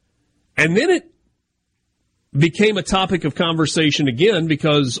 And then it became a topic of conversation again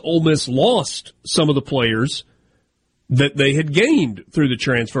because Ole Miss lost some of the players that they had gained through the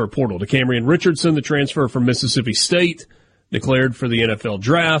transfer portal. DeCamerion Richardson, the transfer from Mississippi State, declared for the NFL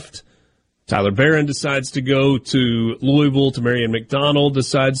draft. Tyler Barron decides to go to Louisville. Tamarian McDonald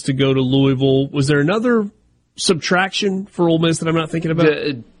decides to go to Louisville. Was there another subtraction for Ole Miss that I'm not thinking about?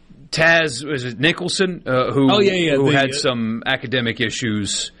 Taz, was it Nicholson, who had some academic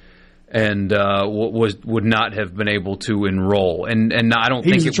issues and would not have been able to enroll. And I don't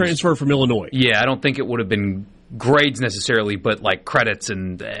think he was a transfer from Illinois. Yeah, I don't think it would have been grades necessarily, but like credits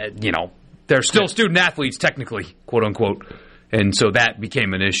and they're still student athletes technically, quote unquote. And so that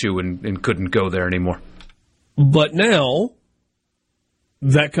became an issue and couldn't go there anymore. But now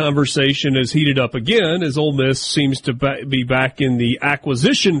that conversation is heated up again as Ole Miss seems to be back in the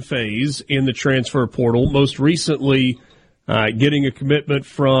acquisition phase in the transfer portal, most recently getting a commitment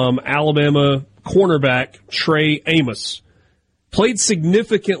from Alabama cornerback Trey Amos. Played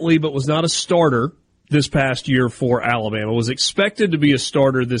significantly but was not a starter this past year for Alabama. Was expected to be a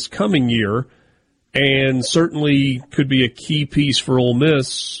starter this coming year and certainly could be a key piece for Ole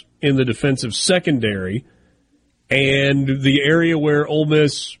Miss in the defensive secondary. And the area where Ole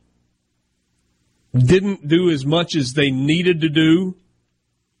Miss didn't do as much as they needed to do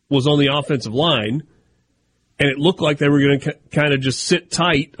was on the offensive line. And it looked like they were going to kind of just sit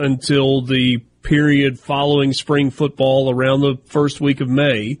tight until the period following spring football around the first week of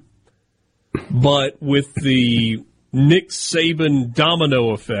May. But with the Nick Saban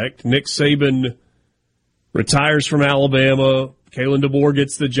domino effect, Nick Saban retires from Alabama, Kalen DeBoer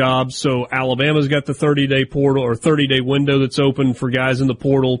gets the job, so Alabama's got the 30-day portal or 30-day window that's open for guys in the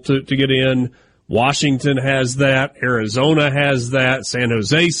portal to get in. Washington has that. Arizona has that. San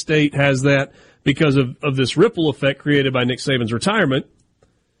Jose State has that. Because of this ripple effect created by Nick Saban's retirement,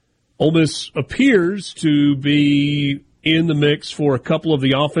 Ole Miss appears to be in the mix for a couple of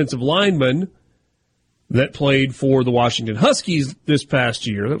the offensive linemen that played for the Washington Huskies this past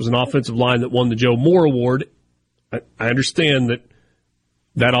year. That was an offensive line that won the Joe Moore Award. I understand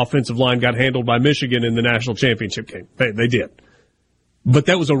that offensive line got handled by Michigan in the national championship game. They did. But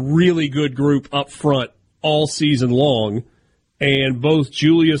that was a really good group up front all season long. And both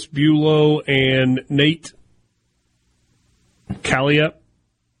Julius Bulow and Nate Kaliop.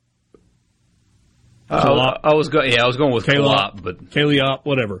 I was going with Kaliop, but Kaliop,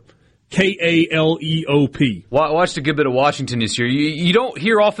 whatever. Kaleop. Watched a good bit of Washington this year. You don't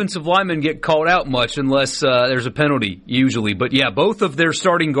hear offensive linemen get called out much unless there's a penalty, usually. But yeah, both of their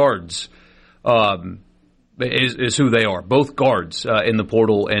starting guards is who they are. Both guards in the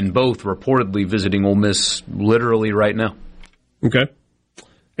portal, and both reportedly visiting Ole Miss literally right now. Okay.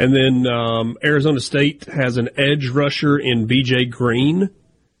 And then Arizona State has an edge rusher in B.J. Green,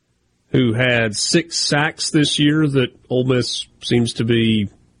 who had 6 sacks this year that Ole Miss seems to be.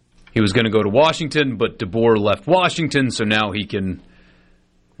 He was going to go to Washington, but DeBoer left Washington, so now he can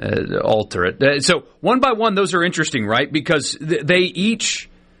alter it. So one by one, those are interesting, right? Because they each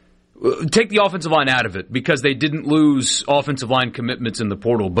take the offensive line out of it because they didn't lose offensive line commitments in the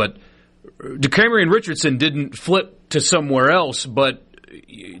portal, but DeCamerion Richardson didn't flip to somewhere else, but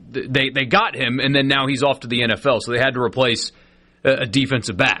they got him, and then now he's off to the NFL, so they had to replace a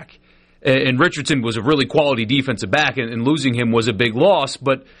defensive back. And Richardson was a really quality defensive back, and losing him was a big loss,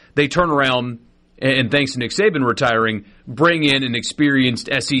 but they turn around, and thanks to Nick Saban retiring, bring in an experienced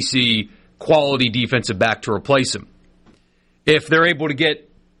SEC quality defensive back to replace him. If they're able to get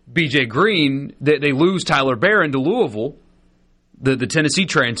B.J. Green, they lose Tyler Barron to Louisville, the Tennessee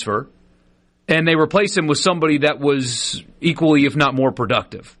transfer, and they replace him with somebody that was equally, if not more,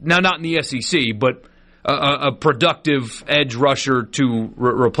 productive. Now, not in the SEC, but a productive edge rusher to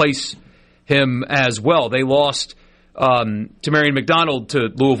replace him as well. They lost Tamarian McDonald to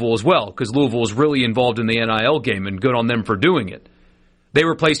Louisville as well, because Louisville was really involved in the NIL game, and good on them for doing it. They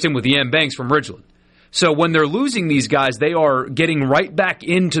replaced him with Yam Banks from Ridgeland. So when they're losing these guys, they are getting right back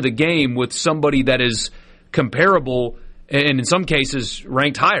into the game with somebody that is comparable and in some cases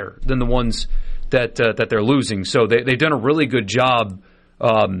ranked higher than the ones that they're losing. So they've done a really good job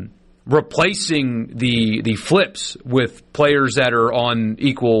replacing the flips with players that are on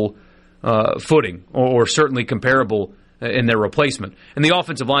equal footing or certainly comparable in their replacement. And the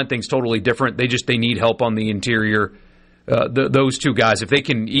offensive line thing's totally different. They need help on the interior. those two guys, if they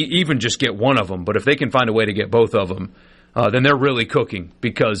can even just get one of them, but if they can find a way to get both of them, then they're really cooking,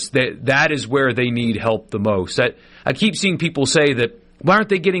 because that is where they need help the most. I keep seeing people say that, why aren't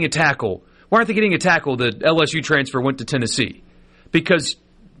they getting a tackle? Why aren't they getting a tackle? The LSU transfer went to Tennessee. Because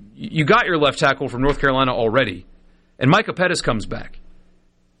you got your left tackle from North Carolina already, and Micah Pettis comes back.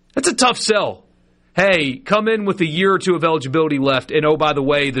 That's a tough sell. Hey, come in with a year or two of eligibility left, and oh, by the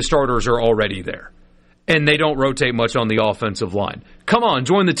way, the starters are already there. And they don't rotate much on the offensive line. Come on,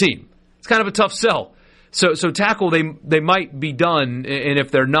 join the team. It's kind of a tough sell. So tackle, they might be done, and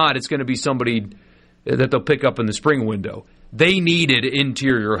if they're not, it's going to be somebody that they'll pick up in the spring window. They needed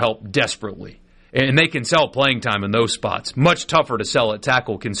interior help desperately, and they can sell playing time in those spots. Much tougher to sell at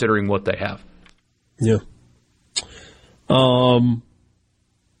tackle considering what they have. Yeah.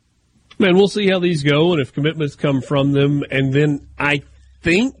 Man, we'll see how these go and if commitments come from them. And then I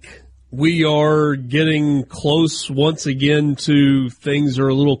think we are getting close once again to things are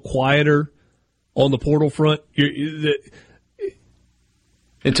a little quieter on the portal front.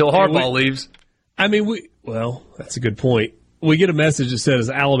 Until Harbaugh leaves. I mean, well, that's a good point. We get a message that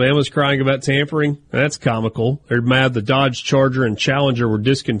says Alabama's crying about tampering. That's comical. They're mad the Dodge Charger and Challenger were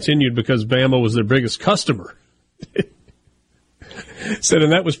discontinued because Bama was their biggest customer. Said,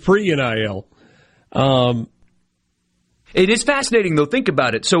 and that was pre-NIL. It is fascinating, though. Think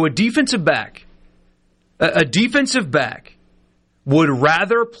about it. So a defensive back would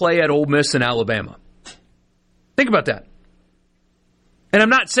rather play at Ole Miss than Alabama. Think about that. And I'm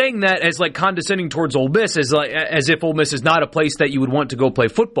not saying that as like condescending towards Ole Miss, as if Ole Miss is not a place that you would want to go play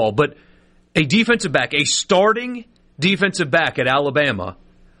football. But a defensive back, a starting defensive back at Alabama,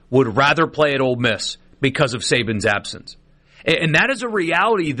 would rather play at Ole Miss because of Saban's absence. And that is a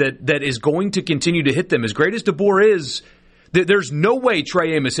reality that is going to continue to hit them. As great as DeBoer is, there's no way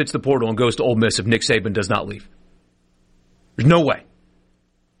Trey Amos hits the portal and goes to Ole Miss if Nick Saban does not leave. There's no way.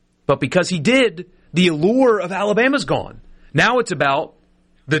 But because he did, the allure of Alabama's gone. Now it's about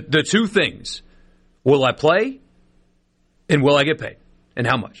the two things. Will I play? And will I get paid? And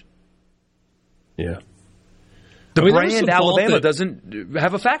how much? Yeah. The brand Alabama doesn't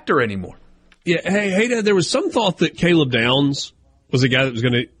have a factor anymore. Yeah, hey, Dad, there was some thought that Caleb Downs was a guy that was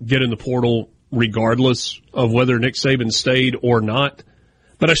going to get in the portal regardless of whether Nick Saban stayed or not.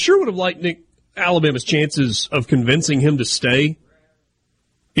 But I sure would have liked Alabama's chances of convincing him to stay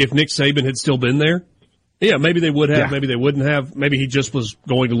if Nick Saban had still been there. Yeah, maybe they would have, maybe they wouldn't have. Maybe he just was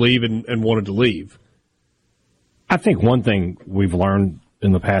going to leave and wanted to leave. I think one thing we've learned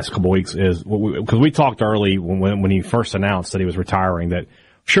in the past couple of weeks is, because we talked early when he first announced that he was retiring, that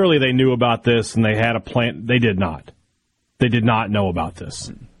surely they knew about this and they had a plan. They did not. They did not know about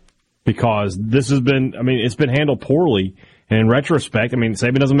this because this has been, it's been handled poorly. And in retrospect,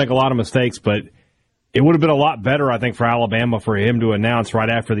 Saban doesn't make a lot of mistakes, but it would have been a lot better, I think, for Alabama for him to announce right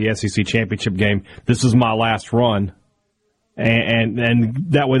after the SEC championship game, this is my last run.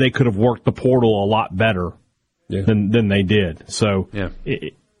 And that way they could have worked the portal a lot better than they did. So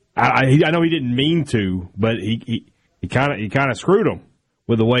I know he didn't mean to, but he kind of screwed him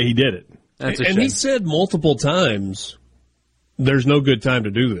with the way he did it. And he said multiple times, there's no good time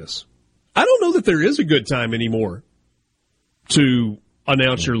to do this. I don't know that there is a good time anymore to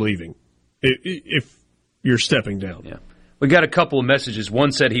announce you're leaving if you're stepping down. Yeah. We got a couple of messages.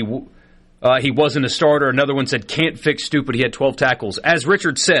 One said he wasn't a starter. Another one said, can't fix stupid. He had 12 tackles. As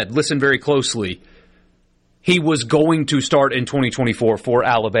Richard said, listen very closely, he was going to start in 2024 for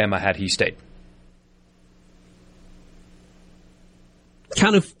Alabama had he stayed.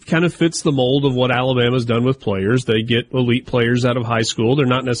 Kind of fits the mold of what Alabama's done with players. They get elite players out of high school. They're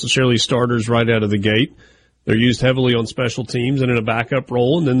not necessarily starters right out of the gate. They're used heavily on special teams and in a backup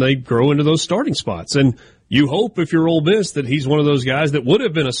role, and then they grow into those starting spots. And you hope, if you're Ole Miss, that he's one of those guys that would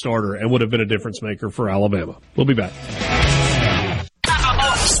have been a starter and would have been a difference maker for Alabama. We'll be back.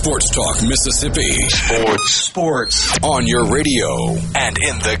 Sports Talk Mississippi. Sports. On your radio and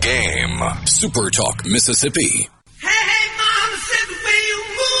in the game. Super Talk Mississippi. Hey, mama said the way you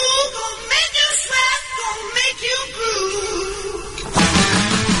move gon' make you sweat, gon' make you groove.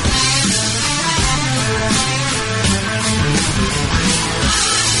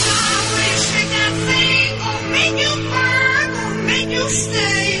 When you shake that thing, gon' make you burn, gon' make you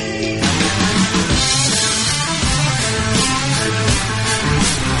stay.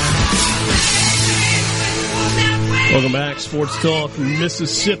 Welcome back, Sports Talk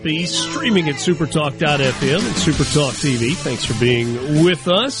Mississippi, streaming at SuperTalk.fm and SuperTalk TV. Thanks for being with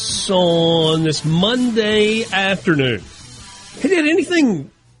us on this Monday afternoon. Hey, did anything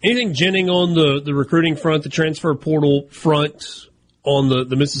Jennings on the recruiting front, the transfer portal front on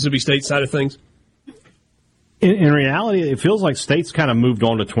the Mississippi State side of things? In reality, it feels like State's kind of moved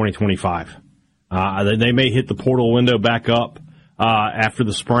on to 2025. They may hit the portal window back up after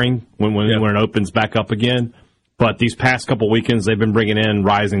the spring when it opens back up again. But these past couple weekends, they've been bringing in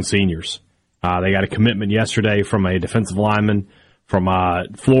rising seniors. They got a commitment yesterday from a defensive lineman from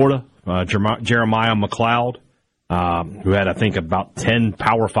Florida, Jeremiah McLeod, who had, I think, about 10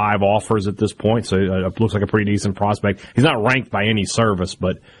 Power 5 offers at this point. So it looks like a pretty decent prospect. He's not ranked by any service,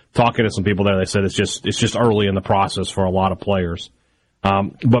 but talking to some people there, they said it's just early in the process for a lot of players.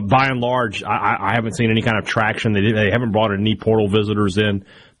 But by and large, I haven't seen any kind of traction. They haven't brought any portal visitors in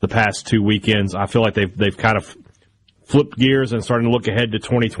the past 2 weekends. I feel like they've kind of flipped gears and starting to look ahead to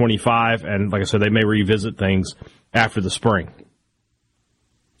 2025. And like I said, they may revisit things after the spring.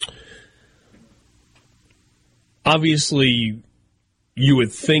 Obviously, you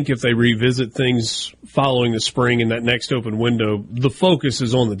would think if they revisit things following the spring in that next open window, the focus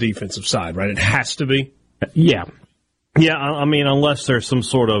is on the defensive side, right? It has to be. Yeah. Yeah, I mean, unless there's some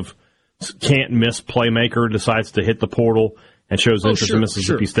sort of can't-miss playmaker decides to hit the portal and shows interest in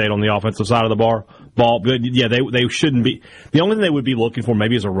Mississippi State on the offensive side of the ball. But yeah, they shouldn't be. The only thing they would be looking for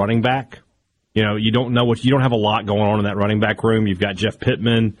maybe is a running back. You know, you don't have a lot going on in that running back room. You've got Jeff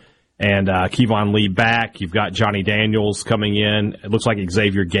Pittman and Kevon Lee back. You've got Johnny Daniels coming in. It looks like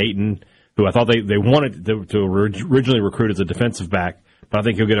Xavier Gayton, who I thought they wanted to originally recruit as a defensive back, but I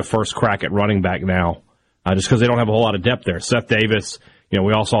think he'll get a first crack at running back now, just because they don't have a whole lot of depth there. Seth Davis,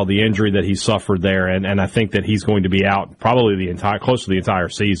 we all saw the injury that he suffered there, and I think that he's going to be out probably close to the entire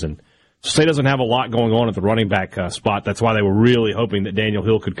season. So State doesn't have a lot going on at the running back spot. That's why they were really hoping that Daniel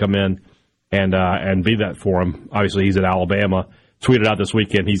Hill could come in and be that for him. Obviously, he's at Alabama. Tweeted out this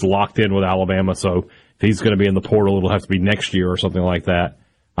weekend he's locked in with Alabama, so if he's going to be in the portal, it'll have to be next year or something like that.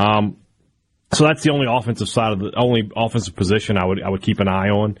 So that's the only offensive position I would keep an eye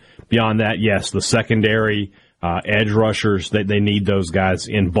on. Beyond that, yes, the secondary, edge rushers, they need those guys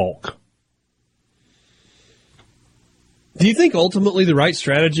in bulk. Do you think ultimately the right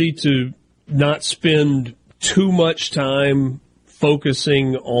strategy to not spend too much time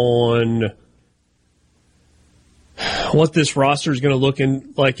focusing on what this roster is going to look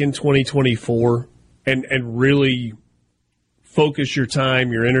like in 2024 and really focus your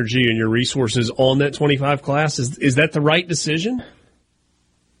time, your energy, and your resources on that 25 class? Is that the right decision?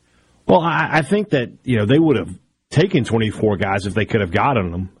 Well, I think that they would have taken 24 guys if they could have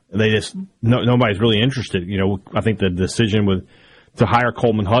gotten them. They just nobody's really interested. I think the decision to hire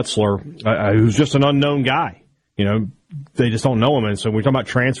Coleman Hutzler, who's just an unknown guy. They just don't know him, and so we're talking about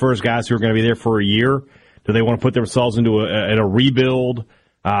transfers, guys who are going to be there for a year. Do they want to put themselves into a rebuild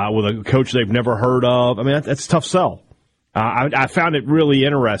with a coach they've never heard of? I mean, that's a tough sell. I found it really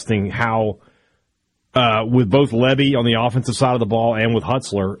interesting how, with both Levy on the offensive side of the ball and with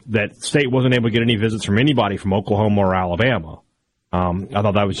Hutzler, that State wasn't able to get any visits from anybody from Oklahoma or Alabama. I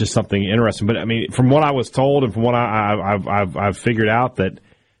thought that was just something interesting. But, I mean, from what I was told and from what I've figured out that,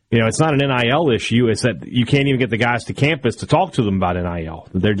 it's not an NIL issue. It's that you can't even get the guys to campus to talk to them about NIL.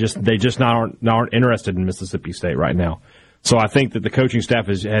 They just aren't interested in Mississippi State right now. So I think that the coaching staff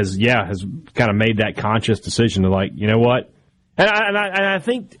has kind of made that conscious decision to you know what, and I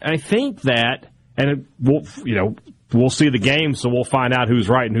think that, and we'll see the game, so we'll find out who's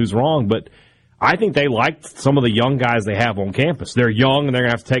right and who's wrong. But I think they liked some of the young guys they have on campus. They're young and they're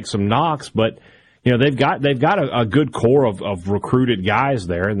gonna have to take some knocks, but they've got a good core of recruited guys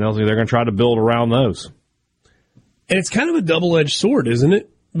there, and they're going to try to build around those. And it's kind of a double-edged sword, isn't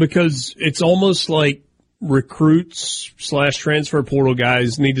it? Because it's almost like recruits / transfer portal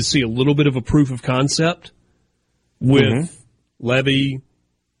guys need to see a little bit of a proof of concept with Levy,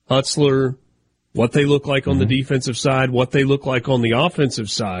 Hutzler, what they look like on the defensive side, what they look like on the offensive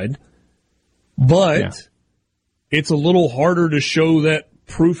side. But it's a little harder to show that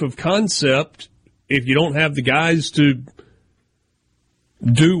proof of concept if you don't have the guys to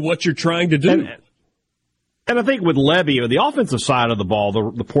do what you're trying to do. And I think with Levy, the offensive side of the ball,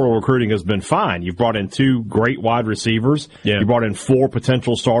 the portal recruiting has been fine. You've brought in 2 great wide receivers. Yeah. You brought in 4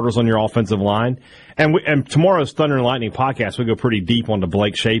 potential starters on your offensive line. And tomorrow's Thunder and Lightning podcast, we go pretty deep onto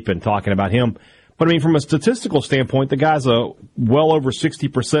Blake Shapen talking about him. But, I mean, from a statistical standpoint, the guy's a well over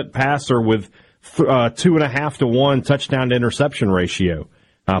 60% passer with 2.5 to 1 touchdown to interception ratio.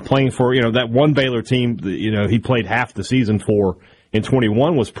 Playing for, that one Baylor team, he played half the season for in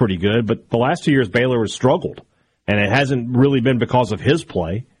 21 was pretty good, but the last 2 years Baylor has struggled, and it hasn't really been because of his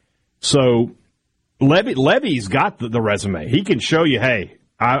play. So Levy's got the resume. He can show you, hey,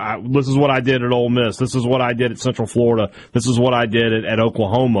 this is what I did at Ole Miss. This is what I did at Central Florida. This is what I did at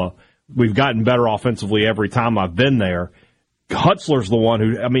Oklahoma. We've gotten better offensively every time I've been there. Hutzler's the one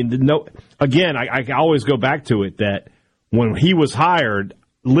who, again, I always go back to it that when he was hired,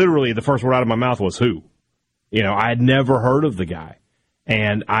 literally the first word out of my mouth was who. I had never heard of the guy.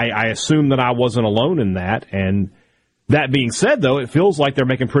 And I assumed that I wasn't alone in that. And that being said, though, it feels like they're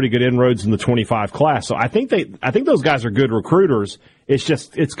making pretty good inroads in the 25 class. So I think those guys are good recruiters.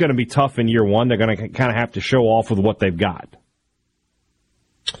 It's going to be tough in year one. They're going to kind of have to show off with what they've got.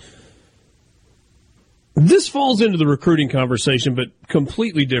 This falls into the recruiting conversation, but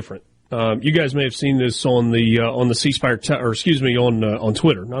completely different. You guys may have seen this on the C Spire on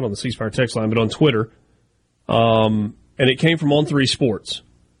Twitter, not on the C Spire text line, but on Twitter. And it came from On3 Sports.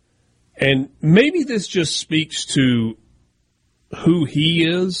 And maybe this just speaks to who he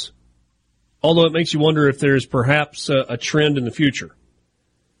is, although it makes you wonder if there's perhaps a trend in the future.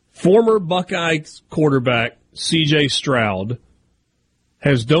 Former Buckeyes quarterback C.J. Stroud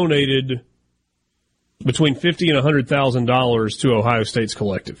has donated between $50,000 and $100,000 to Ohio State's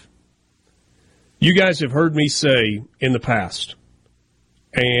collective. You guys have heard me say in the past,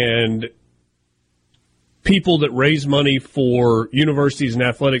 and people that raise money for universities and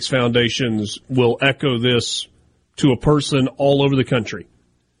athletics foundations will echo this to a person all over the country.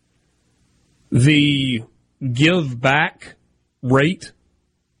 The give back rate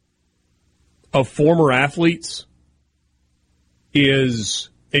of former athletes is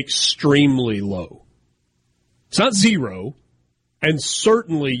extremely low. It's not zero, and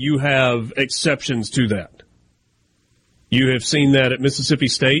certainly you have exceptions to that. You have seen that at Mississippi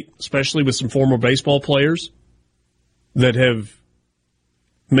State, especially with some former baseball players that have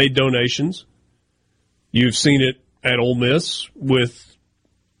made donations. You've seen it at Ole Miss with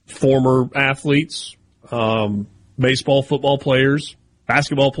former athletes, baseball, football players,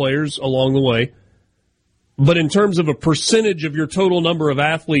 basketball players along the way. But in terms of a percentage of your total number of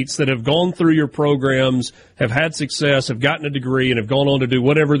athletes that have gone through your programs, have had success, have gotten a degree, and have gone on to do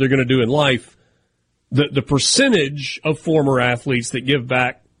whatever they're going to do in life, the percentage of former athletes that give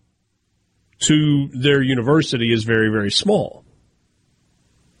back to their university is very, very small.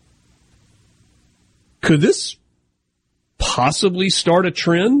 Could this possibly start a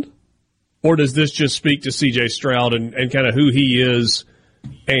trend? Or does this just speak to C.J. Stroud and kind of who he is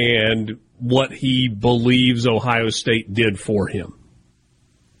and what he believes Ohio State did for him?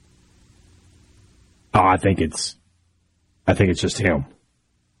 Oh, I think it's just him.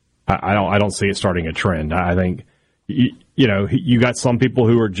 I don't see it starting a trend. I think you got some people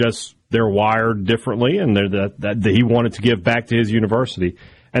who are just they're wired differently, and that he wanted to give back to his university,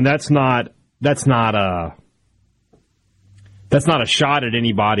 and that's not a shot at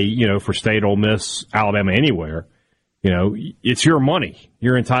anybody, for State, Ole Miss, Alabama, anywhere. It's your money.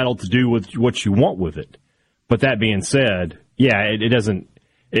 You're entitled to do with what you want with it. But that being said, it doesn't.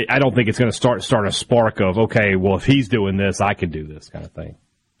 I don't think it's going to start a spark of, okay, well, if he's doing this, I can do this kind of thing.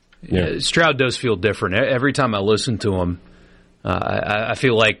 Yeah, Stroud does feel different. Every time I listen to him, I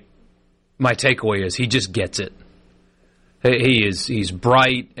feel like my takeaway is he just gets it. He's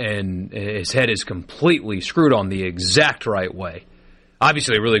bright, and his head is completely screwed on the exact right way.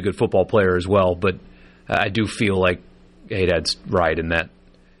 Obviously a really good football player as well, but I do feel like Hadad's right in that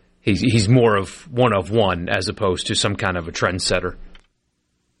he's more of one as opposed to some kind of a trendsetter.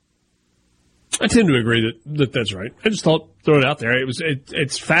 I tend to agree that that's right. I just thought throw it out there.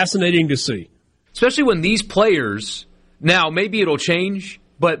 It's fascinating to see, especially when these players now maybe it'll change,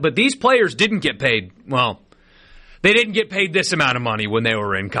 but these players didn't get paid. Well, they didn't get paid this amount of money when they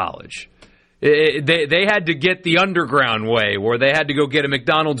were in college. They had to get the underground way, where they had to go get a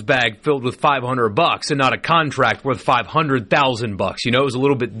McDonald's bag filled with $500 and not a contract worth $500,000. It was a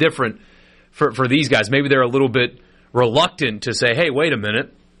little bit different for these guys. Maybe they're a little bit reluctant to say, "Hey, wait a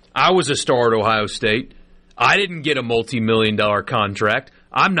minute. I was a star at Ohio State. I didn't get a multi-million-dollar contract.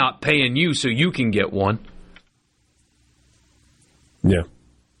 I'm not paying you so you can get one." Yeah.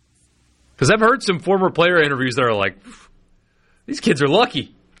 Because I've heard some former player interviews that are like, these kids are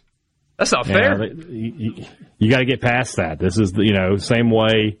lucky. That's not fair. You got to get past that. This is the same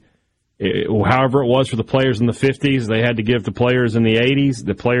way. However it was for the players in the 50s, they had to give to players in the 80s.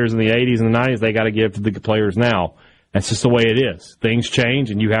 The players in the 80s and the 90s, they got to give to the players now. That's just the way it is. Things change,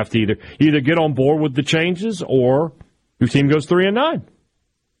 and you have to either get on board with the changes, or your team goes 3-9.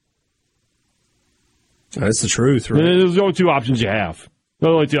 That's the truth, right? There's only two options you have.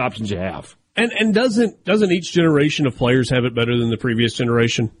 And doesn't each generation of players have it better than the previous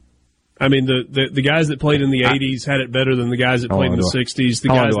generation? I mean, the guys that played in the 80s had it better than the guys that played in the 60s. The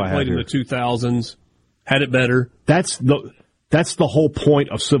guys that played in the 2000s had it better. That's the whole point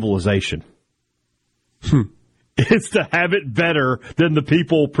of civilization. It's to have it better than the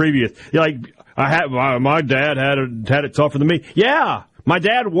people previous. My dad had it tougher than me. Yeah, my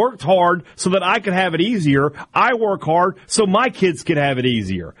dad worked hard so that I could have it easier. I work hard so my kids could have it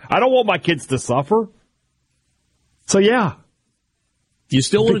easier. I don't want my kids to suffer. So yeah, you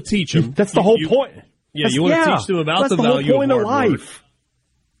still want to teach them. That's the whole point. Yeah, you want to teach them about the value of hard life.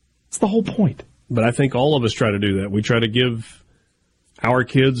 That's the whole point. But I think all of us try to do that. We try to give our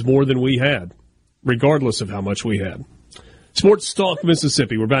kids more than we had, regardless of how much we had. Sports Talk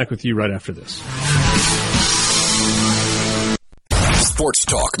Mississippi. We're back with you right after this. Sports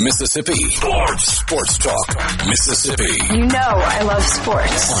Talk Mississippi. Sports Talk Mississippi. You know I love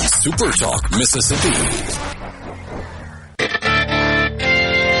sports. On Super Talk Mississippi.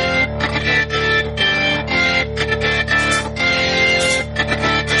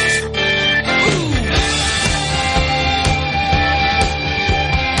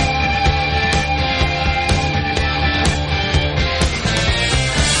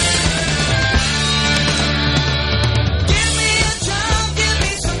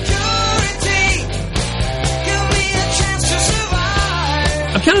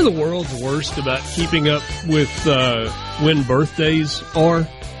 Kind of the world's worst about keeping up with when birthdays are.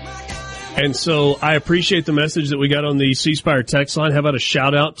 And so I appreciate the message that we got on the C Spire text line. How about a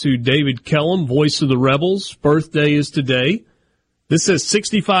shout out to David Kellum, voice of the Rebels? Birthday is today. This says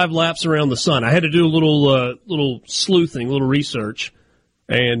 65 laps around the sun. I had to do a little sleuthing, a little research,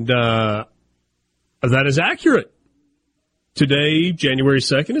 and that is accurate. Today, January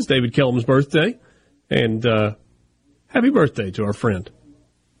 2nd, is David Kellum's birthday, and happy birthday to our friend.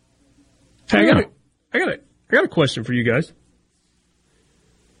 Hey, I got a question for you guys.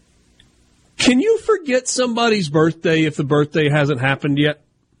 Can you forget somebody's birthday if the birthday hasn't happened yet?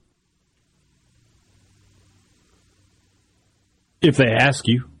 If they ask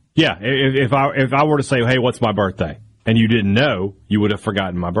you, yeah. If I were to say, "Hey, what's my birthday?" and you didn't know, you would have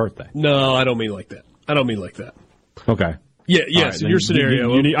forgotten my birthday. No, I don't mean like that. Okay. Yeah. Yes. Right, in your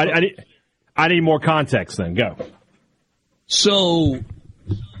scenario, I need more context. Then go. So.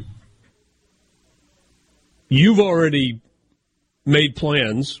 You've already made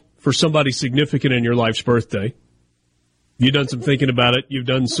plans for somebody significant in your life's birthday. You've done some thinking about it. You've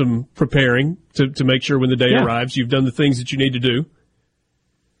done some preparing to make sure when the day arrives, you've done the things that you need to do.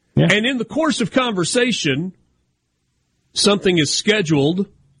 Yeah. And in the course of conversation, something is scheduled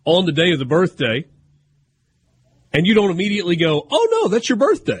on the day of the birthday, and you don't immediately go, "Oh, no, that's your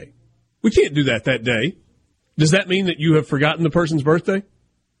birthday. We can't do that day." Does that mean that you have forgotten the person's birthday?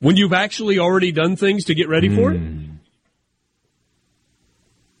 When you've actually already done things to get ready for it?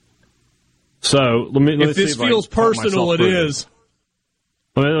 So, if this feels personal, it is.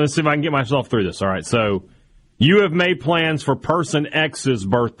 Let's see if I can get myself through this. All right, so you have made plans for person X's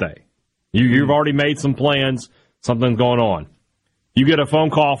birthday. You've already made some plans. Something's going on. You get a phone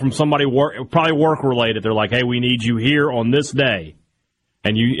call from somebody, probably work-related. They're like, "Hey, we need you here on this day."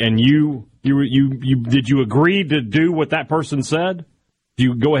 And you did you agree to do what that person said?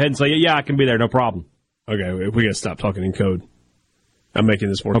 You go ahead and say, "Yeah, I can be there, no problem." Okay, we got to stop talking in code. I'm making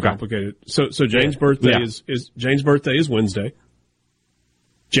this more complicated. So Jane's birthday is Jane's birthday is Wednesday,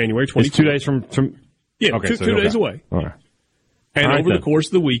 January 22nd. It's 2 days from okay, two days away. All right. And over the course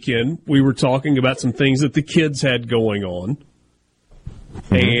of the weekend, we were talking about some things that the kids had going on,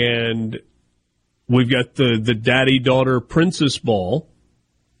 and we've got the daddy-daughter princess ball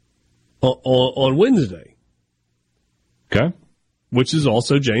on Wednesday. Okay. Which is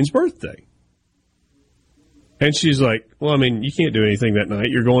also Jane's birthday. And she's like, "Well, I mean, you can't do anything that night.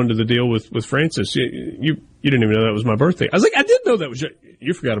 You're going to the deal with Francis. You didn't even know that was my birthday." I was like, "I did know that was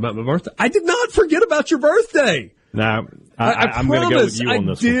you forgot about my birthday." I did not forget about your birthday. No, I'm going to go with you on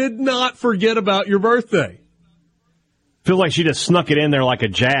this one. I did not forget about your birthday. Feels like she just snuck it in there like a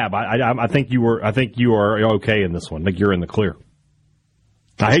jab. I think you are okay in this one. I think you're in the clear.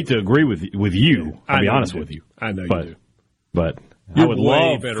 I hate to agree with you. I'll be honest with you. I know you do. But I would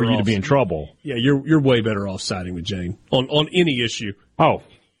love for you to be in trouble. Yeah, you're way better off siding with Jane on any issue. Oh,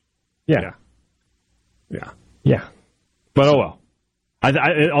 yeah. But oh well.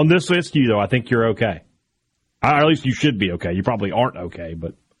 On this issue, though, I think you're okay. At least you should be okay. You probably aren't okay,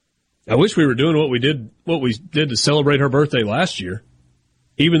 but I wish we were doing what we did to celebrate her birthday last year.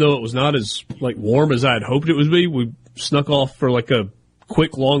 Even though it was not as warm as I had hoped it would be, we snuck off for a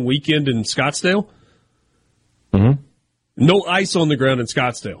quick long weekend in Scottsdale. Mm-hmm. No ice on the ground in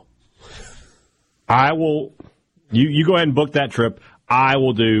Scottsdale. I will. You go ahead and book that trip. I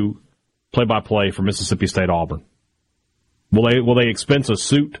will do play-by-play for Mississippi State Auburn. Will they expense a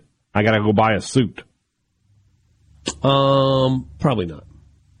suit? I got to go buy a suit. Probably not.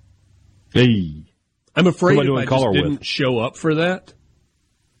 Hey, I'm afraid if I just didn't show up for that,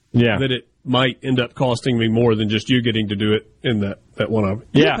 that it might end up costing me more than just you getting to do it in that one hour.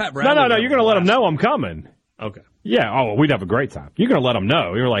 Yeah. No. You're going to let them know I'm coming. Okay. Yeah. Oh, we'd have a great time. You're going to let them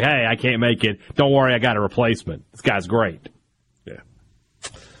know. You're like, hey, I can't make it. Don't worry, I got a replacement. This guy's great. Yeah.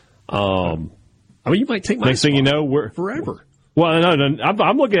 I mean, you might take my next thing you know, we're forever. Well, no,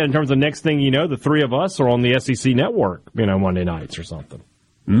 I'm looking at it in terms of next thing you know, the three of us are on the SEC network, Monday nights or something.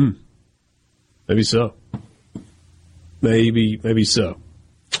 Maybe so. Maybe so.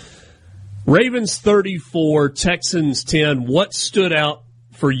 Ravens 34, Texans 10. What stood out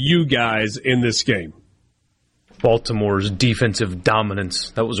for you guys in this game? Baltimore's defensive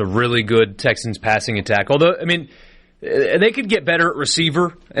dominance. That was a really good Texans passing attack. Although, I mean, they could get better at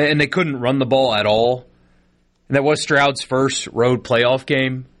receiver, and they couldn't run the ball at all. And that was Stroud's first road playoff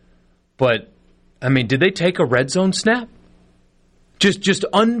game. But, I mean, did they take a red zone snap? Just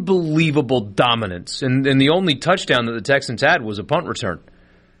unbelievable dominance. And the only touchdown that the Texans had was a punt return.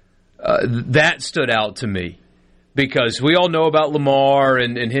 That stood out to me. Because we all know about Lamar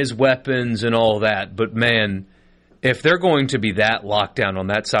and his weapons and all that. But, man, if they're going to be that locked down on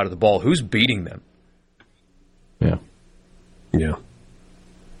that side of the ball, who's beating them? Yeah.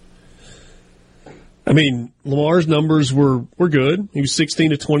 I mean, Lamar's numbers were good. He was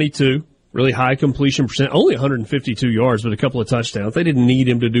 16 to 22, really high completion percent, only 152 yards, but a couple of touchdowns. They didn't need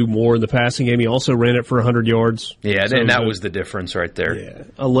him to do more in the passing game. He also ran it for 100 yards. Yeah, and that was the difference right there. Yeah,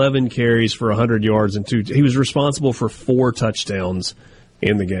 11 carries for 100 yards and 2. He was responsible for 4 touchdowns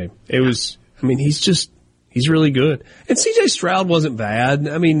in the game. It was, I mean, he's really good. And C.J. Stroud wasn't bad.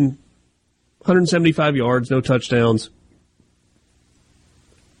 I mean, 175 yards, no touchdowns.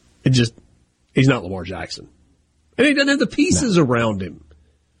 He's not Lamar Jackson. And he doesn't have the pieces around him.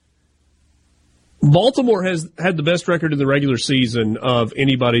 Baltimore has had the best record in the regular season of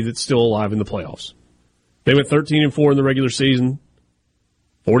anybody that's still alive in the playoffs. They went 13-4 in the regular season.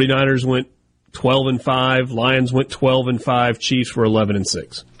 49ers went 12-5. Lions went 12-5. Chiefs were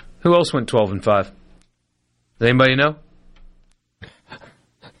 11-6. Who else went 12-5? Does anybody know?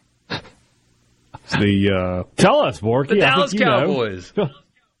 Tell us, Borky. The Dallas Cowboys.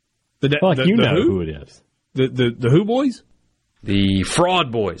 You know who it is. The who boys? The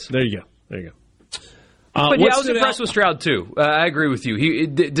fraud boys. There you go. But yeah, I was impressed with Stroud too. I agree with you. He,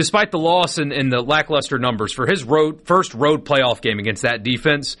 despite the loss and the lackluster numbers for his first road playoff game against that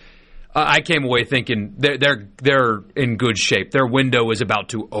defense, I came away thinking they're in good shape. Their window is about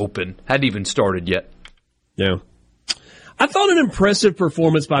to open. Hadn't even started yet. Yeah. I thought an impressive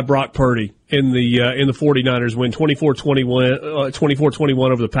performance by Brock Purdy in the 49ers win,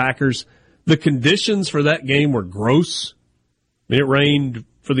 24-21 over the Packers. The conditions for that game were gross. I mean, it rained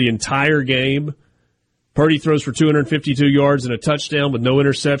for the entire game. Purdy throws for 252 yards and a touchdown with no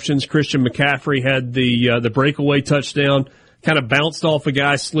interceptions. Christian McCaffrey had the breakaway touchdown, kind of bounced off a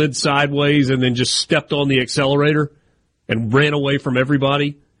guy, slid sideways, and then just stepped on the accelerator and ran away from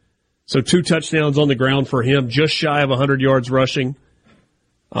everybody. So 2 touchdowns on the ground for him, just shy of 100 yards rushing.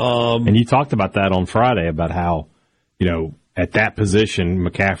 And you talked about that on Friday, about how, at that position,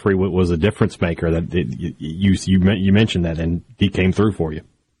 McCaffrey was a difference maker. That you mentioned that, and he came through for you.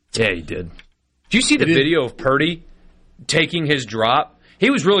 Yeah, he did. Did you see the video of Purdy taking his drop? He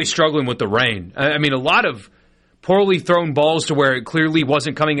was really struggling with the rain. I mean, a lot of poorly thrown balls to where it clearly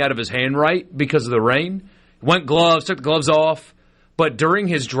wasn't coming out of his hand right because of the rain. Went gloves, took the gloves off. But during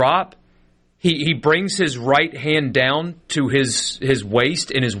his drop, he brings his right hand down to his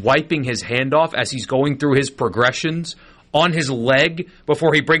waist and is wiping his hand off as he's going through his progressions on his leg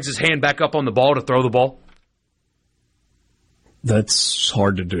before he brings his hand back up on the ball to throw the ball. That's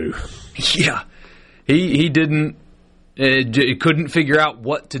hard to do. Yeah. He didn't couldn't figure out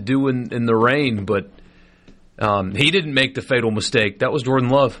what to do in the rain, but he didn't make the fatal mistake. That was Jordan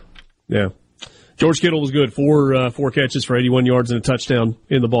Love. Yeah. George Kittle was good. Four catches for 81 yards and a touchdown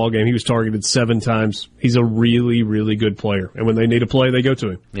in the ball game. He was targeted 7 times. He's a really, really good player. And when they need a play, they go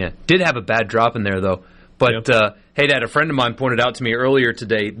to him. Yeah. Did have a bad drop in there, though. But, hey, Dad, a friend of mine pointed out to me earlier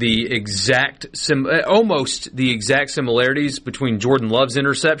today almost the exact similarities between Jordan Love's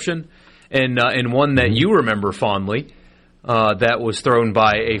interception and one that you remember fondly that was thrown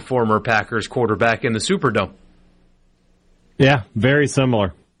by a former Packers quarterback in the Superdome. Yeah, very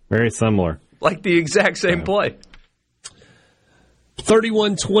similar. Very similar. Like the exact same play.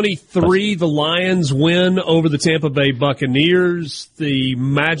 31-23, the Lions win over the Tampa Bay Buccaneers. The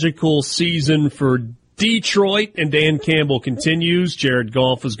magical season for Detroit and Dan Campbell continues. Jared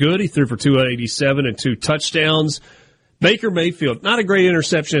Goff was good. He threw for 287 and 2 touchdowns. Baker Mayfield, not a great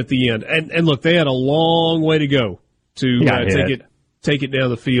interception at the end. And look, they had a long way to go to take it down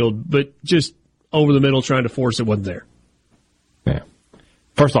the field, but just over the middle trying to force it wasn't there. Yeah.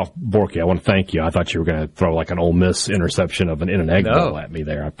 First off, Borky, I want to thank you. I thought you were going to throw like an Ole Miss interception of an in and egg bowl at me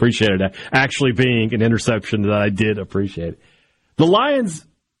there. I appreciated that. Actually being an interception that I did appreciate. The Lions,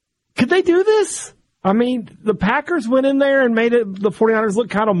 could they do this? I mean, the Packers went in there and made the 49ers look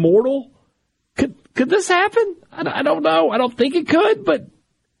kind of mortal. Could this happen? I don't know. I don't think it could, but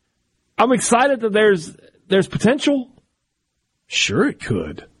I'm excited that there's potential. Sure it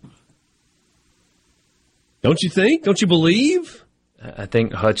could. Don't you think? Don't you believe? I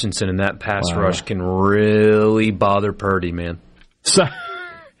think Hutchinson and that pass rush can really bother Purdy, man. So,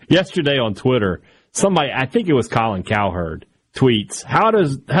 yesterday on Twitter, somebody, I think it was Colin Cowherd, tweets, how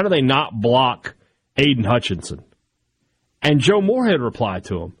do they not block Aiden Hutchinson? And Joe Moorhead replied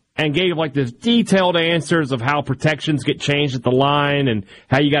to him and gave like this detailed answers of how protections get changed at the line and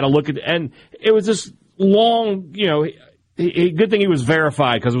how you got to look at it. And it was this long, good thing he was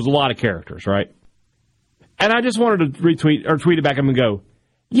verified because it was a lot of characters, right? And I just wanted to retweet or tweet it back at him and go,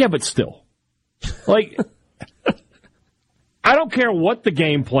 yeah, but still. Like, I don't care what the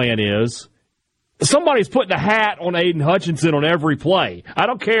game plan is. Somebody's putting a hat on Aiden Hutchinson on every play. I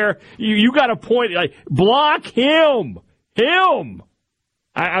don't care. You got to point, like, block him. Him.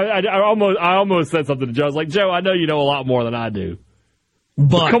 I almost said something to Joe. I was like, Joe, I know you know a lot more than I do.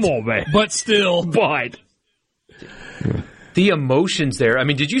 But come on, man. But still. But. The emotions there. I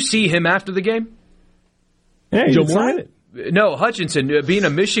mean, did you see him after the game? Yeah, Joe Moorhead? No, Hutchinson, being a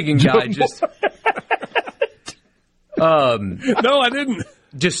Michigan guy, just... no, I didn't.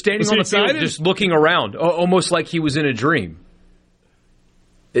 Just standing on the field, just looking around, almost like he was in a dream.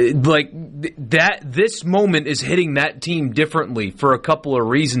 This moment is hitting that team differently for a couple of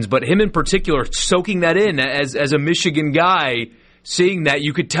reasons, but him in particular, soaking that in as a Michigan guy, seeing that,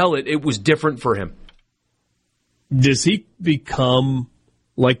 you could tell it was different for him. Does he become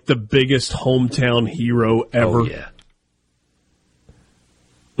like the biggest hometown hero ever? Oh, yeah.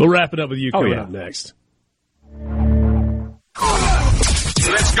 We'll wrap it up with you coming up next.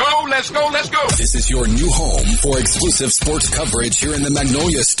 Let's go, let's go, let's go. This is your new home for exclusive sports coverage here in the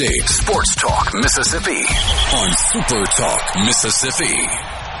Magnolia State. Sports Talk Mississippi on Super Talk Mississippi.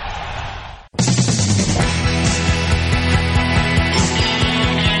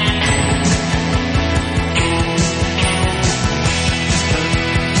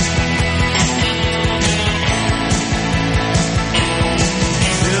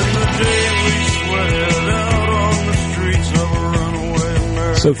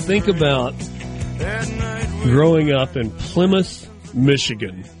 So think about growing up in Plymouth,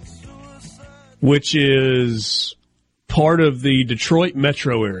 Michigan, which is part of the Detroit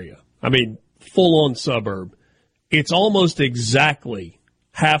metro area. I mean, full-on suburb. It's almost exactly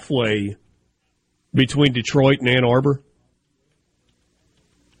halfway between Detroit and Ann Arbor.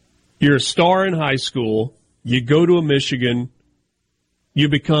 You're a star in high school. You go to a Michigan. You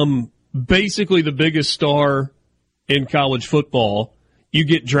become basically the biggest star in college football. You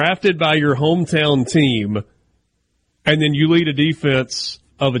get drafted by your hometown team, and then you lead a defense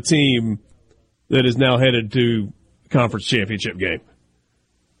of a team that is now headed to conference championship game.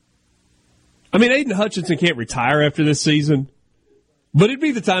 I mean, Aiden Hutchinson can't retire after this season, but it'd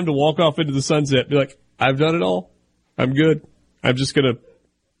be the time to walk off into the sunset and be like, I've done it all. I'm good. I'm just going to,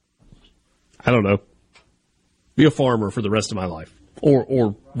 I don't know, be a farmer for the rest of my life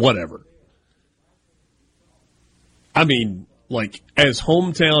or whatever. I mean, like, as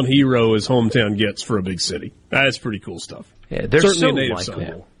hometown hero as hometown gets for a big city. That's pretty cool stuff. Yeah, they're certainly so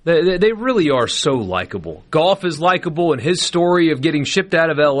likable. They really are so likable. Goff is likable, and his story of getting shipped out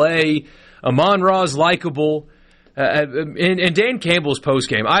of L.A., Amon-Ra's likable. And Dan Campbell's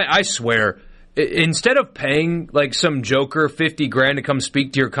postgame, I swear, instead of paying like some joker $50,000 to come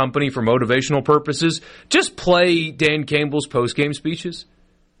speak to your company for motivational purposes, just play Dan Campbell's postgame speeches.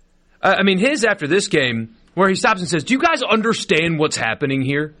 I mean, his after this game, where he stops and says, do you guys understand what's happening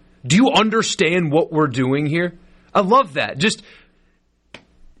here? Do you understand what we're doing here? I love that. Just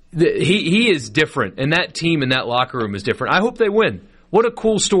he is different, and that team in that locker room is different. I hope they win. What a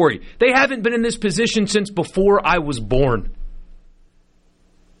cool story. They haven't been in this position since before I was born.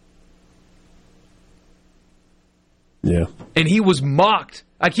 Yeah. And he was mocked.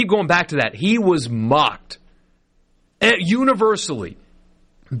 I keep going back to that. He was mocked. Universally.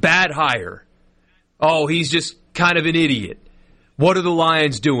 Bad hire. Oh, he's just kind of an idiot. What are the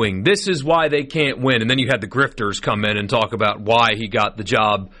Lions doing? This is why they can't win. And then you had the grifters come in and talk about why he got the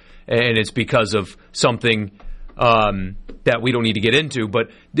job, and it's because of something that we don't need to get into,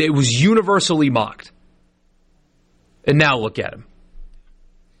 but it was universally mocked. And now look at him.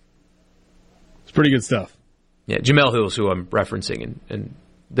 It's pretty good stuff. Yeah, Jamel Hill's who I'm referencing, and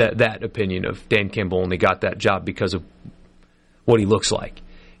that opinion of Dan Campbell only got that job because of what he looks like.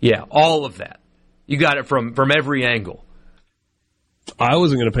 Yeah, all of that. You got it from every angle. I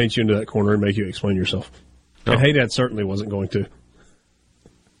wasn't going to paint you into that corner and make you explain yourself. No. And Hey Dad certainly wasn't going to.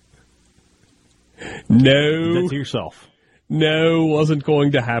 No. That's yourself. No, wasn't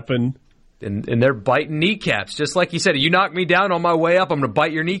going to happen. And they're biting kneecaps. Just like you said, you knock me down on my way up, I'm going to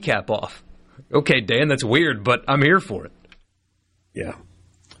bite your kneecap off. Okay, Dan, that's weird, but I'm here for it. Yeah.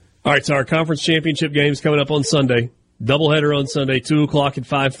 All right, so our conference championship game's coming up on Sunday. Doubleheader on Sunday, 2 o'clock and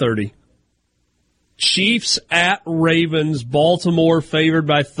 5:30. Chiefs at Ravens. Baltimore favored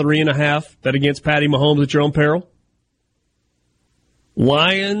by 3.5. Bet against Patty Mahomes at your own peril.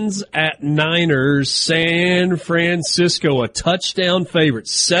 Lions at Niners. San Francisco, a touchdown favorite.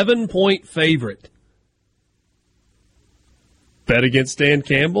 7-point favorite. Bet against Dan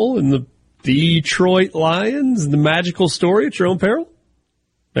Campbell and the Detroit Lions. The magical story at your own peril?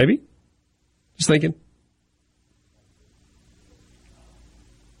 Maybe? Just thinking.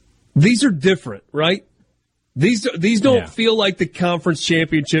 These are different, right? These don't feel like the conference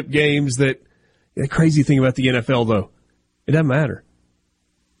championship games that... The crazy thing about the NFL, though, it doesn't matter.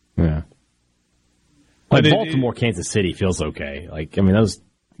 Yeah. Like Baltimore, Kansas City feels okay. Like, I mean,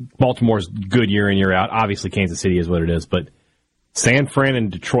 Baltimore's good year in, year out. Obviously, Kansas City is what it is, but San Fran and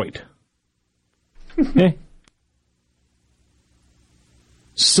Detroit.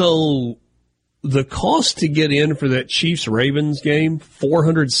 So, the cost to get in for that Chiefs-Ravens game,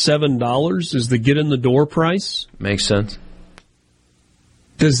 $407 is the get-in-the-door price. Makes sense.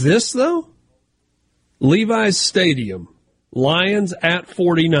 Does this, though? Levi's Stadium, Lions at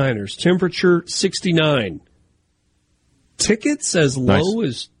 49ers, temperature 69. Tickets as low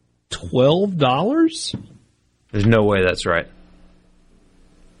as $12? There's no way that's right.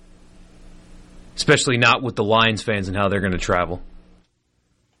 Especially not with the Lions fans and how they're going to travel.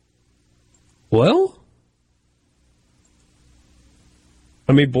 Well,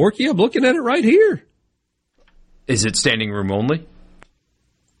 I mean, Borky, I'm looking at it right here. Is it standing room only?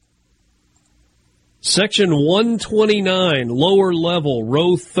 Section 129, lower level,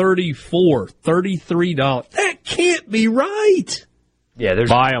 row 34, $33. That can't be right. Yeah, there's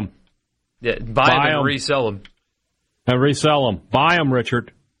buy them. Yeah, buy them and resell them. And resell them. Buy them,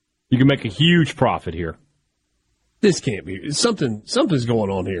 Richard. You can make a huge profit here. This can't be. Something's going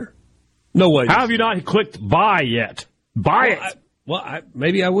on here. No way. How have you not clicked buy yet? Buy it.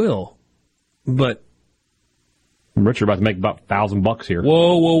 Maybe I will. But Richard about to make about $1,000 here.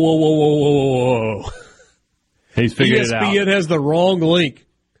 Whoa. He's figured it out. ESPN has the wrong link.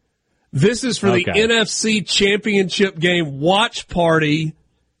 This is for the NFC Championship game watch party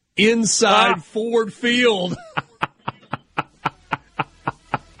inside Ford Field.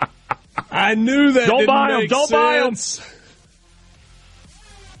 I knew that. Don't buy them. Don't buy them.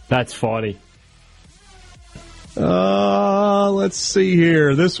 That's funny. Let's see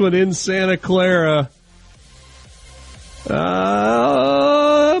here. This one in Santa Clara.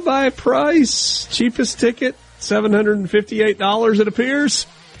 By price, cheapest ticket, $758, it appears.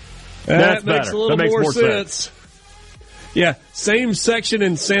 That makes a little more sense. Yeah, same section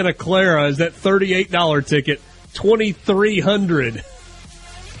in Santa Clara as that $38 ticket, $2,300.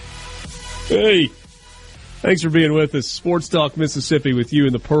 Hey, thanks for being with us. Sports Talk Mississippi with you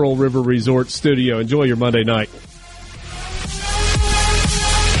in the Pearl River Resort studio. Enjoy your Monday night.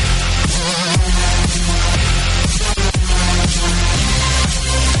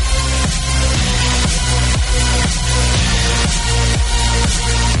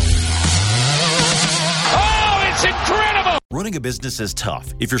 Running a business is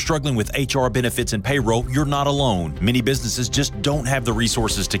tough. If you're struggling with HR, benefits, and payroll, you're not alone. Many businesses just don't have the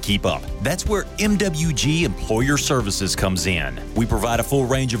resources to keep up. That's where MWG Employer Services comes in. We provide a full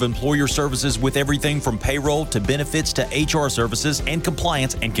range of employer services with everything from payroll to benefits to HR services and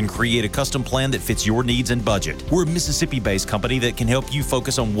compliance, and can create a custom plan that fits your needs and budget. We're a Mississippi-based company that can help you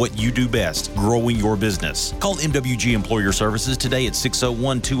focus on what you do best, growing your business. Call MWG Employer Services today at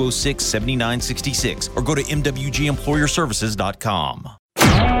 601-206-7966 or go to MWGEmployerServices.com.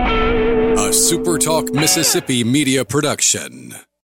 A SuperTalk Mississippi media production.